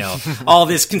get, all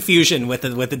this confusion with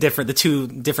the two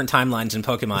different timelines in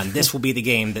Pokemon. This will be the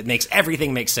game that makes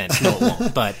everything make sense. No, it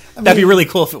won't, but that'd be really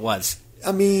cool if it was.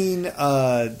 I mean,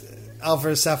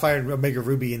 Alpha Sapphire and Omega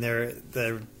Ruby in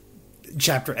their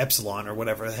chapter Epsilon, or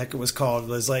whatever the heck it was called,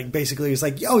 was basically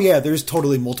oh yeah, there's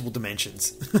totally multiple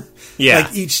dimensions. Yeah.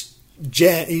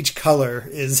 Each color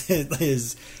is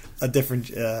a different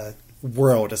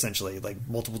world, essentially, like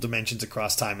multiple dimensions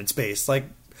across time and space. Like,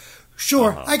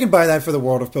 sure, I can buy that for the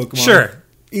world of Pokemon. Sure.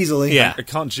 Easily. Yeah.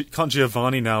 Can't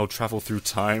Giovanni now travel through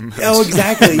time? Oh,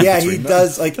 exactly. Yeah, he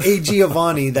does. Like a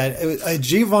Giovanni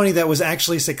that was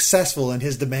actually successful in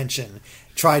his dimension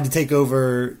tried to take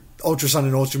over Ultra Sun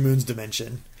and Ultra Moon's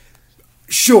dimension.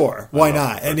 Sure, why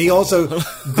not? And he also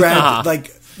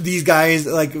grabbed these guys,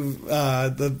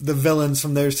 the villains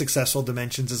from their successful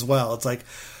dimensions as well. It's like,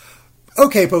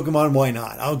 okay, Pokemon, why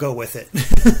not? I'll go with it.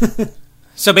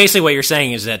 So basically, what you're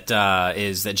saying is that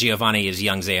Giovanni is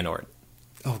young Xehanort.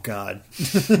 Oh God,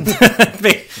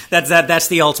 that's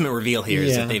the ultimate reveal here.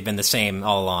 Is that they've been the same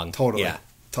all along. Totally, yeah,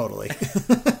 totally.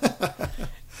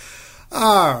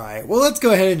 All right. Well, let's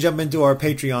go ahead and jump into our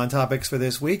Patreon topics for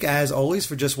this week. As always,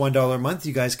 for just $1 a month,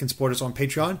 you guys can support us on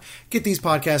Patreon. Get these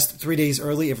podcasts 3 days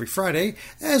early every Friday,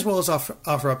 as well as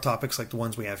offer up topics like the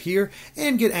ones we have here,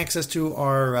 and get access to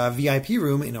our VIP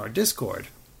room in our Discord.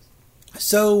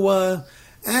 So,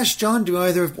 Ash, John, do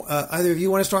either of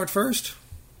you want to start first?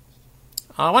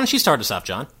 Why don't you start us off,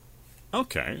 John?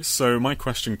 Okay, so my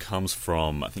question comes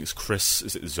from, I think it's Chris,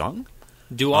 is it Zhang?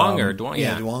 Duong or Duong?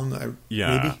 Yeah, Duong.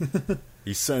 Yeah. Maybe.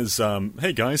 He says,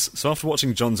 hey guys, so after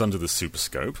watching John's Under the Super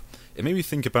Scope, it made me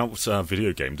think about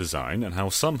video game design and how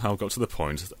somehow got to the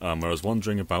point where I was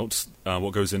wondering about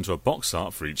what goes into a box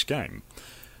art for each game.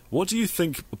 What do you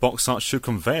think box art should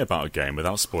convey about a game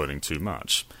without spoiling too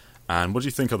much? And what do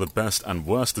you think are the best and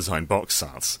worst designed box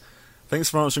arts? Thanks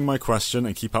for answering my question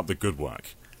and keep up the good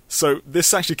work. So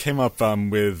this actually came up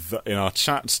in our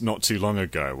chat not too long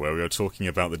ago, where we were talking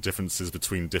about the differences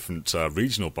between different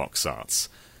regional box arts.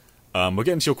 We'll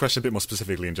get into your question a bit more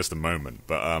specifically in just a moment,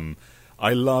 but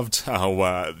I loved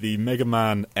how the Mega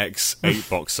Man X8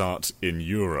 box art in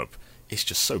Europe is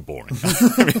just so boring.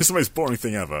 I mean, it's the most boring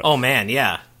thing ever. Oh man,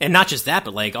 yeah, and not just that,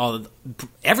 but like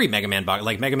every Mega Man box,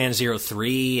 like Mega Man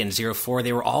 03 and 04,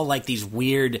 they were all like these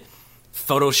weird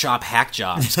Photoshop hack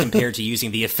jobs compared to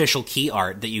using the official key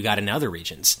art that you got in other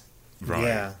regions.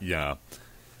 Right. Yeah.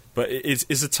 But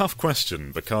it's a tough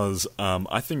question because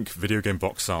I think video game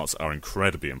box arts are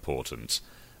incredibly important.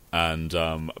 And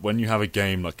when you have a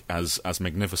game like as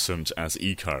magnificent as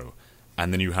Eco,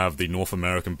 and then you have the North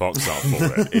American box art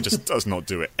for it just does not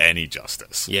do it any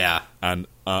justice. Yeah. And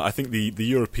I think the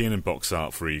European box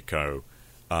art for Eco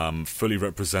fully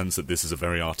represents that this is a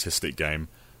very artistic game.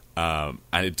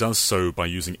 And it does so by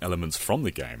using elements from the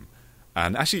game.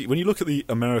 And actually, when you look at the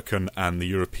American and the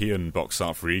European box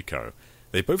art for Eco,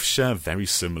 they both share very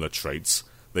similar traits.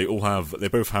 They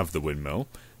both have the windmill.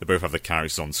 They both have the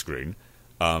characters on screen.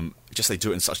 Just they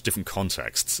do it in such different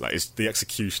contexts. The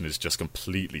execution is just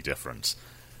completely different.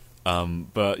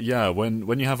 But yeah,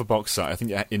 when you have a box art, I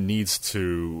think it needs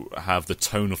to have the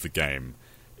tone of the game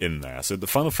in there. So the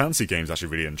Final Fantasy game is actually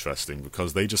really interesting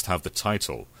because they just have the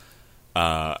title.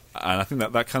 And I think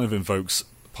that kind of invokes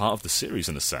part of the series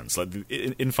in a sense. Like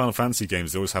in Final Fantasy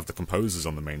games, they always have the composers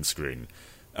on the main screen,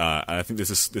 and I think this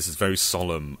is very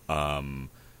solemn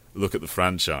look at the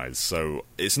franchise. So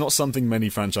it's not something many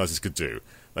franchises could do.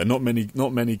 Like not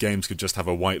many games could just have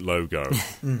a white logo,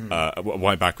 a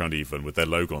white background even with their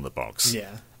logo on the box.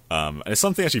 Yeah. And it's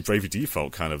something actually Bravely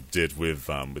Default kind of did with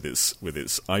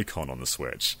its icon on the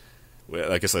Switch.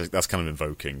 I guess that's kind of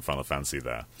invoking Final Fantasy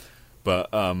there. But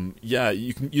yeah,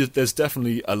 there's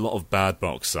definitely a lot of bad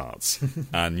box arts,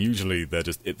 and usually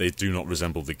they do not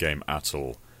resemble the game at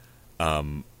all.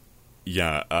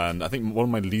 Yeah, and I think one of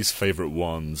my least favorite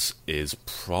ones is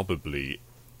probably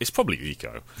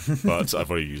Eco, but I've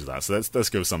already used that, so let's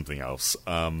go with something else.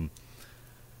 I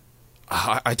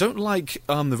don't like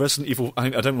the Resident Evil. I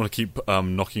don't want to keep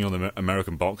knocking on the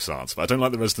American box arts, but I don't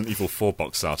like the Resident Evil 4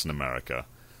 box art in America.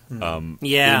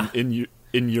 Yeah.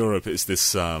 In Europe, it's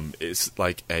this. It's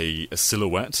like a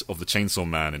silhouette of the Chainsaw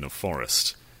Man in a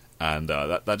forest, and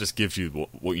that just gives you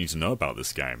what you need to know about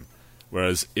this game.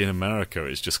 Whereas in America,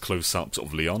 it's just close-ups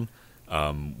of Leon,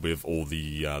 with all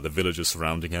the villagers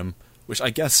surrounding him, which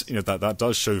I guess that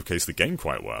does showcase the game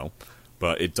quite well,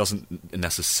 but it doesn't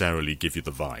necessarily give you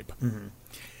the vibe. Mm-hmm.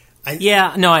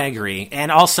 I agree.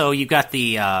 And also, you got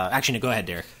the. Actually, no, go ahead,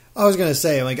 Derek. I was going to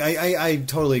say, like, I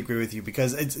totally agree with you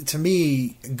because to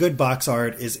me, good box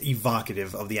art is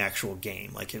evocative of the actual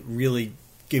game. Like, it really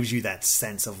gives you that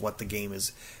sense of what the game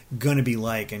is going to be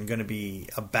like and going to be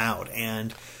about.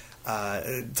 And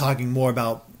talking more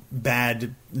about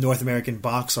bad North American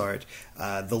box art,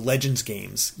 the Legends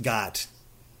games got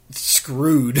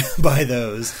screwed by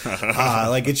those.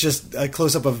 Like, it's just a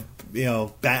close-up of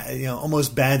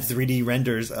almost bad 3D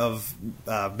renders of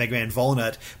Mega Man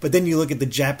Volnut, but then you look at the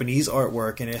Japanese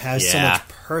artwork and it has so much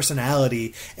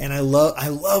personality. And I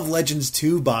love Legends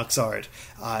 2 box art.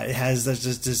 It has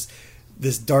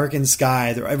this darkened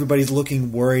sky that everybody's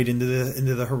looking worried into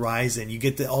the horizon. You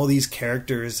get all these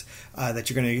characters that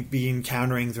you're going to be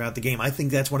encountering throughout the game. I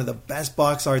think that's one of the best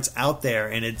box arts out there,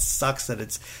 and it sucks that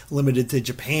it's limited to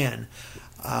Japan.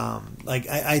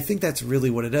 I think that's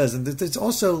really what it is. And there's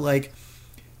also, like,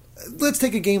 let's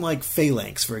take a game like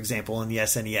Phalanx, for example, on the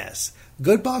SNES.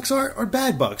 Good box art or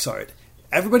bad box art?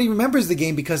 Everybody remembers the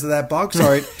game because of that box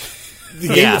art. The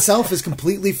game itself is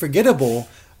completely forgettable.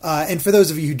 And for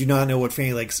those of you who do not know what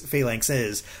Phalanx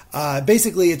is,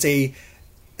 basically it's a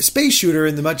space shooter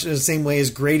in much the same way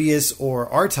as Gradius or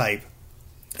R-Type,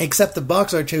 except the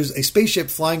box art shows a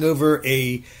spaceship flying over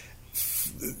a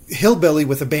hillbilly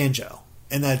with a banjo.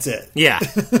 and that's it. Yeah.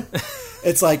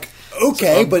 It's like,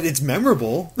 okay, but it's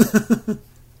memorable.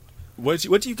 Where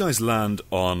do you guys land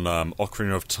on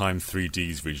Ocarina of Time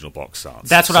 3D's regional box arts?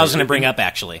 That's what I was going to bring up,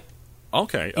 actually.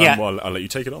 Okay, Yeah. well, I'll let you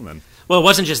take it on then. Well, it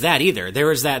wasn't just that either.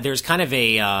 There's kind of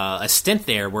a stint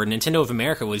there where Nintendo of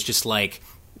America was just like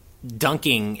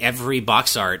dunking every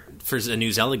box art for a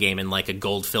new Zelda game in like a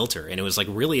gold filter, and it was like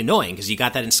really annoying because you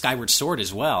got that in Skyward Sword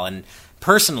as well. And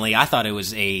personally, I thought it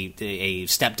was a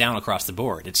step down across the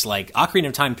board. It's like Ocarina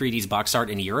of Time 3D's box art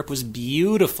in Europe was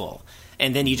beautiful,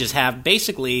 and then you just have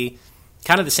basically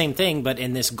kind of the same thing, but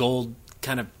in this gold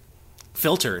kind of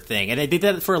filter thing. And they did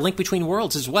that for A Link Between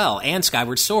Worlds as well, and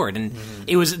Skyward Sword. And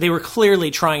they were clearly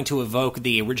trying to evoke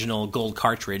the original gold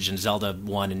cartridge in Zelda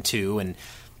 1 and 2, and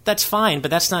that's fine,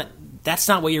 but that's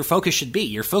not what your focus should be.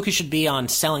 Your focus should be on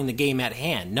selling the game at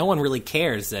hand. No one really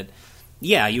cares that,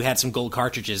 yeah, you had some gold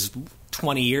cartridges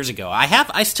 20 years ago.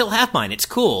 I still have mine. It's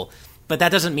cool, but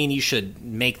that doesn't mean you should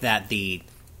make that the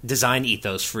design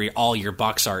ethos for all your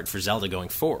box art for Zelda going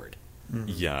forward.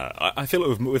 Yeah, I feel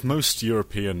like with most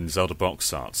European Zelda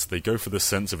box arts, they go for the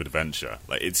sense of adventure.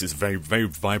 Like it's very, very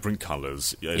vibrant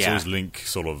colours. It's always Link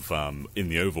sort of in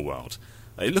the overworld.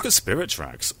 Look at Spirit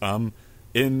Tracks.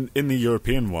 In the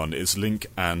European one, it's Link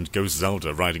and Ghost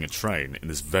Zelda riding a train in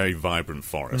this very vibrant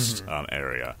forest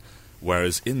area,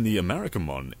 whereas in the American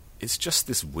one, it's just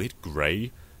this weird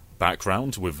grey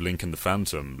background with Link and the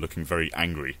Phantom looking very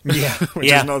angry. Yeah. Which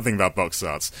is another thing about box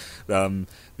arts.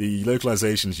 The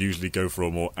localizations usually go for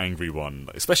a more angry one,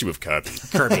 especially with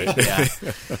Kirby. Yeah.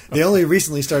 They only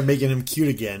recently started making him cute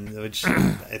again, which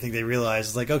I think they realized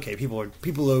is like, okay, people are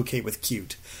okay with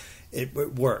cute. It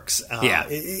works.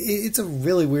 It's a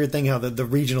really weird thing how the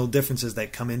regional differences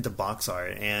that come into box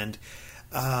art, and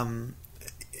I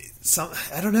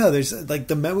don't know. There's like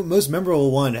the most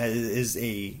memorable one is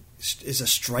a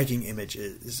striking image,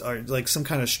 or like some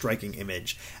kind of striking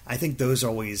image. I think those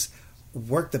always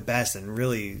work the best and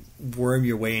really worm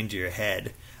your way into your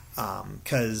head.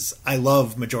 Because I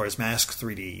love Majora's Mask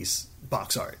 3D's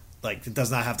box art. Like, it does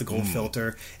not have the gold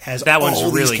filter. Has that one's all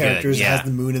these really characters. good. Yeah. It has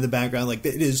the moon in the background. Like,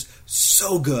 it is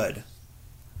so good.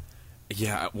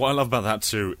 Yeah, what I love about that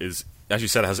too is, as you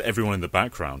said, it has everyone in the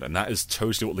background, and that is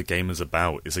totally what the game is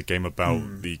about. It's a game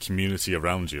about the community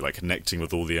around you, like connecting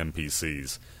with all the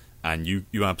NPCs, and you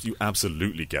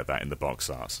absolutely get that in the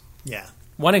box art. Yeah.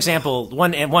 One example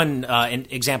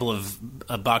of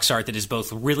a box art that is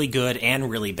both really good and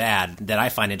really bad that I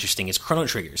find interesting is Chrono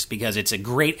Triggers, because it's a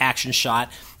great action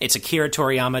shot. It's Akira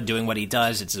Toriyama doing what he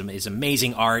does. It's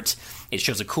amazing art. It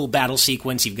shows a cool battle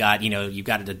sequence. You've got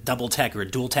a double tech or a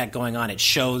dual tech going on. It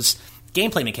shows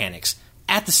gameplay mechanics.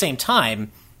 At the same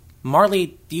time,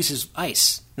 Marley uses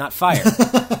ice, not fire.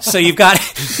 So you've got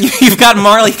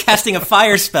Marley casting a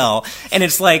fire spell, and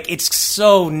it's like, it's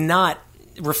so not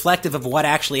reflective of what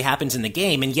actually happens in the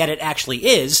game, and yet it actually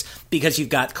is, because you've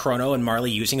got Chrono and Marley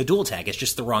using a dual tag. It's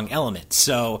just the wrong element.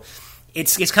 So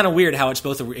it's kind of weird how it's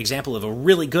both an example of a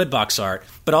really good box art,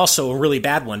 but also a really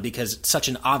bad one, because such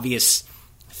an obvious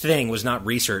thing was not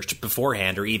researched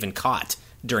beforehand or even caught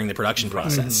during the production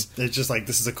process. It's just like,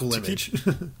 this is a cool image.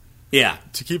 Yeah.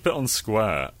 To keep it on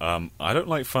square, I don't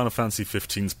like Final Fantasy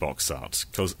 15's box art,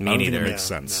 because I don't think it makes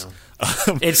sense.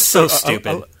 No. It's so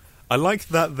stupid. I like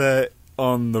that they're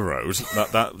on the road.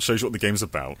 That shows you what the game's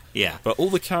about. Yeah. But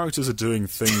all the characters are doing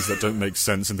things that don't make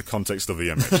sense in the context of the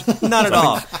image. Not at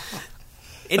all.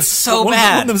 It's so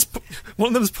bad. One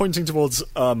of them's pointing towards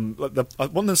one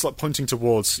of them's like pointing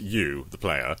towards you, the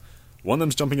player. One of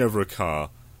them's jumping over a car.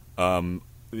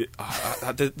 They're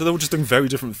all just doing very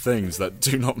different things that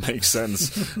do not make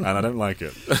sense, and I don't like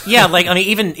it. Yeah, like, I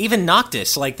mean, even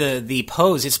Noctis, like the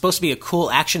pose, it's supposed to be a cool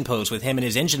action pose with him and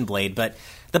his engine blade, but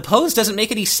the pose doesn't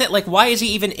make any sense. Like, why is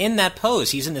he even in that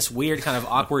pose? He's in this weird kind of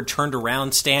awkward turned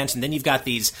around stance, and then you've got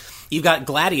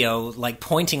Gladio like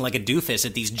pointing like a doofus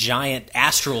at these giant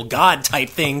astral god type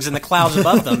things in the clouds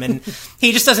above them, and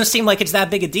he just doesn't seem like it's that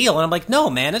big a deal. And I'm like, no,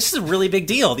 man, this is a really big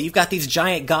deal. You've got these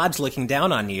giant gods looking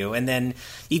down on you, and then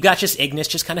you've got just Ignis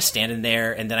just kind of standing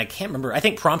there, and then I can't remember. I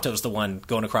think Prompto's the one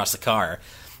going across the car,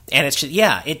 and it's just,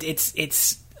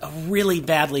 it's a really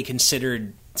badly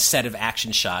considered set of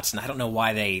action shots, and I don't know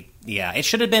why it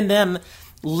should have been them.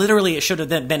 Literally, it should have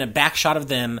been a back shot of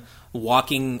them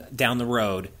walking down the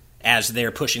road as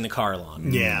they're pushing the car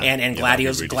along. Yeah. And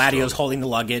Gladio's holding the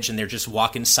luggage, and they're just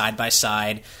walking side by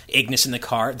side, Ignis in the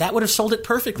car. That would have sold it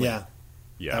perfectly. Yeah.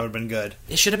 That would have been good.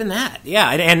 It should have been that. Yeah,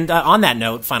 and on that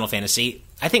note, Final Fantasy,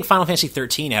 I think Final Fantasy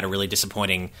 13 had a really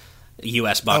disappointing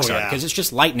U.S. box art, because it's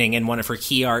just Lightning in one of her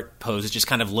key art poses, just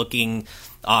kind of looking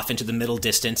off into the middle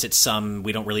distance at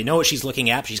we don't really know what she's looking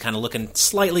at, but she's kind of looking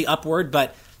slightly upward,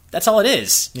 but That's all it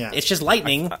is. Yeah. It's just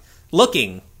Lightning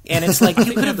looking. And it's like,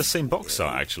 you could have the same box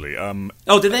art, actually.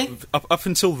 Oh, did they? Up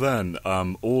until then,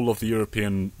 all of the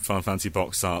European Final Fantasy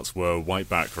box arts were white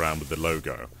background with the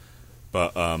logo.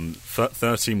 But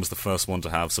 13 was the first one to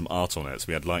have some art on it. So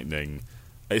we had Lightning.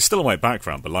 It's still a white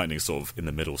background, but Lightning's sort of in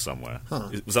the middle somewhere.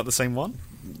 Huh. Was that the same one?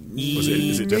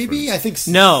 Is it different? Maybe, I think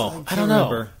so. No, I don't know.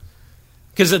 Remember.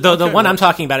 Because the one I'm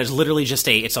talking about is literally just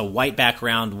it's a white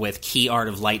background with key art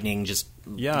of Lightning just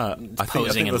Yeah, I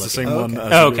posing think and that's the looking. same one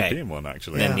as Oh, the okay. European one,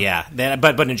 actually. Then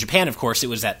but in Japan, of course, it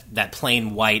was that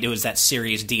plain white. It was that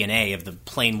series DNA of the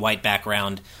plain white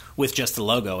background with just the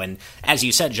logo. And as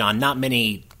you said, John, not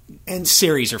many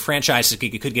series or franchises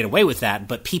could get away with that,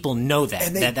 but people know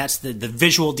that. That's the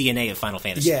visual DNA of Final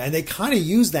Fantasy. Yeah, and they kind of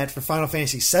use that for Final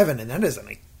Fantasy VII, and that is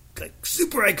like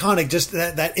super iconic. Just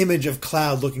that image of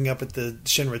Cloud looking up at the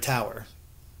Shinra Tower.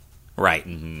 Right.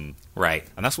 Mm-hmm. Right.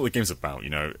 And that's what the game's about,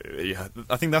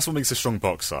 I think that's what makes a strong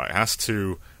box art. It has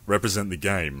to represent the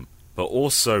game, but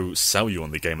also sell you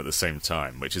on the game at the same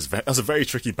time, which has a very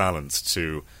tricky balance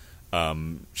to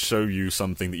show you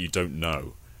something that you don't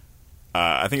know.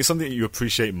 I think it's something that you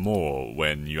appreciate more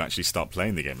when you actually start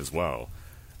playing the game as well.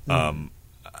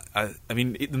 I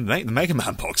mean, the Mega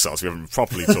Man box arts we haven't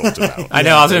properly talked about. I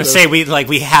know. I was going to say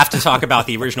we have to talk about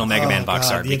the original Mega Man box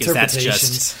art the because that's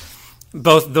just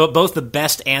both the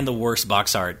best and the worst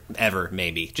box art ever.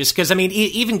 Maybe just because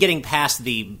even getting past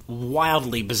the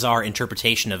wildly bizarre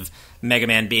interpretation of Mega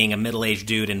Man being a middle-aged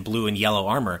dude in blue and yellow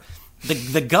armor.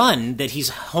 The gun that he's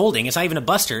holding, it's not even a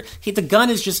buster. The gun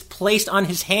is just placed on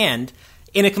his hand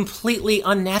in a completely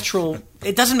unnatural.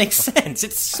 It doesn't make sense.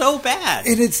 It's so bad.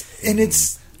 And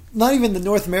it's not even the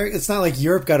North America. It's not like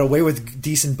Europe got away with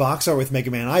decent box art with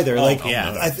Mega Man either.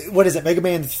 What is it? Mega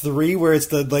Man 3, where it's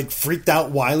the freaked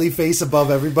out Wily face above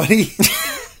everybody.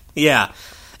 Yeah.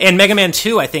 And Mega Man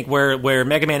 2, I think, where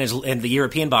Mega Man is in the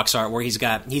European box art, where he's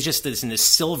just in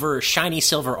this shiny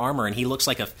silver armor, and he looks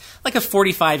like a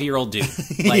 45-year-old dude.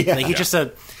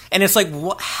 And it's like,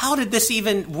 how did this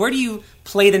even? Where do you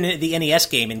play the NES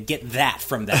game and get that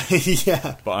from that?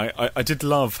 Yeah, but I did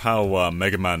love how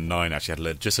Mega Man 9 actually had a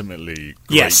legitimately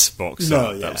great box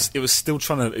art. It was still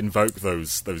trying to invoke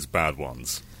those bad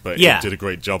ones. But it did a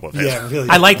great job of it. Yeah, really.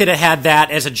 I like that it had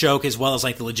that as a joke as well as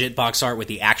the legit box art with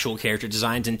the actual character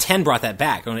designs. And 10 brought that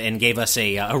back and gave us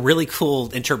a really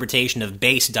cool interpretation of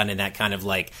bass done in that kind of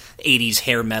 80s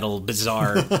hair metal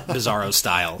bizarro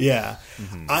style. Yeah.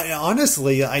 Mm-hmm.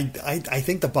 I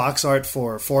think the box art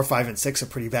for 4, 5, and 6 are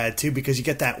pretty bad too, because you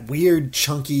get that weird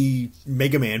chunky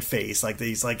Mega Man face,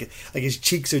 these his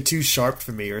cheeks are too sharp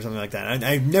for me or something like that.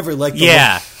 I've never liked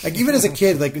even as a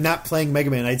kid, not playing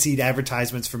Mega Man, I'd see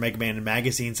advertisements for Mega Man in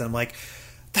magazines, and I'm like,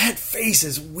 that face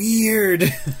is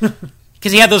weird.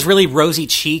 Because he had those really rosy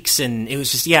cheeks, and it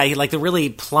was just, he the really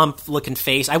plump-looking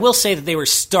face. I will say that they were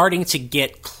starting to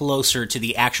get closer to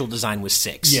the actual design with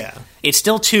 6. Yeah. It's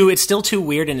still too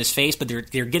weird in his face, but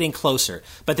they're getting closer.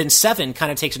 But then 7 kind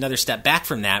of takes another step back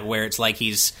from that, where it's like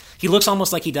he looks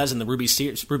almost like he does in the Ruby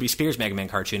Spears Mega Man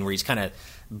cartoon, where he's kind of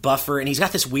buffer, and he's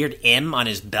got this weird M on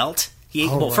his belt.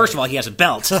 First of all, he has a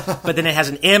belt, but then it has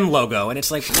an M logo, and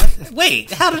it's like, what? Wait,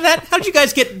 how did you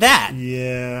guys get that?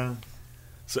 Yeah.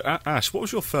 So, Ash, what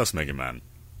was your first Mega Man?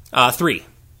 3.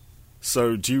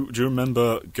 So, do you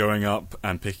remember going up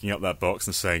and picking up that box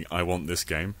and saying, I want this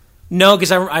game? No,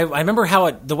 because I remember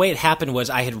how the way it happened was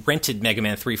I had rented Mega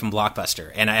Man 3 from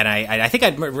Blockbuster, and I think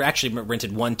I'd actually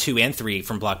rented 1, 2, and 3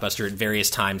 from Blockbuster at various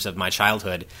times of my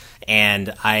childhood,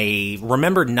 and I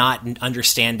remember not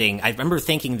understanding. I remember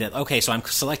thinking that, okay, so I'm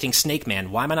selecting Snake Man.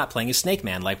 Why am I not playing as Snake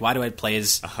Man? Why do I play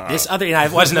as this other? And I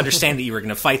wasn't understanding that you were going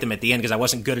to fight them at the end because I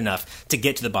wasn't good enough to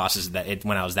get to the bosses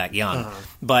when I was that young.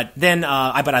 But then,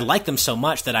 I liked them so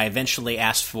much that I eventually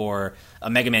asked for a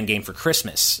Mega Man game for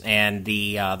Christmas, and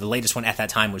the latest one at that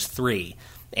time was 3.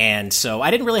 And so I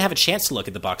didn't really have a chance to look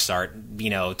at the box art,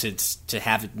 to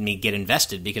have me get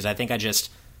invested, because I think I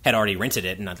just had already rented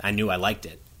it and I knew I liked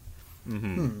it.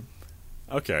 Mm-hmm.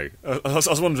 Okay, I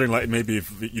was wondering, maybe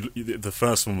if the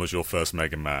first one was your first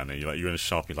Mega Man, and you're in a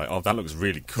shop, you're like, oh, that looks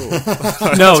really cool.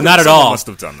 No, not at all. Must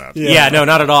have done that. Yeah, no,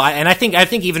 not at all. And I think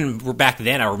even back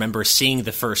then, I remember seeing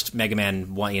the first Mega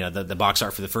Man one, the box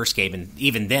art for the first game, and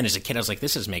even then, as a kid, I was like,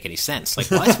 this doesn't make any sense. What?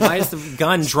 Why is the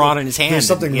gun drawn in his hand? There's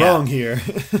something wrong here.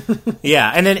 Yeah,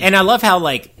 and I love how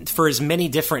for as many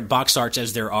different box arts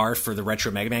as there are for the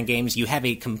retro Mega Man games, you have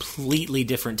a completely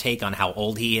different take on how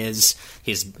old he is,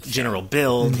 his general build,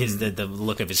 the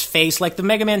look of his face. Like the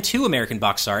Mega Man 2 American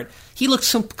box art, he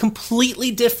looks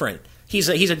completely different. He's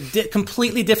a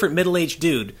completely different middle-aged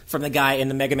dude from the guy in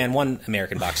the Mega Man 1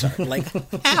 American box art.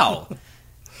 How?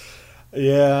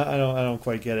 Yeah, I don't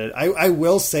quite get it. I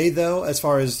will say though, as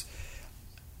far as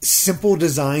simple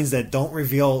designs that don't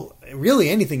reveal really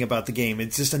anything about the game,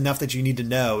 it's just enough that you need to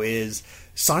know, is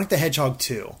Sonic the Hedgehog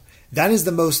 2. That is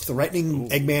the most threatening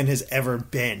Eggman has ever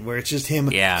been, where it's just him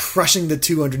crushing the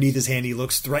two underneath his hand. He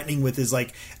looks threatening with his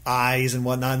like eyes and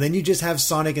whatnot. And then you just have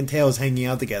Sonic and Tails hanging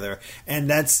out together, and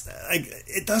that's like,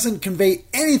 it doesn't convey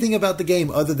anything about the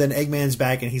game other than Eggman's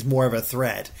back and he's more of a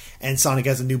threat, and Sonic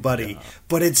has a new buddy. Yeah.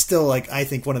 But it's still like, I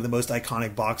think, one of the most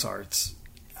iconic box arts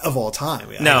of all time.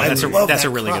 No, that's a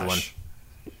really good one.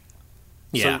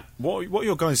 Yeah. So what are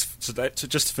your guys,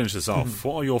 just to finish this off,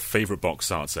 what are your favourite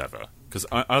box arts ever? Because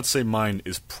I'd say mine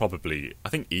is probably, I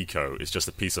think Eco is just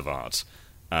a piece of art,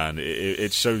 and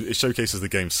it showcases the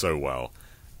game so well,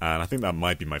 and I think that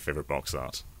might be my favourite box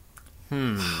art.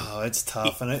 Oh, it's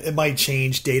tough, and it might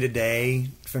change day to day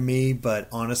for me, but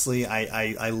honestly,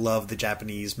 I love the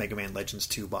Japanese Mega Man Legends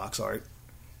 2 box art.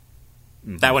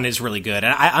 That one is really good,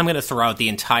 and I'm going to throw out the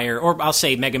entire, or I'll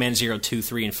say Mega Man 0, 2,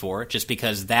 3, and 4, just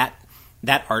because that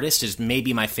artist is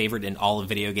maybe my favorite in all of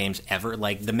video games ever.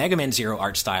 Like, the Mega Man Zero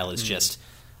art style is just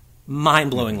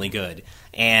mind-blowingly good.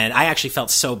 And I actually felt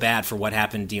so bad for what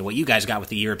happened, what you guys got with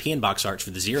the European box arts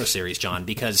for the Zero series, John,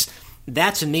 because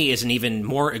that to me is an even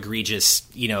more egregious,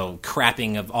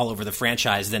 crapping of all over the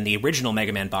franchise than the original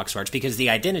Mega Man box arts, because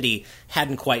the identity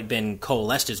hadn't quite been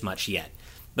coalesced as much yet.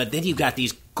 But then you've got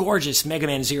these gorgeous Mega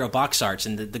Man Zero box arts,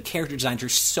 and the character designs are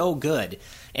so good.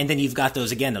 And then you've got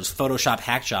those Photoshop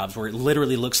hack jobs where it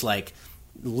literally looks like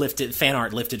fan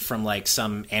art lifted from like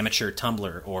some amateur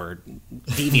Tumblr or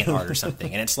DeviantArt or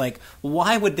something. And it's like,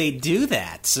 why would they do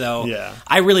that? So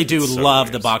I really do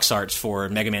love the box arts for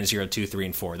Mega Man 0, 2, 3,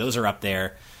 and 4. Those are up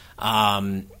there.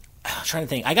 I'm trying to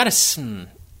think.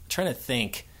 Trying to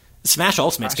think. Smash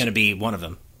Ultimate's going to be one of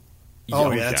them. That's a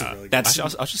really good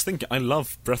one. I was just thinking, I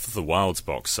love Breath of the Wild's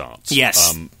box art.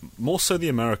 Yes. More so the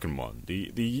American one.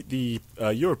 The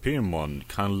European one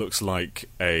kind of looks like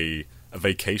a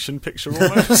vacation picture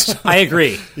almost. I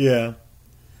agree. Yeah.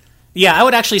 Yeah, I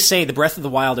would actually say the Breath of the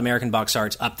Wild American box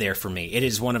art's up there for me. It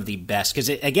is one of the best, because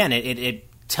it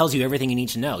tells you everything you need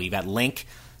to know. You've got Link,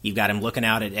 you've got him looking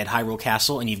out at Hyrule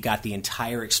Castle, and you've got the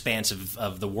entire expanse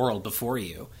of the world before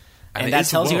you. And that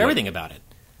tells you everything about it.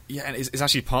 Yeah, and it's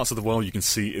actually parts of the world you can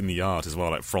see in the art as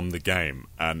well, like from the game.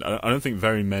 And I don't think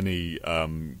very many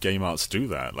game arts do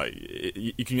that. Like,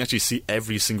 you can actually see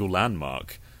every single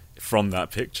landmark from that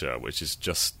picture, which is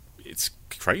just, it's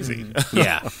crazy.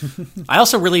 Yeah. I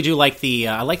also really do like I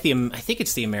think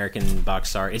it's the American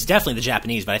box art. It's definitely the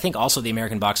Japanese, but I think also the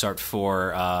American box art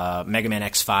for Mega Man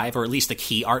X5, or at least the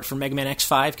key art for Mega Man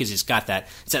X5, because it's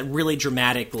that really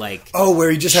dramatic, like,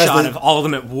 where he just shot has of all of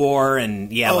them at war,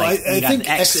 and I think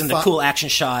X and the cool action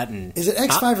shot. And is it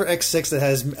X5 or X6 that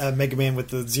has Mega Man with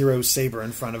the Zero saber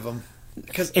in front of him?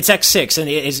 It's X6, and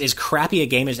as crappy a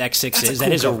game as X6 is,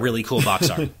 that is a really cool box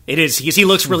art. It is, because he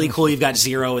looks really cool. You've got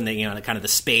Zero and the kind of the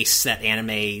space, that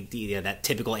anime, that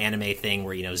typical anime thing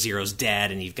where Zero's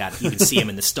dead, and you can see him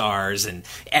in the stars, and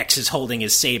X is holding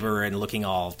his saber and looking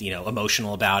all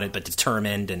emotional about it, but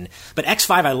determined. But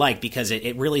X5 I like because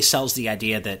it really sells the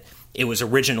idea that it was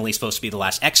originally supposed to be the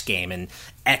last X game, and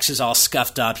X is all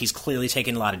scuffed up. He's clearly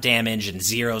taking a lot of damage, and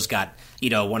Zero's got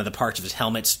one of the parts of his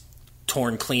helmet's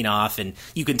torn clean off, and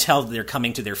you can tell that they're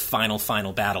coming to their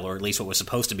final battle, or at least what was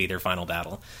supposed to be their final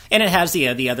battle. And it has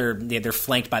they're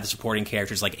flanked by the supporting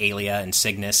characters like Alia and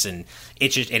Cygnus, and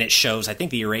it shows, I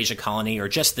think, the Eurasia colony, or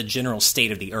just the general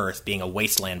state of the Earth being a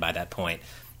wasteland by that point.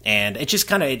 And it just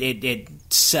kind of it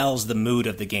sells the mood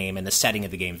of the game and the setting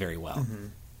of the game very well. Mm-hmm.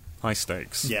 High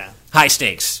stakes. Yeah. High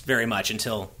stakes, very much,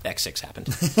 until X6 happened.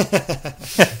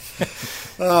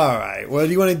 All right. Well,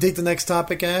 do you want to take the next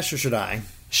topic, Ash, or should I?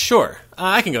 Sure.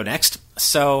 I can go next.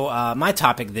 So my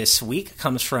topic this week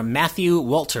comes from Matthew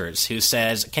Walters, who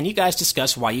says, can you guys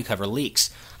discuss why you cover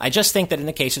leaks? I just think that in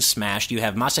the case of Smash, you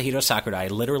have Masahiro Sakurai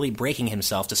literally breaking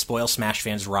himself to spoil Smash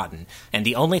fans rotten, and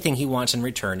the only thing he wants in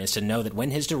return is to know that when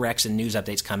his directs and news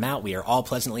updates come out, we are all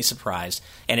pleasantly surprised,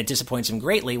 and it disappoints him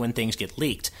greatly when things get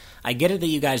leaked. I get it that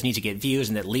you guys need to get views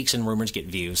and that leaks and rumors get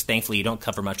views. Thankfully, you don't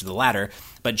cover much of the latter,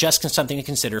 but just something to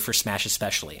consider for Smash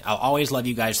especially. I'll always love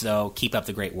you guys, though. Keep up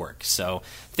the great work. So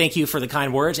thank you for the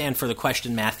kind words and for the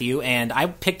question, Matthew. And I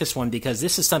picked this one because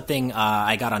this is something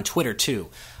I got on Twitter, too.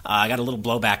 I got a little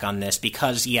blowback on this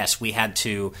because, yes, we had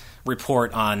to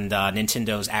report on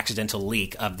Nintendo's accidental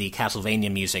leak of the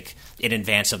Castlevania music in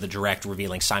advance of the Direct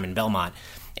revealing Simon Belmont.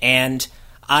 And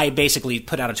I basically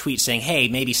put out a tweet saying, hey,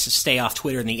 maybe stay off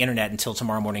Twitter and the internet until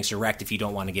tomorrow morning's Direct if you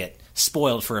don't want to get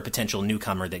spoiled for a potential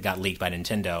newcomer that got leaked by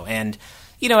Nintendo. And,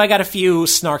 I got a few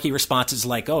snarky responses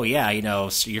like, oh yeah,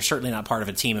 you're certainly not part of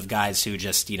a team of guys who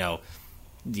just,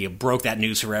 you broke that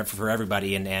news for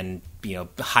everybody and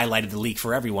highlighted the leak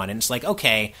for everyone. And it's like,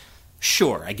 okay,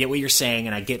 sure, I get what you're saying,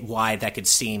 and I get why that could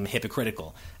seem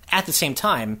hypocritical. At the same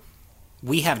time,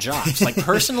 we have jobs. Like,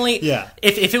 personally, yeah.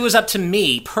 if it was up to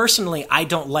me, personally, I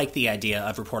don't like the idea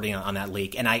of reporting on that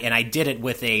leak, and I did it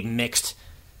with mixed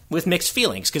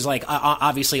feelings, because, like,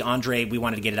 obviously, Andre, we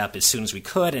wanted to get it up as soon as we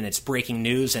could, and it's breaking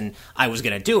news, and I was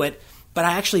going to do it, but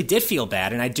I actually did feel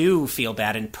bad, and I do feel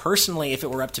bad, and personally, if it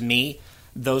were up to me,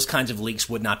 those kinds of leaks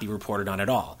would not be reported on at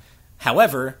all.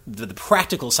 However, the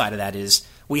practical side of that is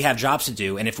we have jobs to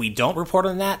do, and if we don't report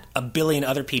on that, a billion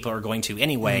other people are going to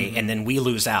anyway, and then we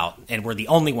lose out, and we're the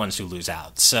only ones who lose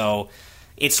out. So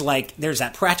it's like there's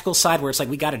that practical side where it's like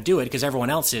we got to do it because everyone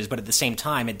else is, but at the same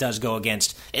time, it does go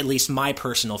against at least my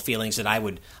personal feelings that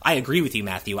I agree with you,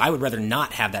 Matthew. I would rather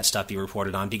not have that stuff be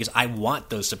reported on because I want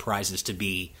those surprises to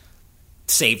be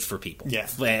saved for people, yeah,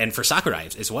 and for Sakurai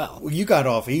as well. Well, you got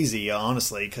off easy,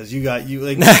 honestly, because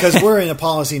because we're in a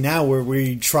policy now where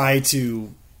we try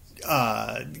to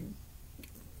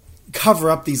cover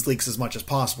up these leaks as much as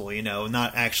possible,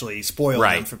 not actually spoil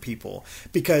them for people,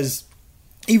 because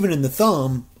even in the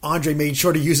thumb, Andre made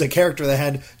sure to use a character that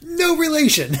had no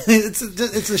relation. It's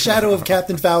the shadow of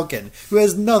Captain Falcon, who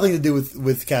has nothing to do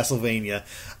with Castlevania.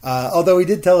 Although he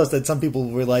did tell us that some people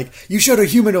were like, you showed a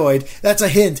humanoid, that's a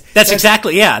hint. That's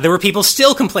exactly, yeah. There were people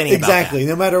still complaining about that. Exactly,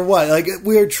 no matter what. Like,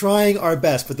 we're trying our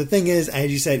best, but the thing is,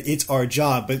 as you said, it's our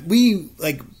job. But we,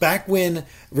 back when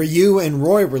Ryu and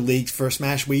Roy were leaked for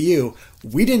Smash Wii U,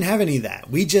 we didn't have any of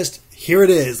that. We just, here it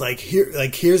is,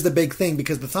 here's the big thing,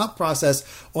 because the thought process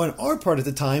on our part at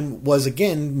the time was,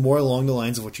 again, more along the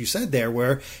lines of what you said there,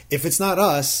 where if it's not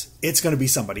us, it's going to be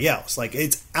somebody else. Like,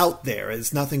 it's out there.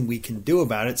 There's nothing we can do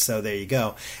about it, so there you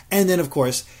go. And then, of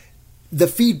course, the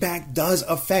feedback does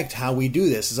affect how we do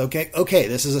this. Is okay,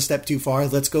 this is a step too far.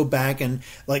 Let's go back and,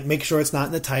 make sure it's not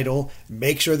in the title.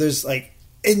 Make sure there's,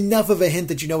 enough of a hint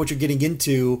that you know what you're getting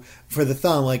into for the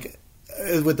thumb.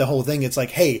 With the whole thing, it's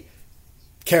like, hey,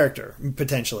 character,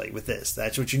 potentially, with this.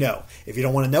 That's what you know. If you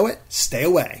don't want to know it, stay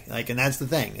away. And that's the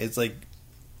thing. It's like,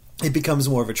 it becomes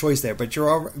more of a choice there. But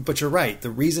you're right. The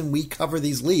reason we cover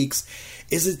these leaks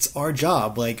is it's our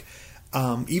job. Even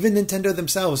Nintendo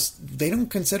themselves, they don't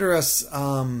consider us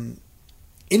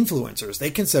influencers. They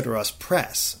consider us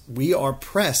press. We are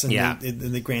press in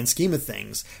the grand scheme of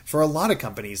things for a lot of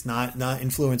companies, not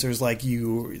influencers like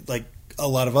you, like a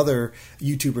lot of other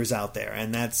YouTubers out there.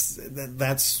 And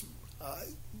that's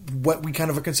what we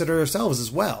kind of consider ourselves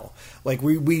as well.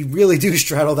 We really do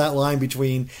straddle that line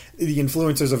between the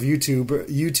influencers of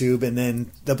YouTube and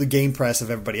then the game press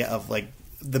of everybody, of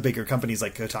the bigger companies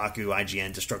like Kotaku,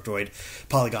 IGN, Destructoid,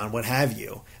 Polygon, what have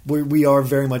you. We are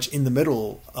very much in the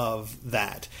middle of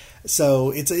that.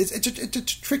 So it's a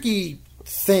tricky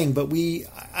thing, but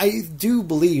I do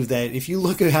believe that if you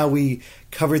look at how we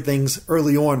covered things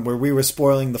early on, where we were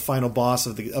spoiling the final boss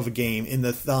of a game in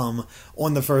the thumb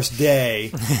on the first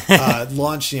day,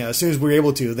 launch, as soon as we were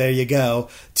able to, there you go,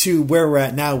 to where we're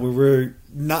at now, where we're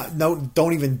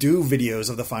don't even do videos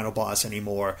of the final boss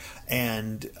anymore,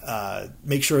 and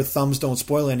make sure thumbs don't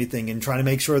spoil anything, and trying to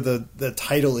make sure the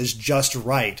title is just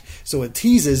right, so it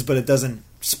teases but it doesn't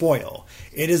spoil.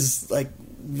 It is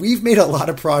we've made a lot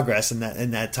of progress in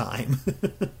that time.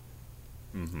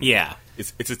 Mm-hmm. Yeah,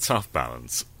 it's a tough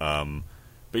balance. But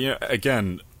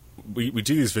again, we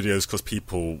do these videos because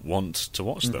people want to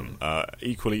watch them.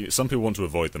 Equally, some people want to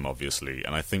avoid them, obviously,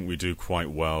 and I think we do quite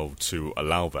well to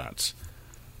allow that.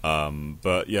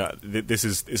 But yeah, this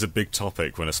is a big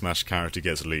topic when a Smash character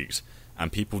gets leaked,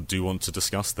 and people do want to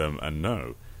discuss them and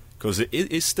know. Because it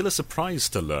is still a surprise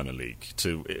to learn a leak,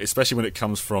 especially when it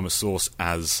comes from a source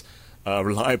as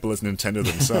reliable as Nintendo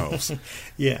themselves.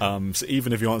 Yeah. So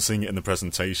even if you aren't seeing it in the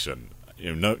presentation,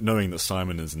 knowing that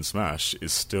Simon is in Smash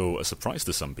is still a surprise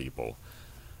to some people.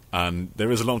 And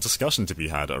there is a lot of discussion to be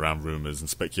had around rumours and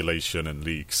speculation and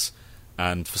leaks.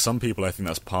 And for some people, I think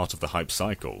that's part of the hype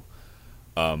cycle.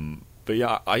 But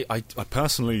yeah, I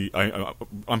personally,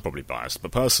 I'm probably biased, but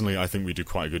personally I think we do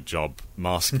quite a good job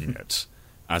masking it.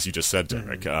 As you just said,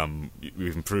 Derek,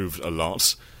 we've improved a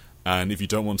lot, and if you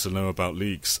don't want to know about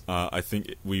leaks, I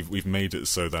think we've made it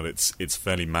so that it's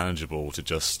fairly manageable to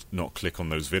just not click on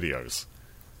those videos.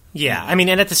 Yeah, I mean,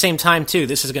 and at the same time too,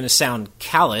 this is going to sound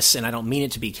callous, and I don't mean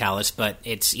it to be callous, but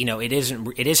it's it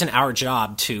isn't our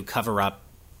job to cover up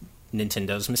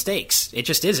Nintendo's mistakes. It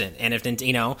just isn't. And if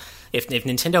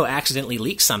Nintendo accidentally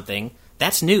leaks something,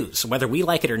 that's news, whether we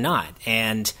like it or not.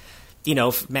 And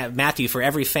Matthew, for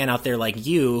every fan out there like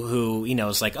you who,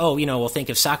 is like, oh, we'll think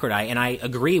of Sakurai, and I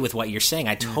agree with what you're saying.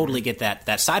 I totally get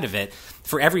that side of it.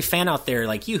 For every fan out there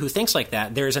like you who thinks like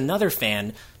that, there's another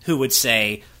fan who would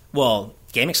say, well,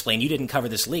 GameXplain, you didn't cover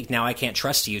this leak. Now I can't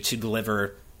trust you to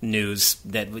deliver news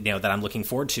that that I'm looking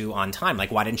forward to on time.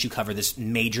 Like, why didn't you cover this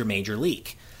major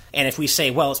leak? And if we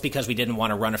say, well, it's because we didn't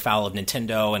want to run afoul of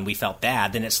Nintendo and we felt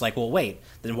bad, then it's like, well, wait,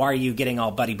 then why are you getting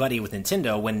all buddy-buddy with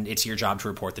Nintendo when it's your job to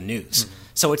report the news? Mm-hmm.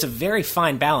 So it's a very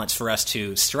fine balance for us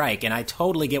to strike, and I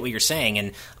totally get what you're saying,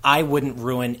 and I wouldn't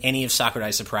ruin any of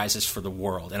Sakurai's surprises for the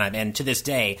world. And to this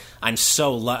day, I'm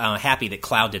so happy that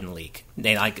Cloud didn't leak.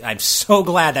 I'm so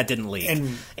glad that didn't leak.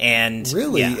 And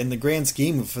really, in the grand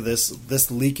scheme for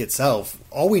this leak itself,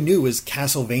 all we knew was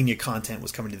Castlevania content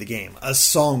was coming to the game. A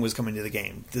song was coming to the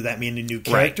game. Did that mean a new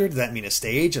character? Right. Did that mean a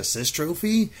stage, a Sis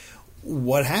trophy?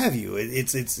 What have you?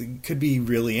 It could be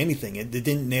really anything. It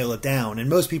didn't nail it down.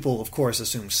 And most people, of course,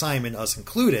 assume Simon, us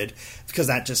included, because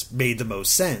that just made the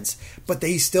most sense. But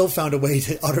they still found a way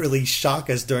to utterly shock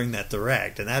us during that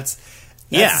direct. And that's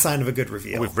a sign of a good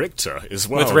reveal. With Richter as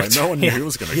well. With Richter, no one knew he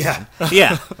was going to come.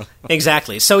 Yeah,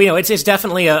 exactly. So, it's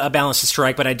definitely a balance to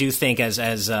strike, but I do think, as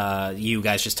you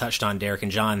guys just touched on, Derek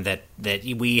and John, that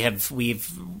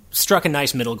we've struck a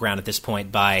nice middle ground at this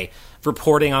point by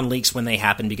reporting on leaks when they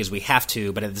happen because we have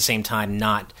to, but at the same time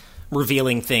not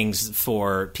revealing things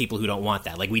for people who don't want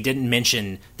that. Like, we didn't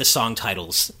mention the song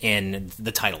titles in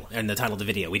the title of the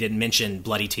video. We didn't mention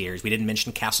Bloody Tears. We didn't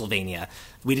mention Castlevania.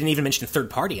 We didn't even mention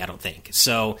third party, I don't think.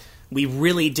 So we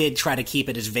really did try to keep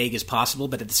it as vague as possible,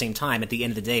 but at the same time, at the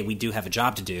end of the day, we do have a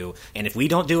job to do, and if we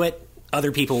don't do it,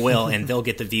 other people will, and they'll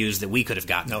get the views that we could have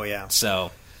gotten. Oh, yeah.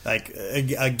 So, like,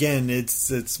 again,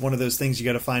 it's one of those things you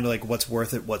got to find, like, what's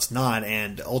worth it, what's not,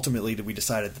 and ultimately we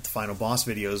decided that the final boss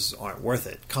videos aren't worth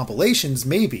it. Compilations,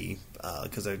 maybe,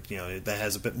 because that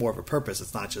has a bit more of a purpose.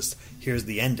 It's not just here's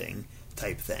the ending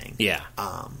type thing. Yeah.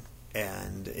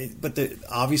 But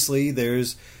obviously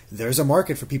there's a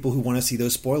market for people who want to see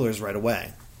those spoilers right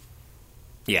away.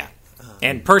 Yeah.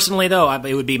 And personally, though,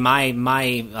 it would be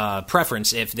my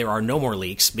preference if there are no more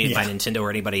leaks, be it by Nintendo or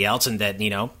anybody else, and that,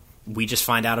 we just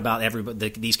find out about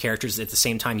these characters at the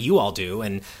same time you all do,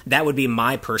 and that would be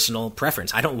my personal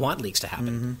preference. I don't want leaks to happen.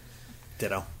 Mm-hmm.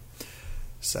 Ditto.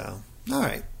 So, all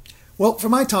right. Well, for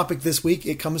my topic this week,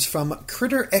 it comes from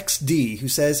Critter XD, who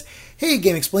says, "Hey,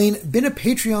 GameXplain, been a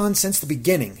Patreon since the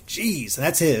beginning." Jeez,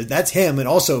 that's him, and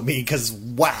also me, because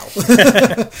wow.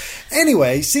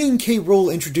 Anyway, seeing K.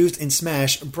 Rool introduced in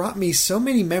Smash brought me so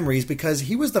many memories because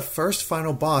he was the first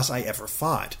final boss I ever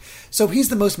fought. So he's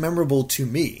the most memorable to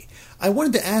me. I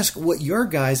wanted to ask what your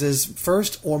guys'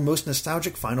 first or most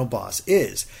nostalgic final boss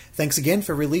is. Thanks again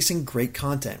for releasing great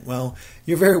content. Well,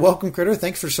 you're very welcome, Critter.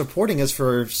 Thanks for supporting us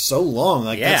for so long.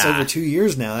 That's over 2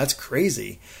 years now. That's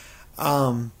crazy.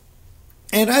 And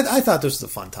I thought this was a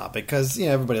fun topic because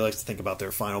everybody likes to think about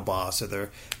their final boss or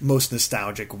their most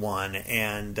nostalgic one.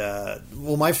 And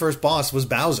my first boss was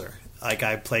Bowser. Like,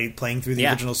 I playing through the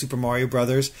original Super Mario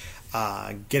Brothers,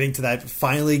 getting to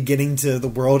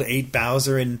the World 8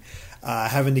 Bowser and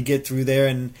having to get through there.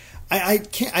 And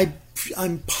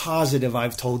I'm positive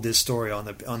I've told this story on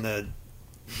the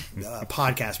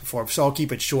podcast before, so I'll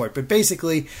keep it short. But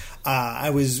basically,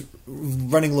 I was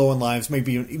running low on lives,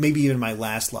 maybe even my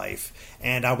last life,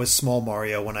 and I was Small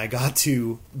Mario when I got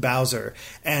to Bowser,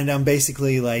 and I'm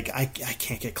basically like, I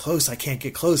can't get close.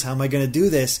 How am I going to do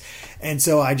this? And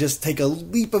so I just take a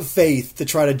leap of faith to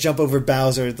try to jump over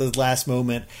Bowser at the last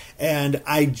moment, and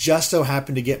I just so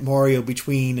happened to get Mario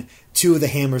between two of the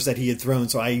hammers that he had thrown.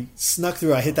 So I snuck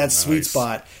through. I hit that sweet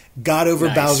spot, got over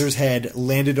Bowser's head,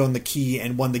 landed on the key,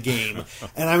 and won the game.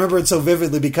 And I remember it so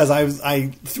vividly because I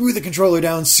threw the controller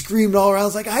down, screamed all around. I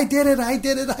was like, I did it.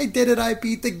 I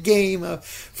beat the game.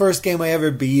 First game I ever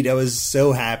beat. I was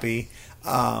so happy.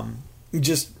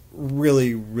 Just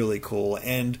really, really cool.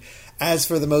 And as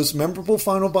for the most memorable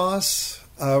final boss,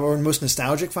 or most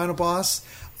nostalgic final boss,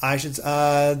 I should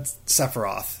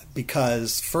Sephiroth.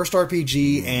 Because first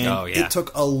RPG, and it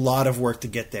took a lot of work to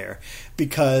get there.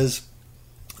 Because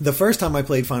the first time I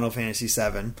played Final Fantasy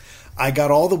VII, I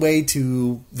got all the way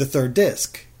to the third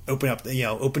disc, opened up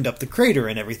the crater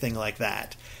and everything like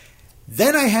that.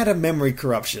 Then I had a memory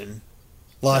corruption,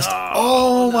 lost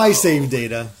all my save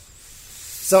data.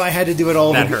 So I had to do it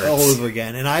all over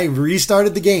again, and I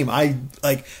restarted the game.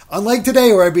 Unlike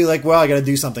today where I'd be like, well, I got to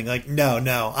do something. Like,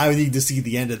 no, I need to see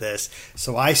the end of this.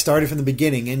 So I started from the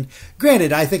beginning, and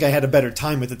granted, I think I had a better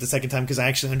time with it the second time because I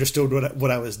actually understood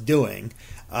what I was doing.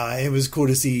 It was cool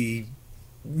to see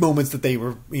moments that they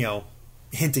were,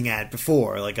 hinting at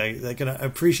before. Like I can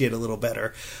appreciate a little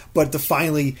better, but to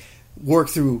finally work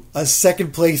through a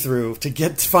second playthrough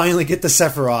to finally get to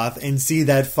Sephiroth and see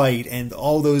that fight and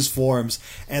all those forms,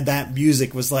 and that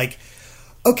music was like,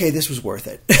 okay, this was worth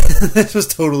it. This was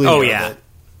totally worth it.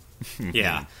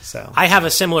 Yeah. So I have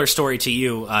a similar story to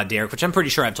you, Derek, which I'm pretty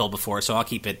sure I've told before, so I'll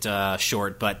keep it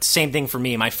short. But same thing for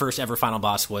me. My first ever final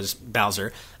boss was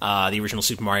Bowser, the original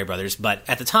Super Mario Brothers. But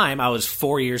at the time, I was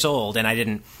 4 years old, and I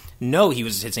didn't know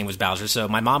his name was Bowser, so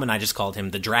my mom and I just called him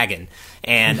the Dragon.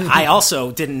 And I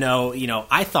also didn't know,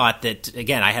 I thought that,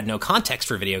 again, I had no context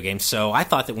for video games, so I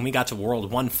thought that when we got to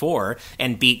World 1-4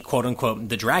 and beat, quote-unquote,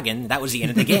 the Dragon, that was the end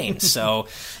of the game. So,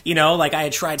 I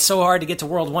had tried so hard to get to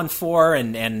World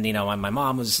 1-4, and my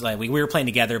mom was like, we were playing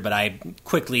together, but I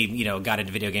quickly, got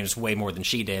into video games way more than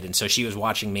she did, and so she was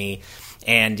watching me.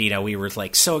 And, we were,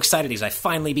 so excited because I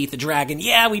finally beat the Dragon.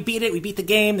 Yeah, we beat it. We beat the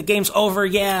game. The game's over.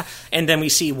 Yeah. And then we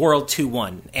see World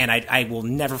 2-1. And I will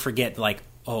never forget,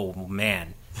 oh,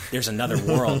 man, there's another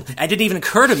world. It didn't even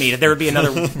occur to me that there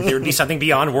would be something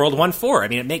beyond World 1-4. I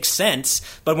mean, it makes sense.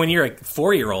 But when you're a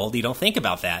 4-year-old, you don't think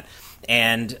about that.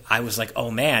 And I was like, oh,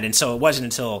 man. And so it wasn't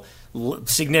until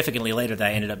significantly later that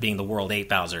I ended up being the World 8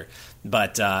 Bowser.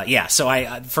 But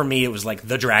so for me, it was like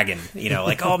the Dragon,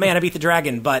 oh man, I beat the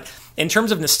Dragon. But in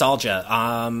terms of nostalgia,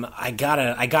 I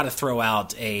gotta throw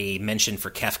out a mention for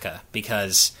Kefka,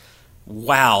 because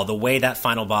wow, the way that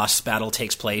final boss battle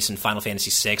takes place in Final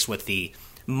Fantasy VI with the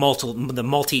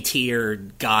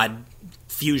multi-tiered god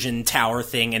fusion tower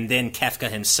thing, and then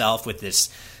Kefka himself with this,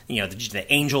 the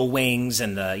angel wings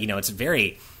and it's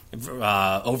very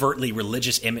overtly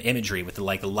religious imagery with the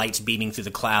lights beaming through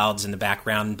the clouds in the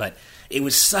background, but it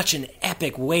was such an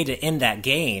epic way to end that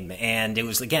game. And it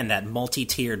was, again, that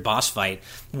multi-tiered boss fight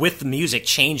with the music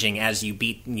changing as you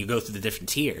go through the different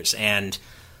tiers. And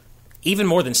even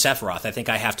more than Sephiroth, I think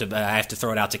I have to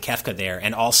throw it out to Kefka there,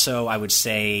 and also I would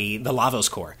say the Lavos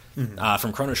core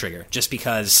from Chrono Trigger, just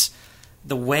because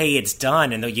the way it's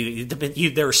done, and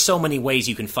there are so many ways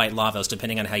you can fight Lavos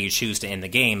depending on how you choose to end the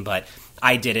game, but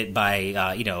I did it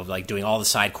by doing all the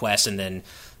side quests and then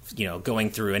going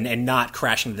through and not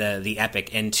crashing the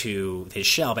epic into his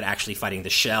shell, but actually fighting the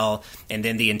shell and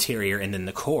then the interior and then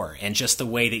the core. And just the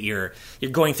way that you're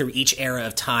going through each era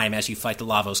of time as you fight the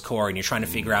Lavos core, and you're trying to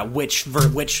figure out which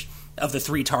of the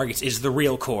 3 targets is the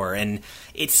real core. And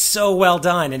it's so well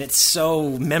done, and it's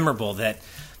so memorable that,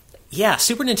 yeah,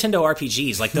 Super Nintendo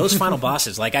RPGs, those final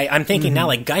bosses, I'm thinking now,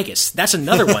 Gygas. That's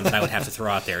another one that I would have to throw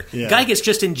out there. Yeah. Gygas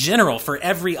just in general, for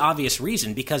every obvious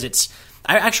reason, because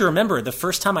I actually remember the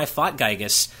first time I fought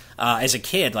Gygas as a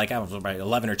kid, I was about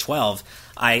 11 or 12,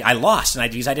 I lost,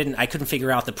 and I couldn't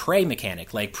figure out the pray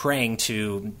mechanic, praying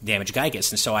to damage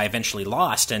Gygas, and so I eventually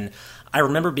lost. And I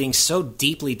remember being so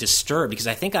deeply disturbed, because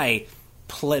I think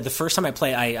the first time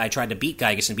I tried to beat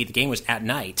Gygas and beat the game was at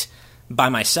night by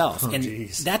myself. And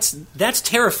geez. That's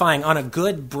terrifying on a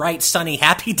good, bright, sunny,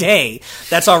 happy day.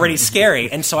 That's already scary.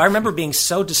 And so I remember being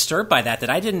so disturbed by that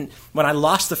when I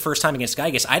lost the first time against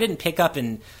Gygas, I didn't pick up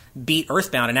and beat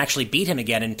Earthbound and actually beat him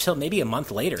again until maybe a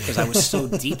month later, because I was so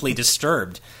deeply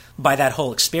disturbed by that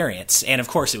whole experience. And of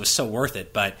course it was so worth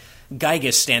it, but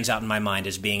Gygas stands out in my mind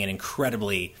as being an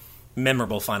incredibly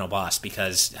memorable final boss,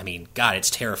 because, God, it's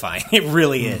terrifying. It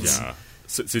really is. Yeah.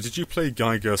 So did you play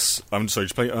Gygas? Did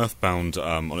you play Earthbound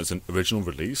on its original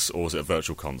release, or was it a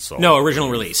virtual console? No, original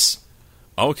release.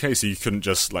 Okay, so you couldn't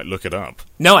just look it up?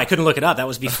 No, I couldn't look it up. That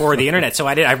was before the internet, so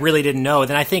I really didn't know.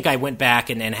 Then I think I went back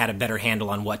and had a better handle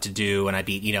on what to do, and I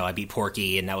beat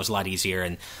Porky, and that was a lot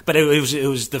easier. But it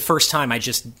was the first time I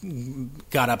just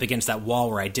got up against that wall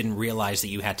where I didn't realize that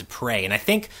you had to pray. And I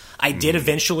think I did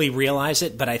eventually realize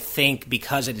it, but I think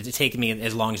because it had taken me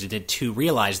as long as it did to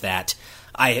realize that,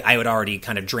 I had already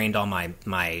kind of drained all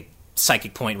my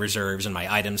psychic point reserves and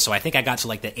my items, so I think I got to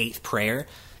the 8th prayer,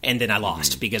 and then I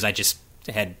lost because I just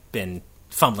had been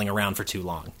fumbling around for too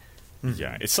long.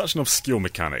 Yeah, it's such an obscure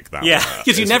mechanic that. Yeah,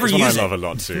 because you never use it. I love a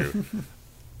lot too.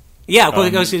 Yeah, well,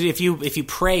 because if you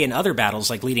pray in other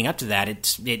battles, leading up to that,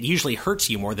 it usually hurts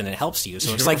you more than it helps you.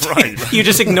 So it's right. You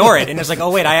just ignore it, and it's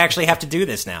oh wait, I actually have to do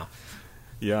this now.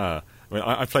 Yeah.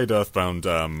 I played Earthbound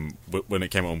when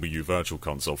it came on Wii U Virtual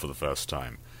Console for the first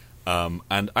time,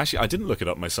 and actually I didn't look it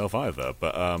up myself either.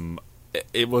 But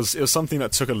it was something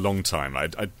that took a long time. I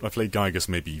played Gygas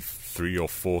maybe 3 or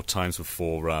 4 times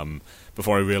before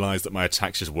I realised that my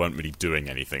attacks just weren't really doing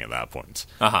anything at that point.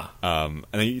 And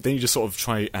then you just sort of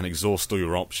try and exhaust all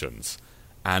your options.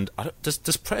 And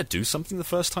does prayer do something the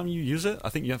first time you use it? I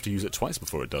think you have to use it twice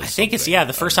before it does. I think something. It's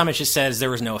the first time it just says there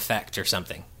was no effect or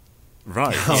something.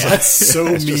 Right. Oh, yeah. That's so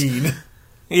mean.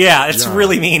 Yeah, it's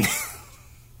really mean.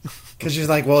 Because you're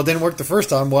well, it didn't work the first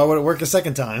time. Why would it work a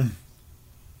second time?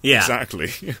 Yeah,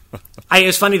 exactly.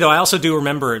 It's funny though. I also do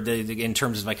remember, in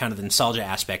terms of like kind of the nostalgia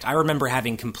aspect, I remember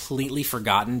having completely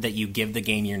forgotten that you give the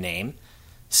game your name.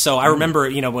 So I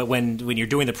remember, when you're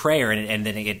doing the prayer and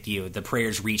then the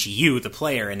prayers reach you, the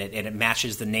player, and it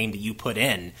matches the name that you put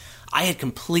in. I had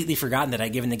completely forgotten that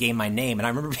I'd given the game my name, and I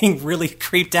remember being really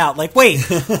creeped out. Like, wait,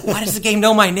 why does the game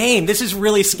know my name? This is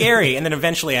really scary. And then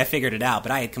eventually I figured it out,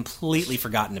 but I had completely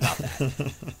forgotten about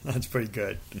that. That's pretty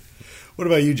good. What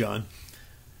about you, John?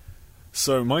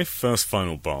 So my first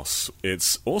final boss,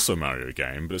 it's also a Mario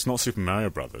game, but it's not Super Mario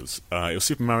Brothers. It was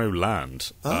Super Mario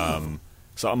Land.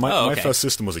 So my first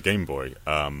system was a Game Boy.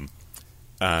 So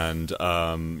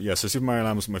Super Mario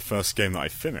Land was my first game that I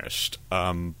finished.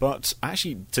 But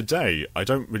actually, today, I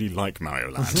don't really like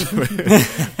Mario Land,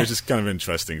 which is kind of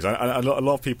interesting. 'Cause a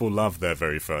lot of people love their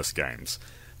very first games.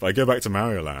 But I go back to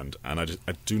Mario Land, and I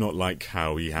do not like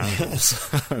how he handles.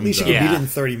 At least you can beat it in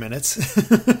 30 minutes.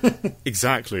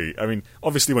 Exactly. I mean,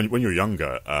 obviously, when you're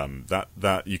younger,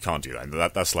 that you can't do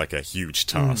that. That's like a huge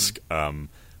task.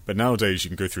 But nowadays, you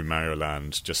can go through Mario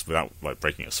Land just without like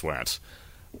breaking a sweat.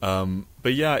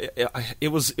 But yeah, it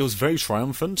was very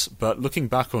triumphant. But looking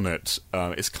back on it,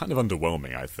 it's kind of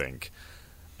underwhelming. I think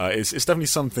it's definitely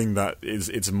something that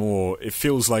it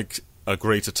feels like a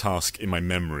greater task in my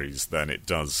memories than it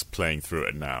does playing through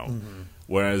it now. Mm-hmm.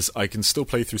 Whereas I can still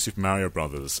play through Super Mario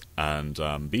Brothers, and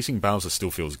beating Bowser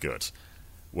still feels good.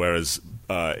 Whereas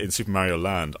in Super Mario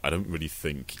Land, I don't really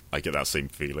think I get that same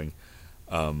feeling.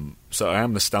 So I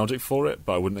am nostalgic for it,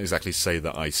 but I wouldn't exactly say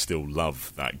that I still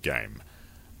love that game.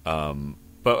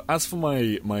 But as for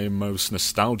my most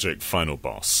nostalgic final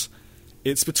boss,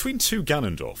 it's between two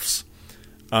Ganondorfs.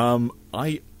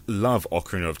 I love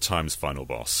Ocarina of Time's final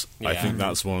boss. Yeah. I think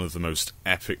that's one of the most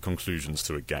epic conclusions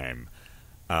to a game.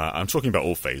 I'm talking about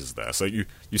all phases there. So you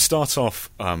start off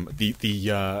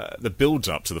the build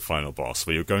up to the final boss,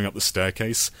 where you're going up the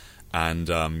staircase, and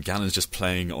Ganon's just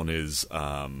playing on his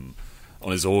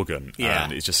organ,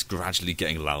 and it's just gradually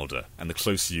getting louder. And the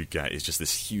closer you get, it's just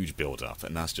this huge build up,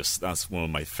 and that's one of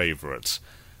my favourite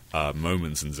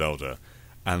moments in Zelda.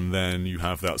 And then you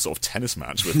have that sort of tennis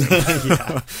match with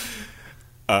him.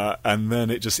 And then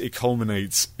it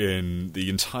culminates in the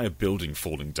entire building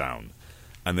falling down.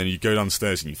 And then you go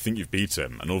downstairs and you think you've beat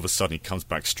him, and all of a sudden he comes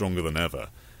back stronger than ever.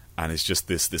 And it's just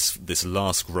this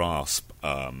last grasp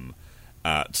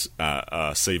at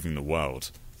saving the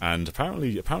world. And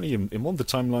apparently in one of the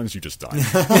timelines you just died.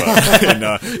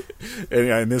 But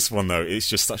in this one though, it's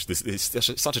just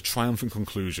such a triumphant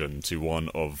conclusion to one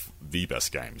of the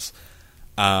best games.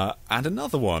 And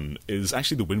another one is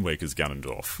actually the Wind Waker's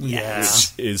Ganondorf.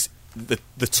 Yes. Which is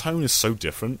the tone is so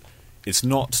different. It's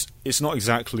not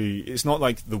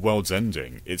like the world's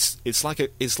ending. It's like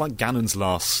Ganon's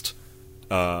last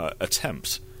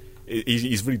attempt.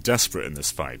 He's really desperate in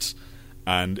this fight.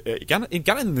 And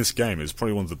Ganon in this game is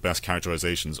probably one of the best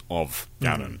characterizations of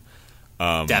Ganon.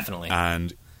 Definitely.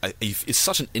 And it's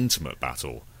such an intimate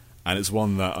battle. And it's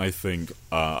one that I think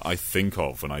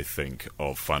of when I think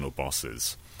of final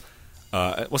bosses.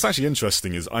 What's actually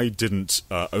interesting is I didn't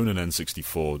own an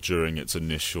N64 during its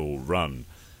initial run,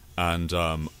 and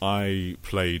I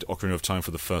played Ocarina of Time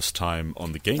for the first time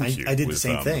on the GameCube. I did with the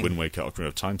same thing. Wind Waker Ocarina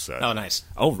of Time set. Oh, nice.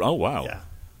 Oh wow. Yeah.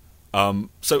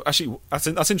 So actually,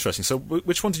 that's interesting. So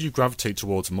which one did you gravitate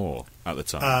towards more at the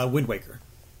time? Wind Waker.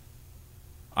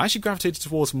 I actually gravitated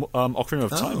towards Ocarina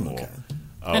of Time more.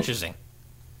 Interesting.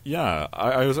 Yeah,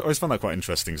 I always found that quite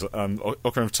interesting. So,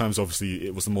 Ocarina of Time, obviously,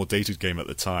 it was the more dated game at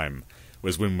the time,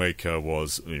 whereas Wind Waker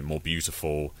was more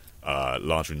beautiful,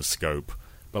 larger in scope.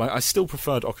 But I still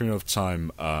preferred Ocarina of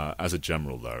Time as a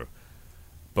general, though.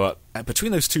 But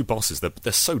between those two bosses,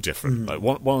 they're so different. Like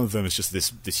one of them is just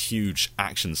this huge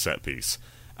action set piece,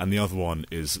 and the other one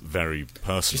is very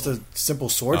personal. Just a simple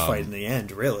sword fight in the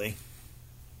end, really.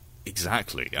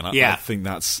 Exactly, and I think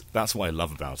that's what I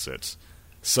love about it.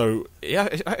 So, yeah,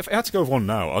 if I had to go with one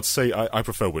now, I'd say I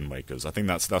prefer Wind Waker's. I think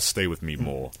that's stayed with me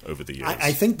more over the years.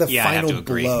 I think the final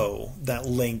blow that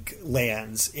Link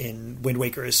lands in Wind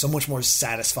Waker is so much more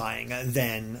satisfying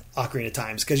than Ocarina of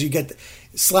Time's, because you get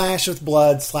slash with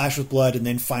blood, and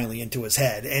then finally into his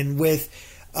head. And with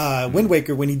Wind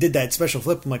Waker, when he did that special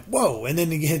flip, I'm like, whoa! And then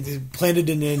he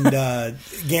planted it in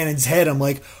Ganon's head. I'm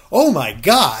like, oh my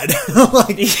god!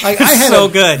 I had so a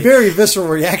good. Very visceral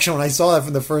reaction when I saw that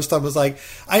from the first time. I was like,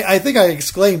 I think I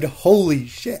exclaimed, "Holy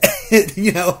shit!"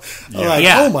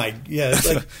 Oh my,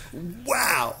 it's like,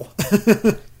 wow.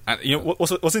 And,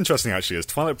 what's interesting actually is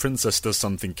Twilight Princess does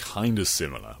something kind of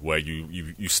similar, where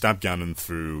you stab Ganon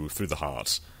through the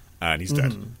heart, and he's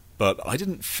dead. But I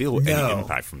didn't feel any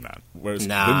impact from that. Whereas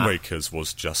Wind Waker's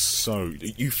was just so...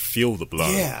 You feel the blow.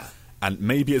 Yeah. And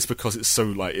maybe it's because it's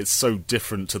so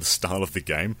different to the style of the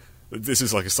game. This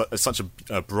is like such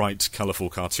a bright, colourful,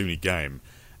 cartoony game,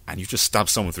 and you just stab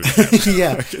someone through the head.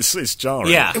 Yeah. It's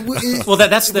jarring. Yeah. Well,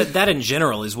 that in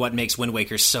general is what makes Wind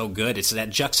Waker so good. It's that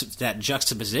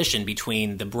juxtaposition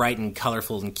between the bright and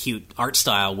colorful and cute art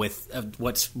style with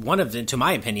what's to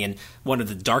my opinion, one of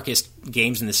the darkest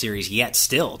games in the series yet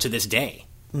still to this day.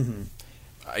 Mm-hmm.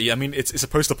 Yeah, I mean, it's a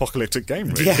post-apocalyptic game,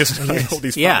 really. Yeah, It's like all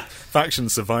these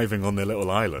factions surviving on their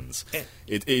little islands.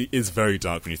 It is very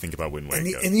dark when you think about Wind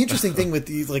Waker. And the interesting thing with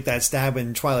like that stab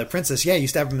in Twilight Princess, you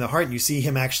stab him in the heart and you see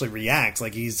him actually react.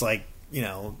 Like he's like,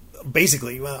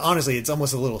 basically, honestly, it's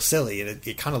almost a little silly.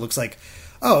 It kind of looks like,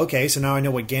 oh, okay, so now I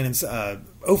know what Ganon's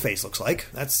O-face looks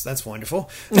like. That's wonderful.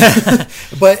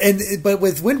 but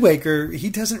with Wind Waker, he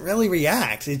doesn't really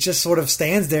react. It just sort of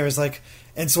stands there as like,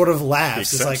 and sort of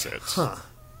laughs. It's like, huh.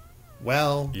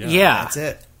 Well, yeah, that's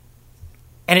it.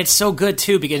 And it's so good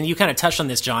too because you kind of touched on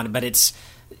this, John. But it's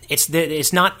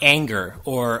not anger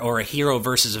or a hero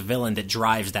versus a villain that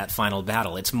drives that final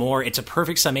battle. It's a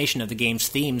perfect summation of the game's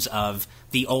themes of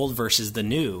the old versus the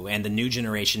new, and the new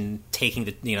generation taking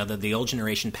the old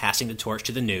generation passing the torch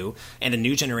to the new, and the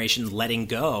new generation letting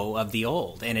go of the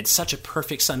old. And it's such a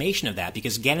perfect summation of that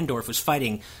because Ganondorf was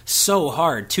fighting so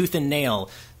hard, tooth and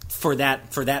nail, for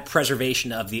that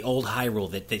preservation of the old Hyrule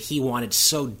that he wanted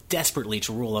so desperately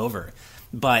to rule over.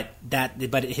 But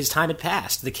his time had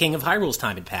passed. The King of Hyrule's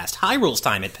time had passed. Hyrule's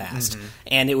time had passed. Mm-hmm.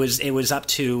 And it was up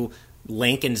to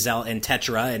Link and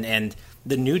Tetra and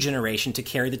the new generation to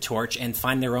carry the torch and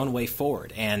find their own way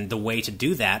forward. And the way to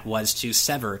do that was to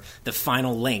sever the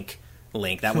final link.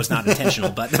 That was not intentional,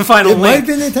 but the final link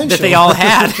that they all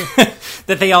had,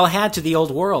 that they all had to the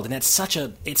old world, and it's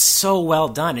so well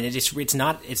done, and it's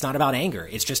not about anger,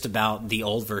 it's just about the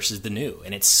old versus the new,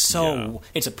 and it's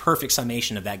a perfect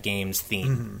summation of that game's theme.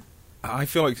 Mm-hmm. I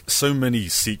feel like so many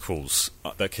sequels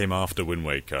that came after Wind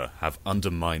Waker have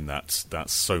undermined that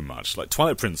so much. Like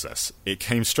Twilight Princess, it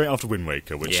came straight after Wind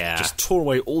Waker, which just tore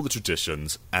away all the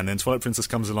traditions, and then Twilight Princess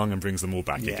comes along and brings them all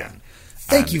back again.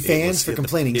 Thank you, fans, for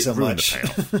complaining so much.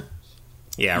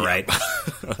 Yeah, right.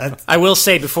 I will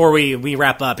say before we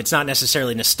wrap up, it's not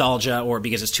necessarily nostalgia or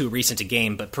because it's too recent a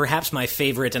game, but perhaps my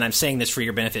favorite, and I'm saying this for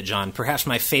your benefit, John, perhaps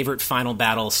my favorite final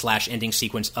battle / ending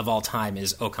sequence of all time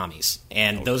is Okami's.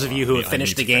 And those of you who have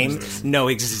finished the game know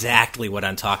exactly what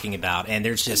I'm talking about. And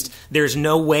there's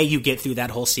no way you get through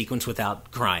that whole sequence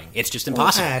without crying. It's just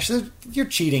impossible. Well, Ash, you're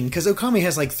cheating, because Okami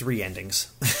has like 3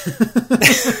 endings.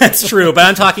 That's true, but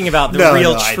I'm talking about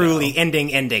the truly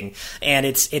ending. And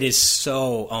it is so...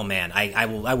 Oh man, I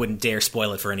wouldn't dare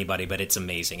spoil it for anybody, but it's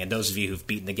amazing. And those of you who've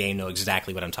beaten the game know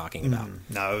exactly what I'm talking about.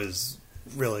 No, it was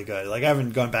really good. Like I haven't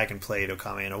gone back and played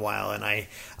Okami in a while, and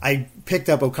I picked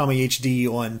up Okami HD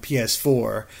on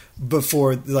PS4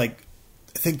 before, like,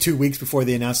 I think 2 weeks before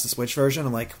they announced the Switch version.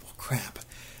 I'm like, well, crap.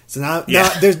 So now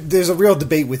there's a real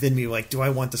debate within me, like, do I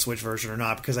want the Switch version or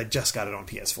not? Because I just got it on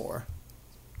PS4.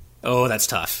 Oh, that's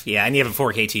tough. Yeah, and you have a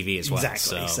 4K TV as well.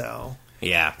 Exactly. So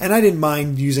yeah, and I didn't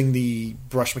mind using the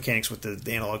brush mechanics with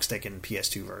the analog stick in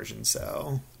PS2 version.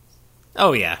 So,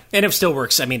 oh yeah, and it still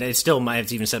works. I mean, it's still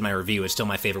I've even said in my review, it's still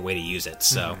my favorite way to use it.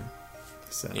 So,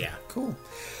 yeah, cool.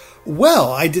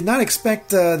 Well, I did not expect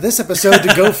this episode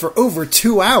to go for over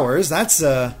 2 hours. That's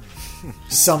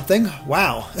something.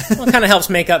 Wow. Well, it kind of helps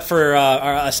make up for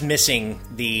us missing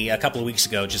a couple of weeks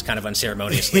ago, just kind of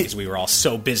unceremoniously, because we were all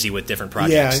so busy with different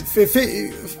projects. Yeah,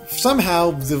 if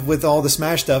somehow with all the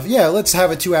Smash stuff, let's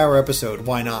have a 2-hour episode.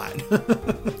 Why not?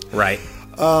 Right.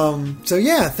 So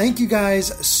yeah, thank you guys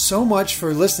so much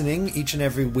for listening each and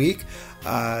every week.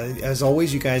 As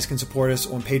always, you guys can support us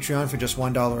on Patreon for just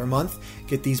 $1 a month.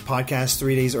 Get these podcasts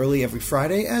 3 days early every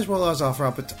Friday, as well as offer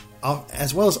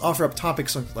up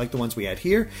topics like the ones we had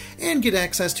here, and get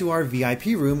access to our VIP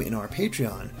room in our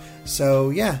Patreon. So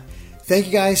yeah, thank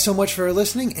you guys so much for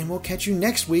listening, and we'll catch you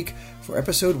next week for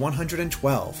episode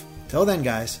 112. Till then,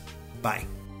 guys, bye.